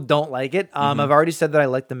of people don't like it. I've already said that I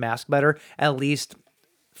like the mask better, at least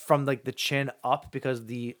from like the chin up, because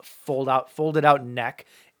the folded out neck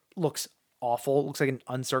looks awful. It looks like an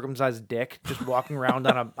uncircumcised dick just walking around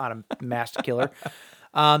on a masked killer.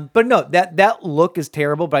 But no, that look is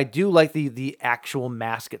terrible. But I do like the actual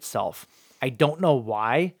mask itself. I don't know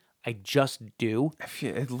why. I just do.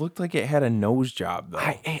 It looked like it had a nose job though.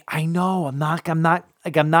 I know. I'm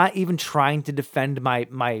not even trying to defend my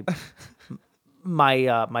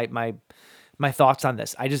thoughts on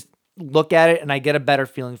this. I just look at it and I get a better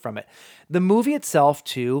feeling from it. The movie itself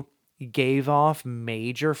too gave off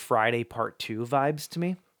major Friday Part 2 vibes to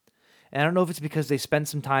me. And I don't know if it's because they spent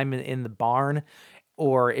some time in the barn,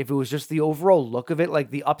 or if it was just the overall look of it,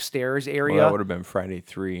 like the upstairs area. Well, that would have been Friday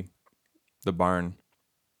 3, the barn.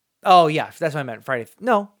 Oh yeah, that's what I meant. Friday.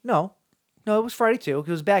 No, it was Friday 2. It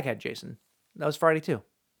was Baghead Jason. That was Friday 2.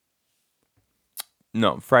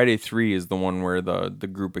 No, Friday 3 is the one where the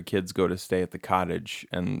group of kids go to stay at the cottage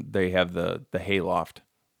and they have the hayloft.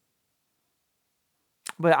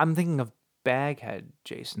 But I'm thinking of Baghead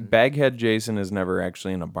Jason. Baghead Jason is never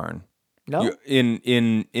actually in a barn. No?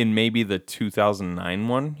 In maybe the 2009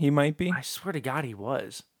 one, he might be. I swear to God, he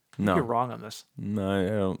was. I think No. you're wrong on this.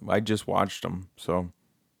 No, I just watched him, so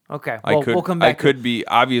okay. Well, we'll come back. I could be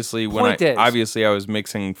obviously Point I was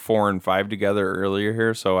mixing 4 and 5 together earlier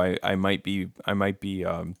here, so I might be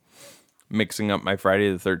mixing up my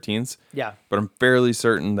Friday the 13th. Yeah. But I'm fairly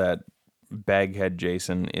certain that Baghead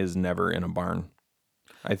Jason is never in a barn.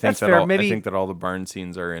 I think That's fair. I think that all the barn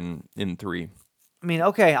scenes are in 3. I mean,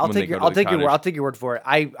 okay, I'll When they take go your to the cottage. I'll take your word for it.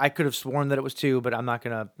 I could have sworn that it was 2, but I'm not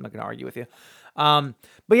gonna argue with you. But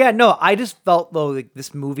yeah, no, I just felt though like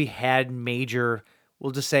this movie had major,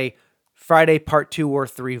 we'll just say Friday Part 2 or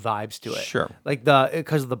 3 vibes to it. Sure. Like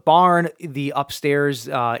because of the barn, the upstairs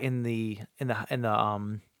in the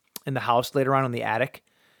house later on in the attic.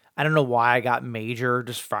 I don't know why I got major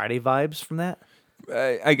just Friday vibes from that.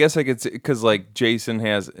 I guess I could say, because like Jason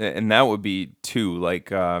has, and that would be 2.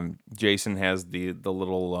 Like Jason has the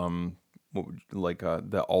little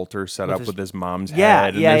the altar set up with his mom's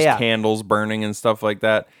head, and there's candles burning and stuff like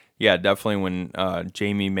that. Yeah, definitely. When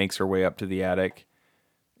Jamie makes her way up to the attic,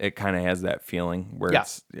 it kind of has that feeling where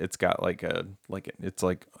it's got it's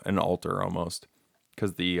like an altar almost,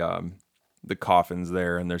 because the coffin's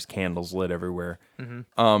there and there's candles lit everywhere.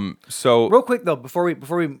 So real quick though, before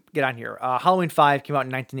we get on here, Halloween 5 came out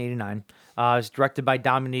in 1989. It was directed by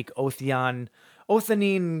Dominique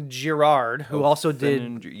Othenin Girard, who also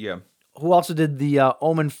did the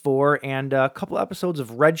Omen 4 and a couple episodes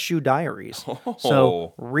of Red Shoe Diaries.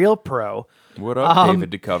 So real pro. What up,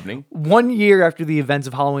 David Duchovny? 1 year after the events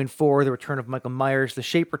of Halloween 4, the return of Michael Myers, the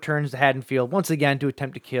Shape returns to Haddonfield once again to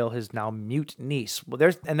attempt to kill his now mute niece. Well,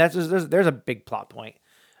 there's a big plot point.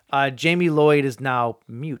 Jamie Lloyd is now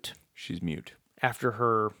mute. She's mute after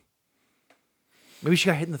her. Maybe she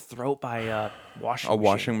got hit in the throat by a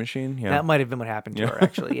washing machine. Yeah, that might have been what happened to her.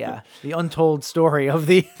 Actually, yeah, the untold story of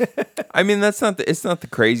the. I mean, it's not the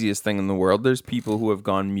craziest thing in the world. There's people who have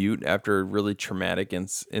gone mute after really traumatic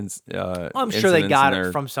I'm sure they got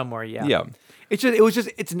it from somewhere. Yeah, yeah. It's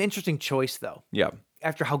an interesting choice though. Yeah.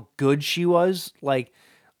 After how good she was, like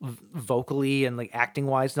vocally and like acting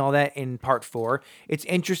wise and all that in Part 4, it's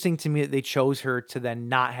interesting to me that they chose her to then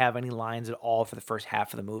not have any lines at all for the first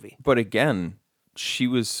half of the movie. But again, she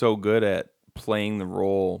was so good at playing the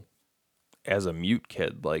role as a mute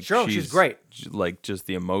kid. Like, she's great. Like, just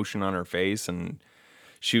the emotion on her face, and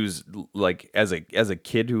she was like, as a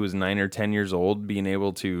kid who was 9 or 10 years old, being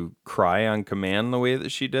able to cry on command the way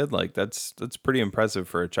that she did, like that's pretty impressive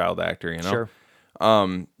for a child actor, you know. Sure.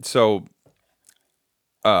 So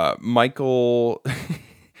Michael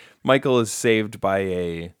is saved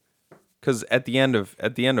by because at the end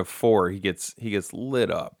of 4 he gets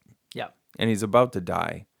lit up. Yeah. And he's about to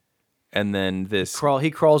die. And then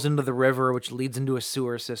he crawls into the river, which leads into a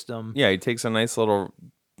sewer system. Yeah, he takes a nice little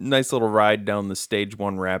ride down the stage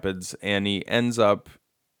 1 rapids, and he ends up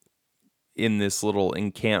in this little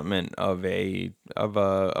encampment of a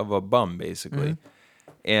bum, basically. Mm-hmm.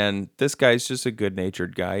 And this guy's just a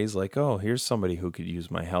good-natured guy. He's like, oh, here's somebody who could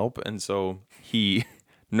use my help. And so he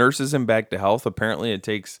nurses him back to health. Apparently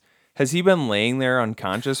has he been laying there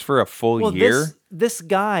unconscious for a full year? This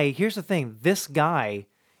guy, here's the thing. This guy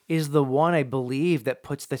is the one, I believe, that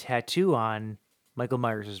puts the tattoo on Michael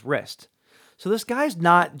Myers' wrist. So this guy's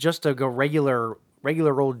not just a regular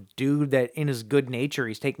old dude that in his good nature,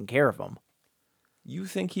 he's taking care of him. You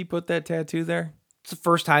think he put that tattoo there? It's the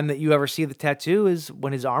first time that you ever see the tattoo is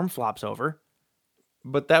when his arm flops over.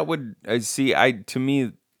 But that would to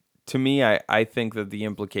me to me, I think that the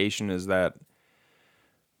implication is that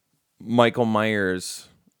Michael Myers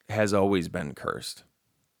has always been cursed.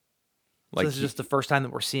 So this is just the first time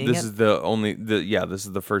that we're seeing this it? is this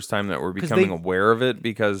is the first time that we're becoming aware of it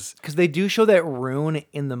because they do show that rune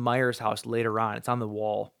in the Myers house later on. It's on the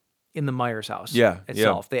wall in the Myers house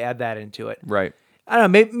itself. They add that into it. Right. I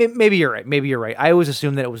don't know. Maybe you're right. Maybe you're right. I always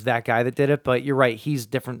assumed that it was that guy that did it, but you're right. He's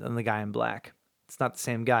different than the guy in black. It's not the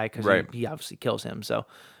same guy because he obviously kills him. So,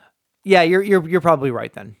 yeah, you're probably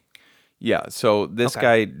right then. Yeah. So this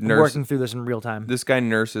guy working through this in real time. This guy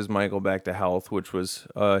nurses Michael back to health, which was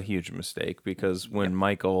a huge mistake because when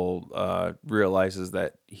Michael realizes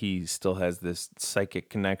that he still has this psychic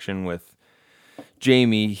connection with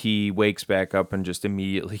Jamie, he wakes back up and just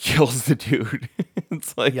immediately kills the dude.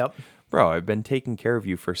 It's like, bro, I've been taking care of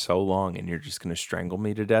you for so long and you're just going to strangle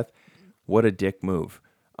me to death? What a dick move.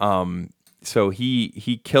 So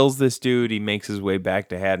he kills this dude. He makes his way back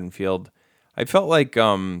to Haddonfield. I felt like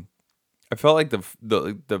the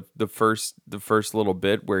first little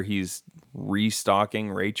bit where he's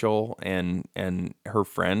restalking Rachel and her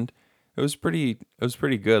friend. It was pretty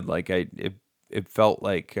good. Like it felt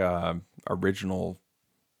like original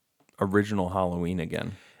Halloween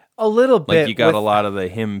again. A little bit. Like you got a lot of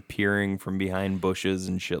him peering from behind bushes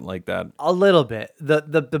and shit like that. A little bit.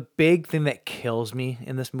 The big thing that kills me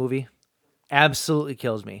in this movie, absolutely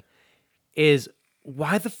kills me, is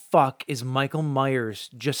why the fuck is Michael Myers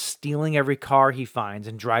just stealing every car he finds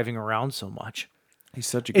and driving around so much? He's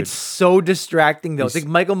such a good... It's so distracting, though. It's like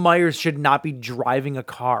Michael Myers should not be driving a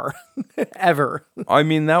car, ever. I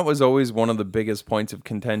mean, that was always one of the biggest points of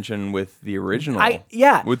contention with the original.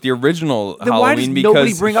 With the original then Halloween, why does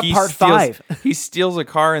nobody bring up part 5? He steals a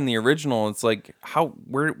car in the original. It's like,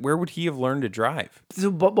 where would he have learned to drive?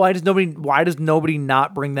 So, but why does nobody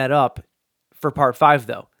not bring that up for part 5,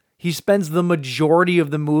 though? He spends the majority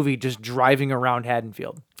of the movie just driving around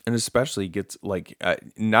Haddonfield. And especially gets like,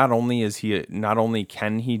 not only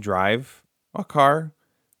can he drive a car,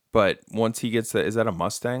 but once he gets is that a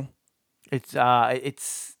Mustang? It's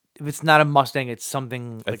if it's not a Mustang, it's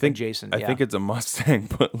something like adjacent. I think it's a Mustang,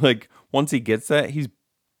 but like once he gets that, he's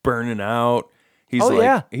burning out. He's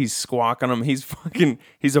he's squawking him. He's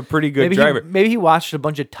a pretty good driver. Maybe he watched a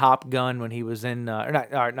bunch of Top Gun when he was in,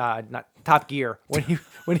 not Top Gear when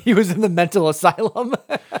he was in the mental asylum.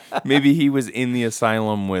 Maybe he was in the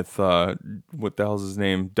asylum with what the hell's his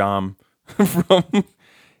name, Dom, from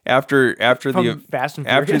after Fast and Furious.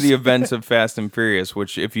 after the events of Fast and Furious,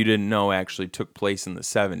 which if you didn't know actually took place in the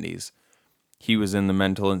 70s. He was in the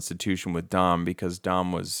mental institution with Dom because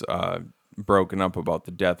Dom was broken up about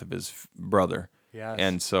the death of his brother. Yes.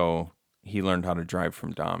 And so he learned how to drive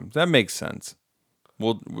from Dom. That makes sense.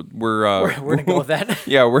 We're gonna go with that.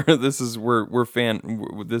 Yeah, this is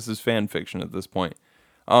fan fiction at this point.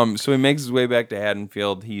 So he makes his way back to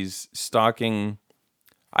Haddonfield. He's stalking.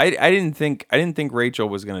 I didn't think Rachel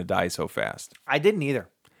was gonna die so fast. I didn't either.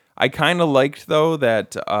 I kind of liked though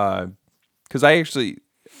that because I actually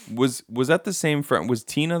was that the same friend. Was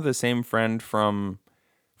Tina the same friend from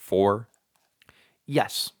 4?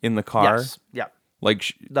 Yes. In the car. Yes. Yeah.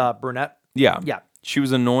 Like the brunette. Yeah. Yeah. She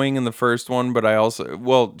was annoying in the first one, but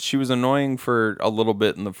she was annoying for a little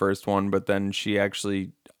bit in the first one, but then she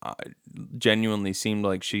actually genuinely seemed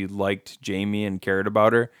like she liked Jamie and cared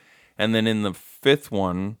about her. And then in the 5th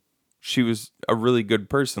one, she was a really good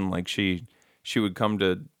person. Like she would come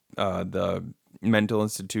to the mental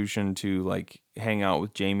institution to like hang out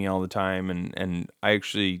with Jamie all the time. And I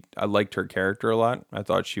liked her character a lot. I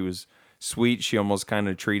thought she was sweet. She almost kind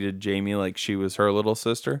of treated Jamie like she was her little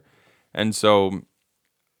sister. And so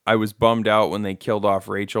I was bummed out when they killed off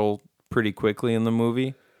Rachel pretty quickly in the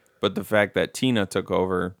movie, but the fact that Tina took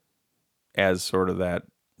over as sort of that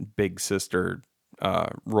big sister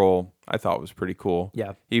role, I thought was pretty cool.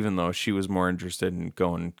 Yeah. Even though she was more interested in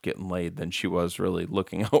getting laid than she was really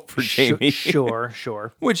looking out for Jamie.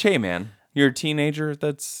 Sure. Which, hey man, you're a teenager.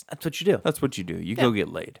 That's what you do. That's what you do. You go get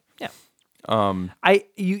laid. Yeah.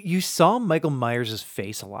 You saw Michael Myers'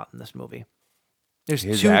 face a lot in this movie. There's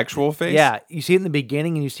his actual face? Yeah, you see it in the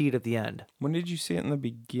beginning and you see it at the end. When did you see it in the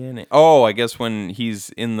beginning? Oh, I guess when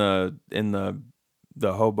he's in the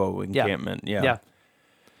hobo encampment. Yeah.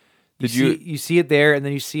 You see it there, and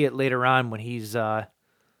then you see it later on when he's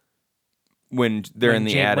when they're in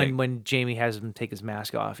the attic when Jamie has him take his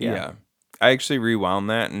mask off. Yeah. I actually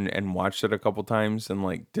rewound that and watched it a couple times and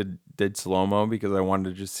like did slow-mo because I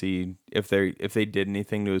wanted to just see if they did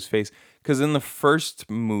anything to his face. Because in the first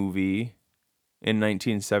movie in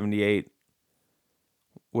 1978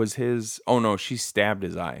 was she stabbed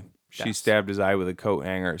his eye. She stabbed his eye with a coat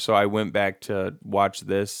hanger. So I went back to watch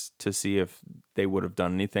this to see if they would have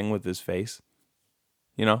done anything with his face.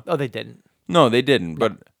 You know? Oh, they didn't. No, they didn't.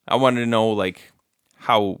 But I wanted to know like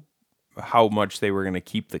how much they were going to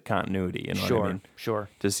keep the continuity. You know what I mean? Sure.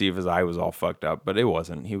 To see if his eye was all fucked up, but it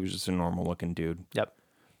wasn't. He was just a normal looking dude. Yep.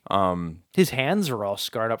 His hands are all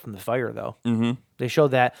scarred up from the fire, though. Mm-hmm. They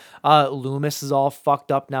showed that. Loomis is all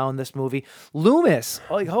fucked up now in this movie. Loomis,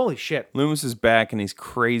 like holy shit. Loomis is back and he's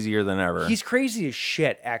crazier than ever. He's crazy as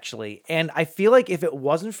shit, actually. And I feel like if it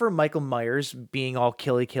wasn't for Michael Myers being all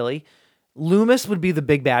killy, Loomis would be the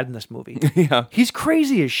big bad in this movie. Yeah. He's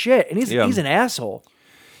crazy as shit, and he's an asshole.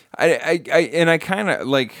 I kind of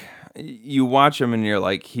like, you watch him and you're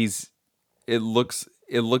like, it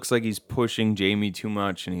looks like he's pushing Jamie too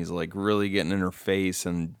much, and he's like really getting in her face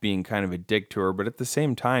and being kind of a dick to her. But at the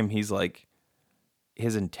same time, he's like,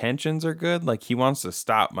 his intentions are good. Like, he wants to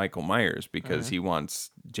stop Michael Myers because he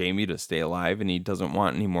wants Jamie to stay alive, and he doesn't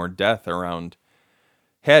want any more death around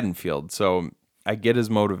Haddonfield. So I get his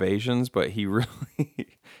motivations, but he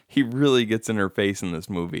really gets in her face in this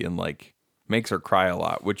movie and like makes her cry a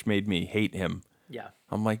lot, which made me hate him. Yeah.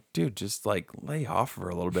 I'm like, dude, just like lay off of her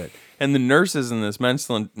a little bit. And the nurses in this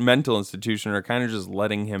mental institution are kind of just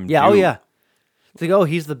letting him Yeah, do. oh yeah. It's like, oh,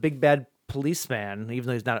 he's the big bad policeman, even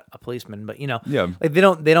though he's not a policeman, but Yeah. like they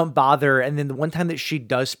don't bother. And then the one time that she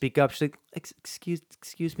does speak up, she's like,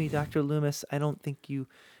 excuse me, Dr. Loomis, I don't think you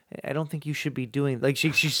should be doing, like,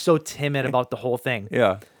 she's so timid about the whole thing.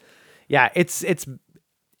 Yeah. Yeah, it's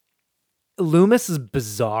Loomis is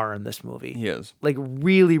bizarre in this movie. He is. Like,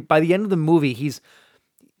 really, by the end of the movie, he's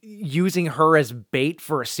using her as bait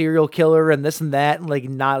for a serial killer and this and that,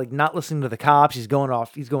 and not listening to the cops. He's going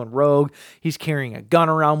rogue. He's carrying a gun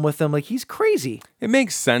around with him. Like, he's crazy. It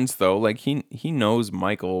makes sense though. Like he knows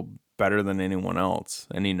Michael better than anyone else,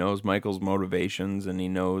 and he knows Michael's motivations, and he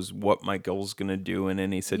knows what Michael's gonna do in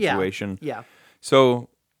any situation. Yeah. So,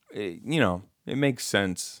 it makes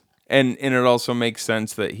sense. And it also makes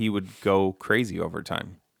sense that he would go crazy over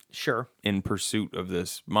time. Sure. In pursuit of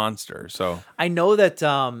this monster. So I know that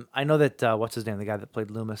what's his name? The guy that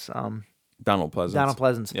played Loomis. Donald Pleasance. Donald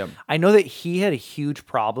Pleasance. Yep. I know that he had a huge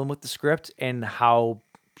problem with the script and how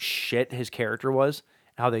shit his character was,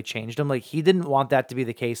 how they changed him. Like, he didn't want that to be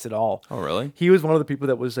the case at all. Oh, really? He was one of the people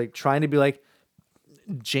that was like trying to be like,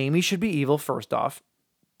 Jamie should be evil first off.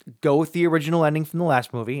 Go with the original ending from the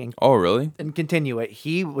last movie. And, oh, really? And continue it.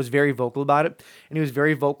 He was very vocal about it, and he was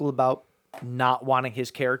very vocal about not wanting his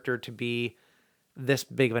character to be this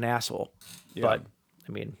big of an asshole. Yeah. But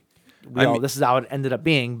I mean, this is how it ended up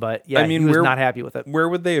being. But yeah, he was not happy with it. Where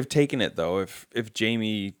would they have taken it though if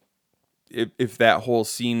Jamie, if that whole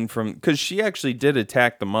scene because she actually did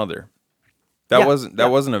attack the mother. That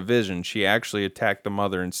wasn't a vision. She actually attacked the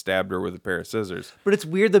mother and stabbed her with a pair of scissors. But it's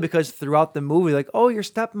weird though, because throughout the movie, like, oh, your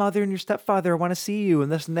stepmother and your stepfather want to see you and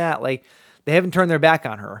this and that, like, they haven't turned their back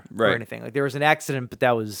on her or anything. Like, there was an accident, but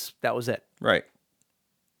that was it. Right.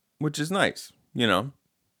 Which is nice, to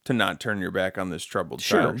not turn your back on this troubled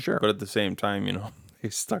child. Sure. But at the same time, they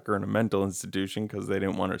stuck her in a mental institution because they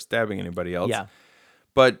didn't want her stabbing anybody else. Yeah.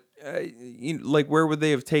 But where would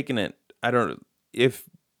they have taken it? I don't.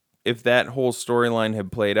 If that whole storyline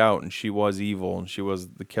had played out and she was evil and she was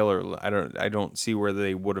the killer, I don't see where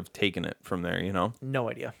they would have taken it from there. No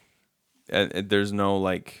idea. There's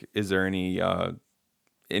no is there any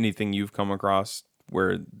anything you've come across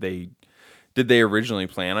where did they originally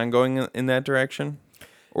plan on going in that direction,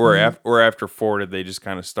 or after 4 did they just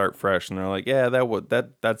kind of start fresh and they're like, yeah,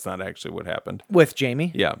 that's not actually what happened with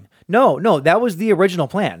Jamie? Yeah, no, that was the original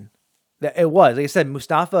plan. It was, like I said,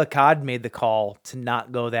 Mustafa Akkad made the call to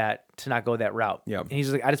not go that route. Yeah, and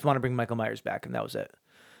he's like, I just want to bring Michael Myers back, and that was it.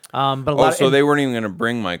 But they weren't even going to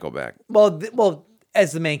bring Michael back. Well.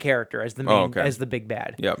 As the main character, as the main, as the big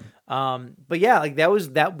bad. Yep. But yeah, like that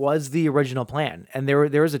was the original plan, and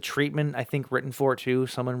there was a treatment I think written for it too.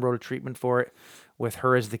 Someone wrote a treatment for it with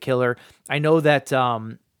her as the killer. I know that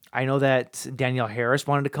Danielle Harris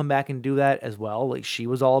wanted to come back and do that as well. Like, she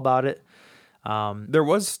was all about it. There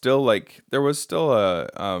was still a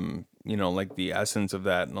the essence of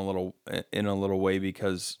that in a little way,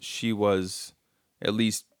 because she was, at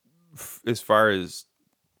least as far as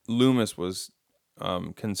Loomis was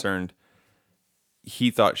concerned,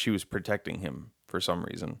 he thought she was protecting him for some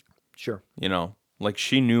reason. Sure.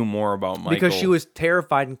 She knew more about Michael. Because she was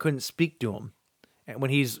terrified and couldn't speak to him. And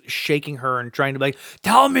when he's shaking her and trying to be like,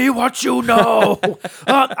 tell me what you know.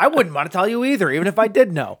 I wouldn't want to tell you either, even if I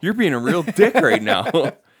did know. You're being a real dick right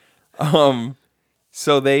now.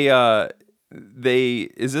 So they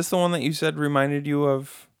is this the one that you said reminded you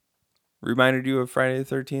of Friday the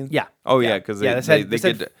 13th? Yeah. Oh yeah, because they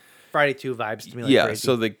Friday 2 vibes to me. Like yeah.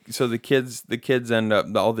 crazy. So the kids end up,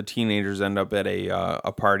 all the teenagers end up at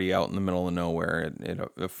a party out in the middle of nowhere at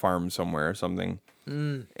a farm somewhere or something.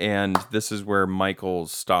 And this is where Michael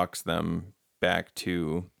stalks them back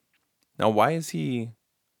to. Now, why is he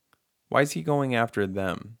going after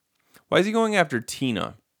them? Why is he going after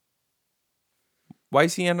Tina? Why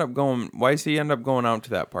does he end up going out to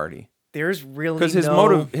that party? There's really because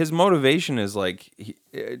his motivation is like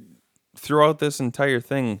throughout this entire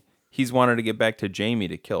thing, he's wanted to get back to Jamie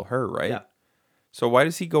to kill her, right? Yeah. So why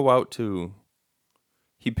does he go out to?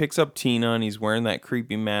 He picks up Tina and he's wearing that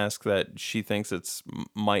creepy mask that she thinks it's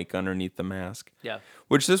Mike underneath the mask. Yeah.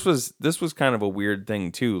 Which this was kind of a weird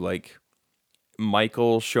thing too, like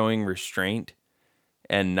Michael showing restraint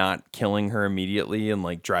and not killing her immediately and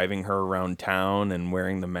like driving her around town and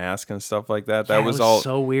wearing the mask and stuff like that. That was all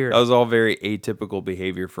so weird. That was all very atypical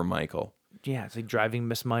behavior for Michael. Yeah, it's like driving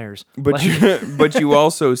Miss Myers. But you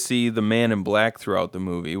also see the Man in Black throughout the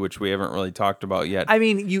movie, which we haven't really talked about yet. I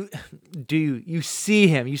mean, you see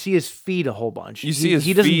him. You see his feet a whole bunch. You see his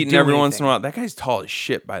feet, and every once in a while, that guy's tall as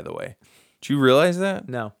shit. By the way, do you realize that?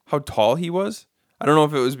 No. How tall he was? I don't know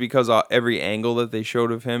if it was because every angle that they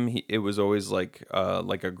showed of him, it was always like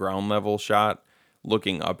a ground level shot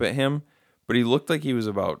looking up at him. But he looked like he was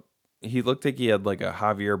about. He looked like he had like a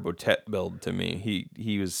Javier Botet build to me.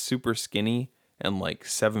 He was super skinny and like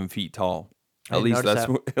 7 feet tall. At least that's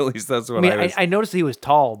what I was. I noticed he was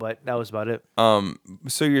tall, but that was about it.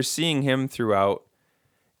 So you're seeing him throughout,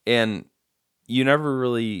 and you never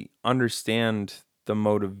really understand the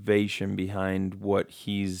motivation behind what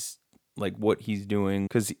he's doing,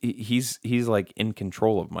 because he's like in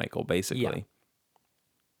control of Michael basically. Yeah.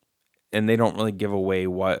 And they don't really give away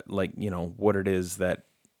what it is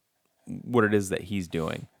that he's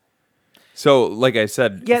doing. So, like I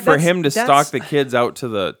said, for him to stalk the kids out to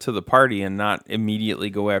the party and not immediately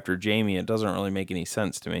go after Jamie, it doesn't really make any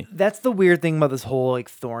sense to me. That's the weird thing about this whole like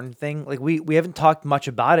Thorn thing. Like we haven't talked much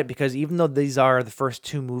about it because even though these are the first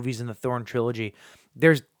 2 movies in the Thorn trilogy,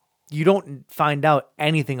 you don't find out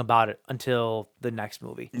anything about it until the next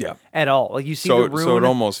movie. Yeah. At all. Like you see the rune. So it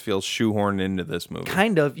almost feels shoehorned into this movie.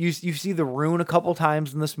 Kind of. You see the rune a couple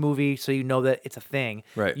times in this movie, so you know that it's a thing.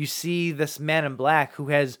 Right. You see this Man in Black who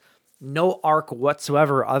has no arc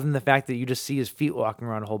whatsoever other than the fact that you just see his feet walking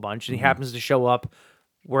around a whole bunch, and he happens to show up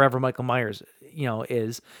wherever Michael Myers,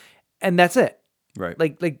 is. And that's it. Right.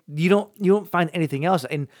 Like you don't find anything else.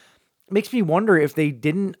 And makes me wonder if they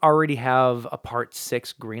didn't already have a part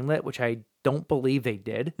 6 greenlit, which I don't believe they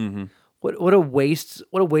did. Mm-hmm. What a waste!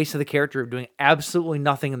 What a waste of the character of doing absolutely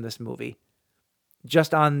nothing in this movie.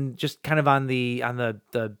 Just kind of on the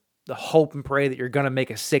hope and pray that you're gonna make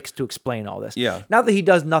a 6 to explain all this. Yeah. Not that he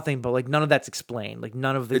does nothing, but like none of that's explained. Like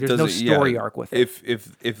none of there's no story arc with it.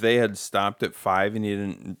 If they had stopped at 5 and you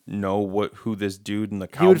didn't know who this dude in the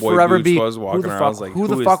cowboy boots was walking around, I was like, who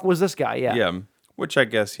the fuck was this guy? Yeah. Yeah. Which I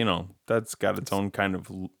guess, that's got its own kind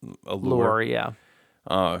of allure. Yeah.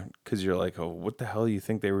 Because you're like, oh, what the hell do you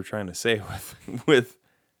think they were trying to say with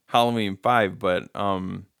Halloween 5? But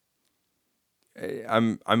I'm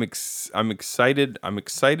excited. I'm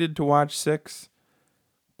excited to watch 6,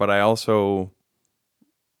 but I also,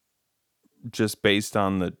 just based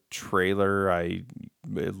on the trailer,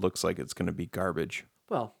 it looks like it's going to be garbage.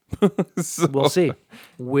 Well, So, we'll see.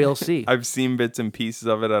 We'll see. I've seen bits and pieces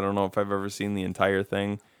of it. I don't know if I've ever seen the entire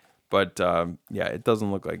thing, but yeah, it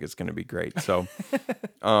doesn't look like it's going to be great. So,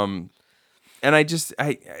 and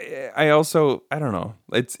I also, I don't know.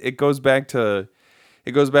 It goes back to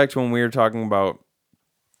when we were talking about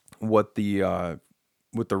what the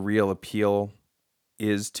real appeal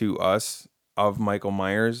is to us of Michael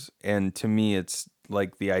Myers, and to me, it's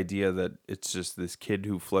like the idea that it's just this kid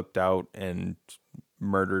who flipped out and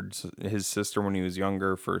murdered his sister when he was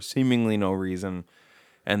younger for seemingly no reason,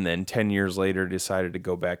 and then 10 years later decided to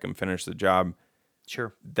go back and finish the job.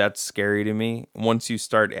 Sure. That's scary to me. Once you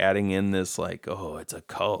start adding in this, like, oh, it's a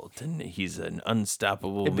cult and he's an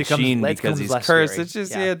unstoppable machine because he's cursed, scary. it's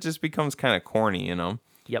just it just becomes kind of corny,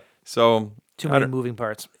 Yep. So Too many moving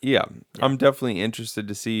parts. yeah, I'm definitely interested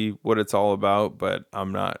to see what it's all about, but I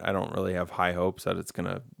don't really have high hopes that it's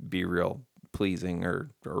gonna be real pleasing or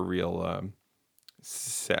real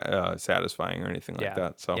satisfying or anything like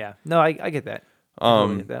that. So yeah, no, I get that. I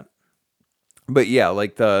totally get that. But yeah,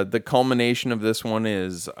 like the culmination of this one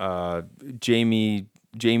is Jamie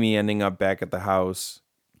ending up back at the house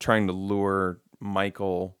trying to lure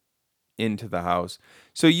Michael into the house.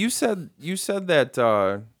 So you said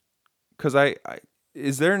that because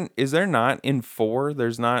is there not in 4?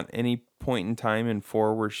 There's not any point in time in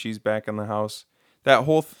 4 where she's back in the house. That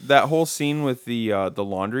whole scene with the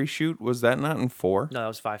laundry chute, was that not in 4? No, that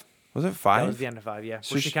was 5. Was it That 5? was the end of 5, yeah.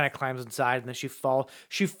 So Where she kind of climbs inside and then she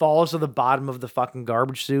falls to the bottom of the fucking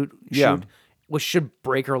garbage chute, which should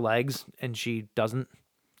break her legs, and she doesn't.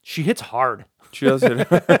 She hits hard. She does it.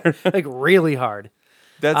 Like really hard.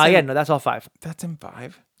 That's that's all 5. That's in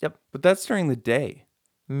 5? Yep. But that's during the day.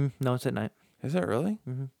 No, it's at night. Is it really?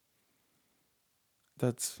 Mm-hmm.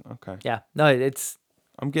 That's okay. Yeah. No, it's.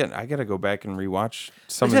 I gotta go back and rewatch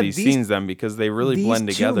some of these scenes then, because they really blend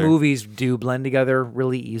together. These two movies do blend together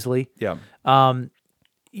really easily. Yeah.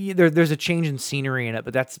 There's a change in scenery in it,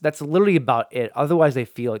 but that's literally about it. Otherwise, they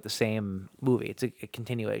feel like the same movie. It's a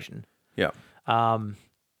continuation. Yeah.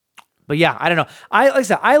 But yeah, I don't know. Like I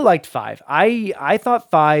said, I liked 5. I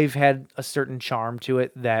thought 5 had a certain charm to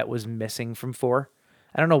it that was missing from 4.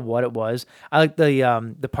 I don't know what it was. I like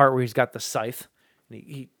the part where he's got the scythe. And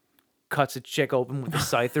he cuts a chick open with the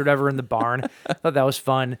scythe or whatever in the barn. I thought that was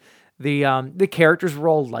fun. The characters were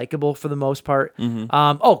all likable for the most part.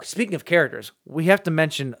 Speaking of characters, we have to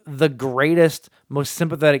mention the greatest, most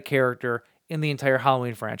sympathetic character in the entire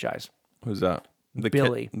Halloween franchise. Who's that?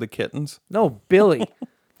 Billy. The kittens? No, Billy.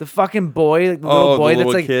 The fucking boy, the little boy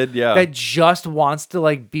that's like kid, yeah. that just wants to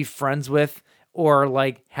like be friends with, or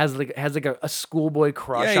like has a schoolboy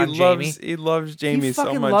crush on Jamie. He loves Jamie He so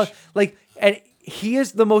fucking much. And he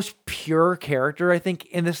is the most pure character I think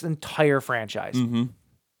in this entire franchise,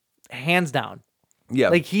 hands down. Yeah,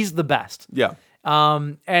 like he's the best. Yeah,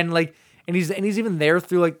 and he's even there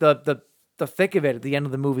through like the thick of it at the end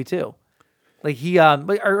of the movie too. Like he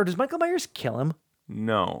or does Michael Myers kill him?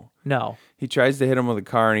 No. He tries to hit him with a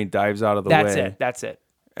car and he dives out of the way. That's it.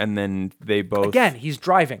 And then they both... Again, he's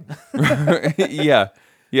driving. Yeah.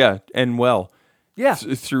 And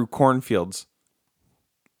through cornfields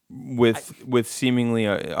with seemingly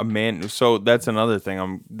a man. So that's another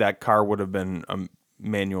thing. That car would have been a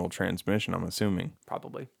manual transmission, I'm assuming.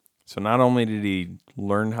 Probably. So not only did he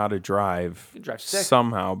learn how to drive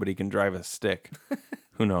somehow, but he can drive a stick.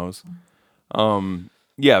 Who knows?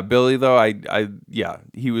 Yeah, Billy though,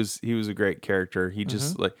 he was a great character. He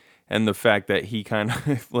just and the fact that he kind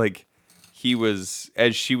of like he was,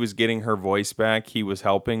 as she was getting her voice back, he was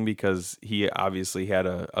helping because he obviously had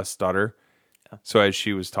a stutter. Yeah. So as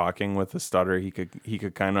she was talking with the stutter, he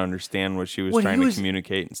could kind of understand what she was trying to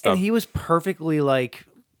communicate and stuff. And he was perfectly like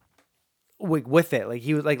with it. Like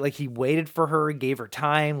he was like he waited for her, gave her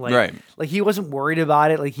time. Like he wasn't worried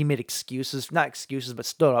about it. Like he made not excuses, but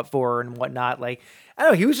stood up for her and whatnot. Like I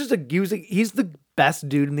don't know. He was he's the best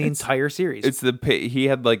dude in the entire series. It's he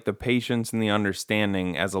had like the patience and the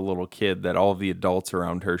understanding as a little kid that all the adults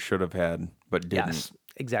around her should have had, but didn't. Yes,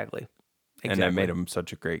 exactly. And that made him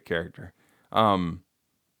such a great character.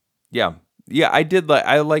 Yeah,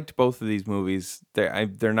 I liked both of these movies.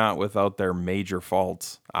 They're not without their major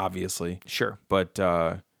faults, obviously. Sure. But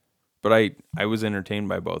I was entertained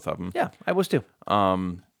by both of them. Yeah, I was too.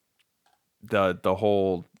 The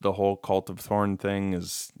whole Cult of Thorn thing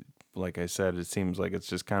is, like I said, it seems like it's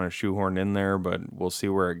just kind of shoehorned in there, but we'll see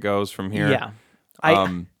where it goes from here. Yeah.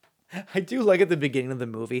 I do like at the beginning of the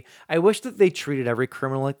movie. I wish that they treated every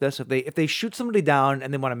criminal like this. If they shoot somebody down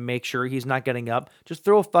and they want to make sure he's not getting up, just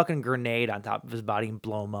throw a fucking grenade on top of his body and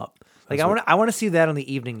blow him up. Like I want to see that on the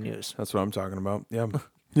evening news. That's what I'm talking about. Yeah.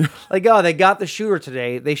 Like, oh, they got the shooter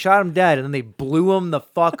today. They shot him dead, and then they blew him the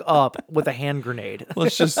fuck up with a hand grenade.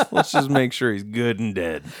 Let's just make sure he's good and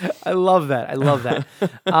dead. I love that.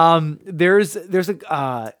 There's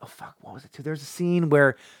a what was it too? There's a scene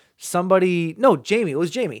where Jamie. It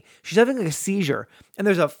was Jamie. She's having like a seizure, and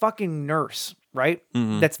there's a fucking nurse, right?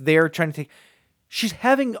 Mm-hmm. That's there trying to take. She's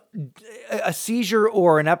having a seizure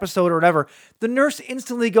or an episode or whatever. The nurse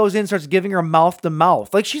instantly goes in, starts giving her mouth to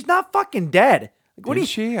mouth. Like she's not fucking dead. Like, what Did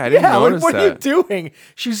she? I didn't notice what that. Are you doing?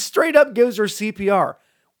 She straight up gives her CPR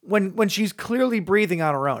when she's clearly breathing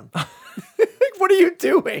on her own. Like, what are you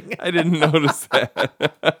doing? I didn't notice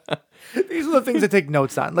that. These are the things I take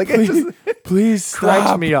notes on. Like, please stop.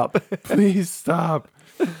 Cracks me up. Please stop.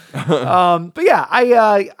 But yeah,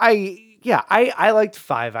 I liked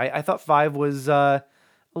 5. I thought 5 was a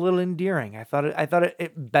little endearing. I thought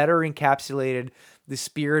it better encapsulated the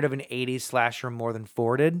spirit of an 80s slasher more than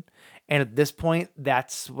 4 did. And at this point,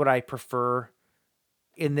 that's what I prefer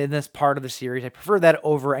in this part of the series. I prefer that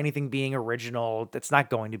over anything being original. That's not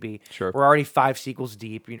going to be. Sure. We're already 5 sequels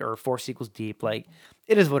deep, or 4 sequels deep. Like,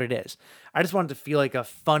 it is what it is. I just wanted to feel like a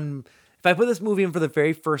fun. If I put this movie in for the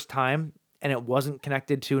very first time and it wasn't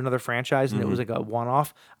connected to another franchise and it was like a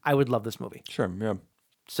one-off, I would love this movie. Sure. Yeah.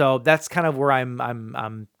 So that's kind of where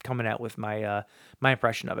I'm coming at with my my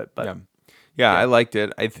impression of it. But yeah, I liked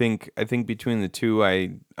it. I think between the two,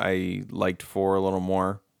 I liked 4 a little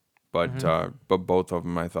more, but both of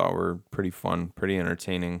them I thought were pretty fun, pretty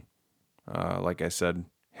entertaining. like I said,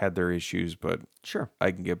 had their issues, but Sure.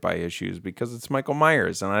 I can get by issues because it's Michael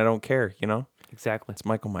Myers, and I don't care, Exactly. It's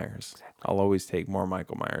Michael Myers. Exactly. I'll always take more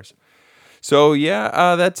Michael Myers. So,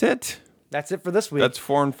 yeah, that's it. That's it for this week. That's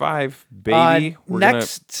 4 and 5, baby.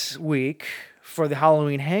 Next week for the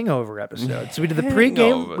Halloween Hangover episode. So we did the pregame.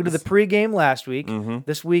 Hangovers. We did the pregame last week. Mm-hmm.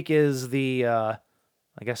 This week is the, I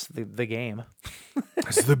guess the game.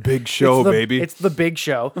 It's the big show, baby. It's the big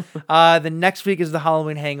show. The next week is the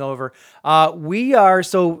Halloween Hangover.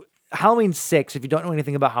 So Halloween 6. If you don't know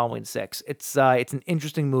anything about Halloween 6, it's an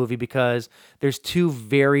interesting movie because there's two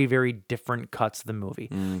very, very different cuts of the movie.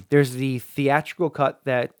 There's the theatrical cut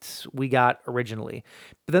that we got originally,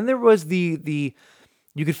 but then there was the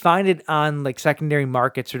you could find it on like secondary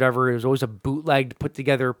markets or whatever. It was always a bootlegged, put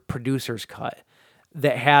together producer's cut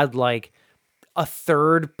that had like a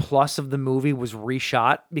third plus of the movie was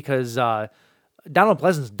reshot because Donald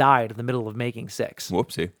Pleasance died in the middle of making 6.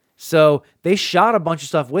 Whoopsie. So they shot a bunch of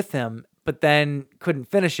stuff with him, but then couldn't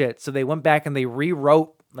finish it. So they went back and they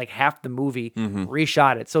rewrote like half the movie,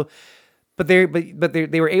 reshot it. So, but they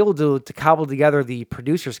were able to cobble together the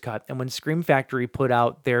producer's cut. And when Scream Factory put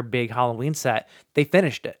out their big Halloween set, they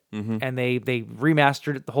finished it and they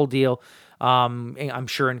remastered it, the whole deal. I'm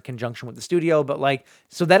sure in conjunction with the studio, but like,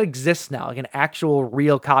 so that exists now, like an actual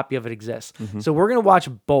real copy of it exists. So we're going to watch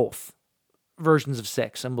both versions of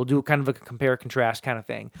 6 and we'll do kind of a compare contrast kind of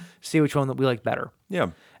thing, see which one that we like better.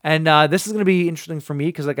 Yeah. And this is going to be interesting for me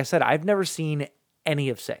because like I said, I've never seen any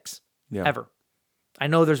of 6 ever. I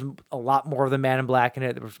know there's a lot more of the Man in Black in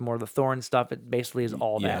it. There's more of the Thorn stuff. It basically is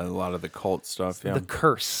all that. Yeah, a lot of the cult stuff. Yeah. The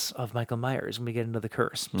curse of Michael Myers when we get into the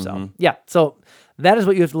curse. So, yeah. So that is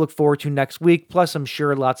what you have to look forward to next week. Plus, I'm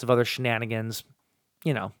sure lots of other shenanigans,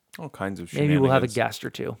 all kinds of shenanigans. Maybe we'll have a guest or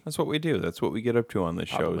two. That's what we do. That's what we get up to on this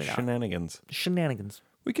show. Probably not. Shenanigans. Shenanigans.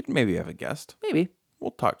 We could maybe have a guest. Maybe.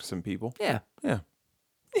 We'll talk to some people. Yeah. Yeah.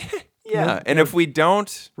 Yeah. And if we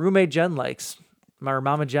don't, roommate Jen likes, my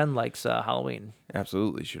Mama Jen likes Halloween.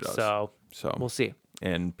 Absolutely, she does. So we'll see.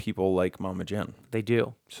 And people like Mama Jen. They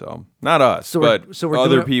do. So not us, but we're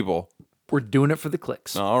other people. We're doing it for the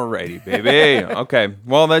clicks. Alrighty, baby. Okay.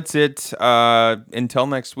 Well, that's it. Until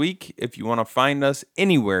next week, if you want to find us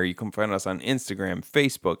anywhere, you can find us on Instagram,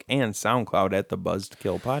 Facebook, and SoundCloud at the Buzzed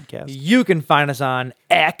Kill Podcast. You can find us on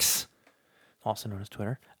X, also known as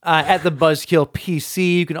Twitter, at the Buzzkill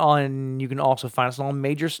PC. You can also find us on all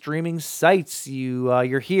major streaming sites.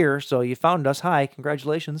 You're here, so you found us. Hi,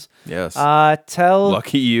 congratulations. Yes.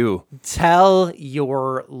 Lucky you. Tell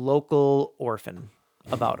your local orphan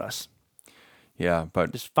about us. Yeah,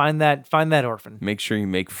 but just find that orphan. Make sure you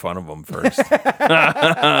make fun of them first.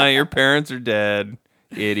 Your parents are dead,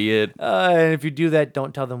 idiot. And if you do that,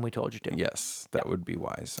 don't tell them we told you to. Yes, that would be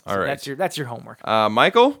wise. So all right, that's your homework.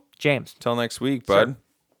 Michael, James. Till next week, bud. Sir.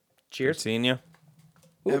 Cheers. Good seeing you.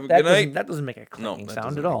 Have a good night. That doesn't make a clinking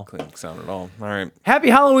sound at all. Clinking sound at all. All right. Happy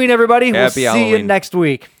Halloween, everybody. We'll see you next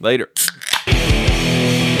week. Later.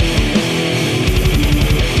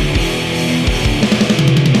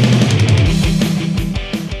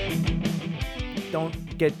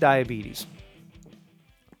 Don't get diabetes.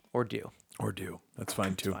 Or do. That's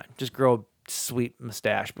fine too. Fine. Just grow a sweet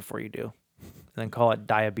mustache before you do. And then call it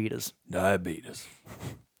diabetes. Diabetes.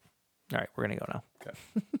 All right, we're going to go now. Okay.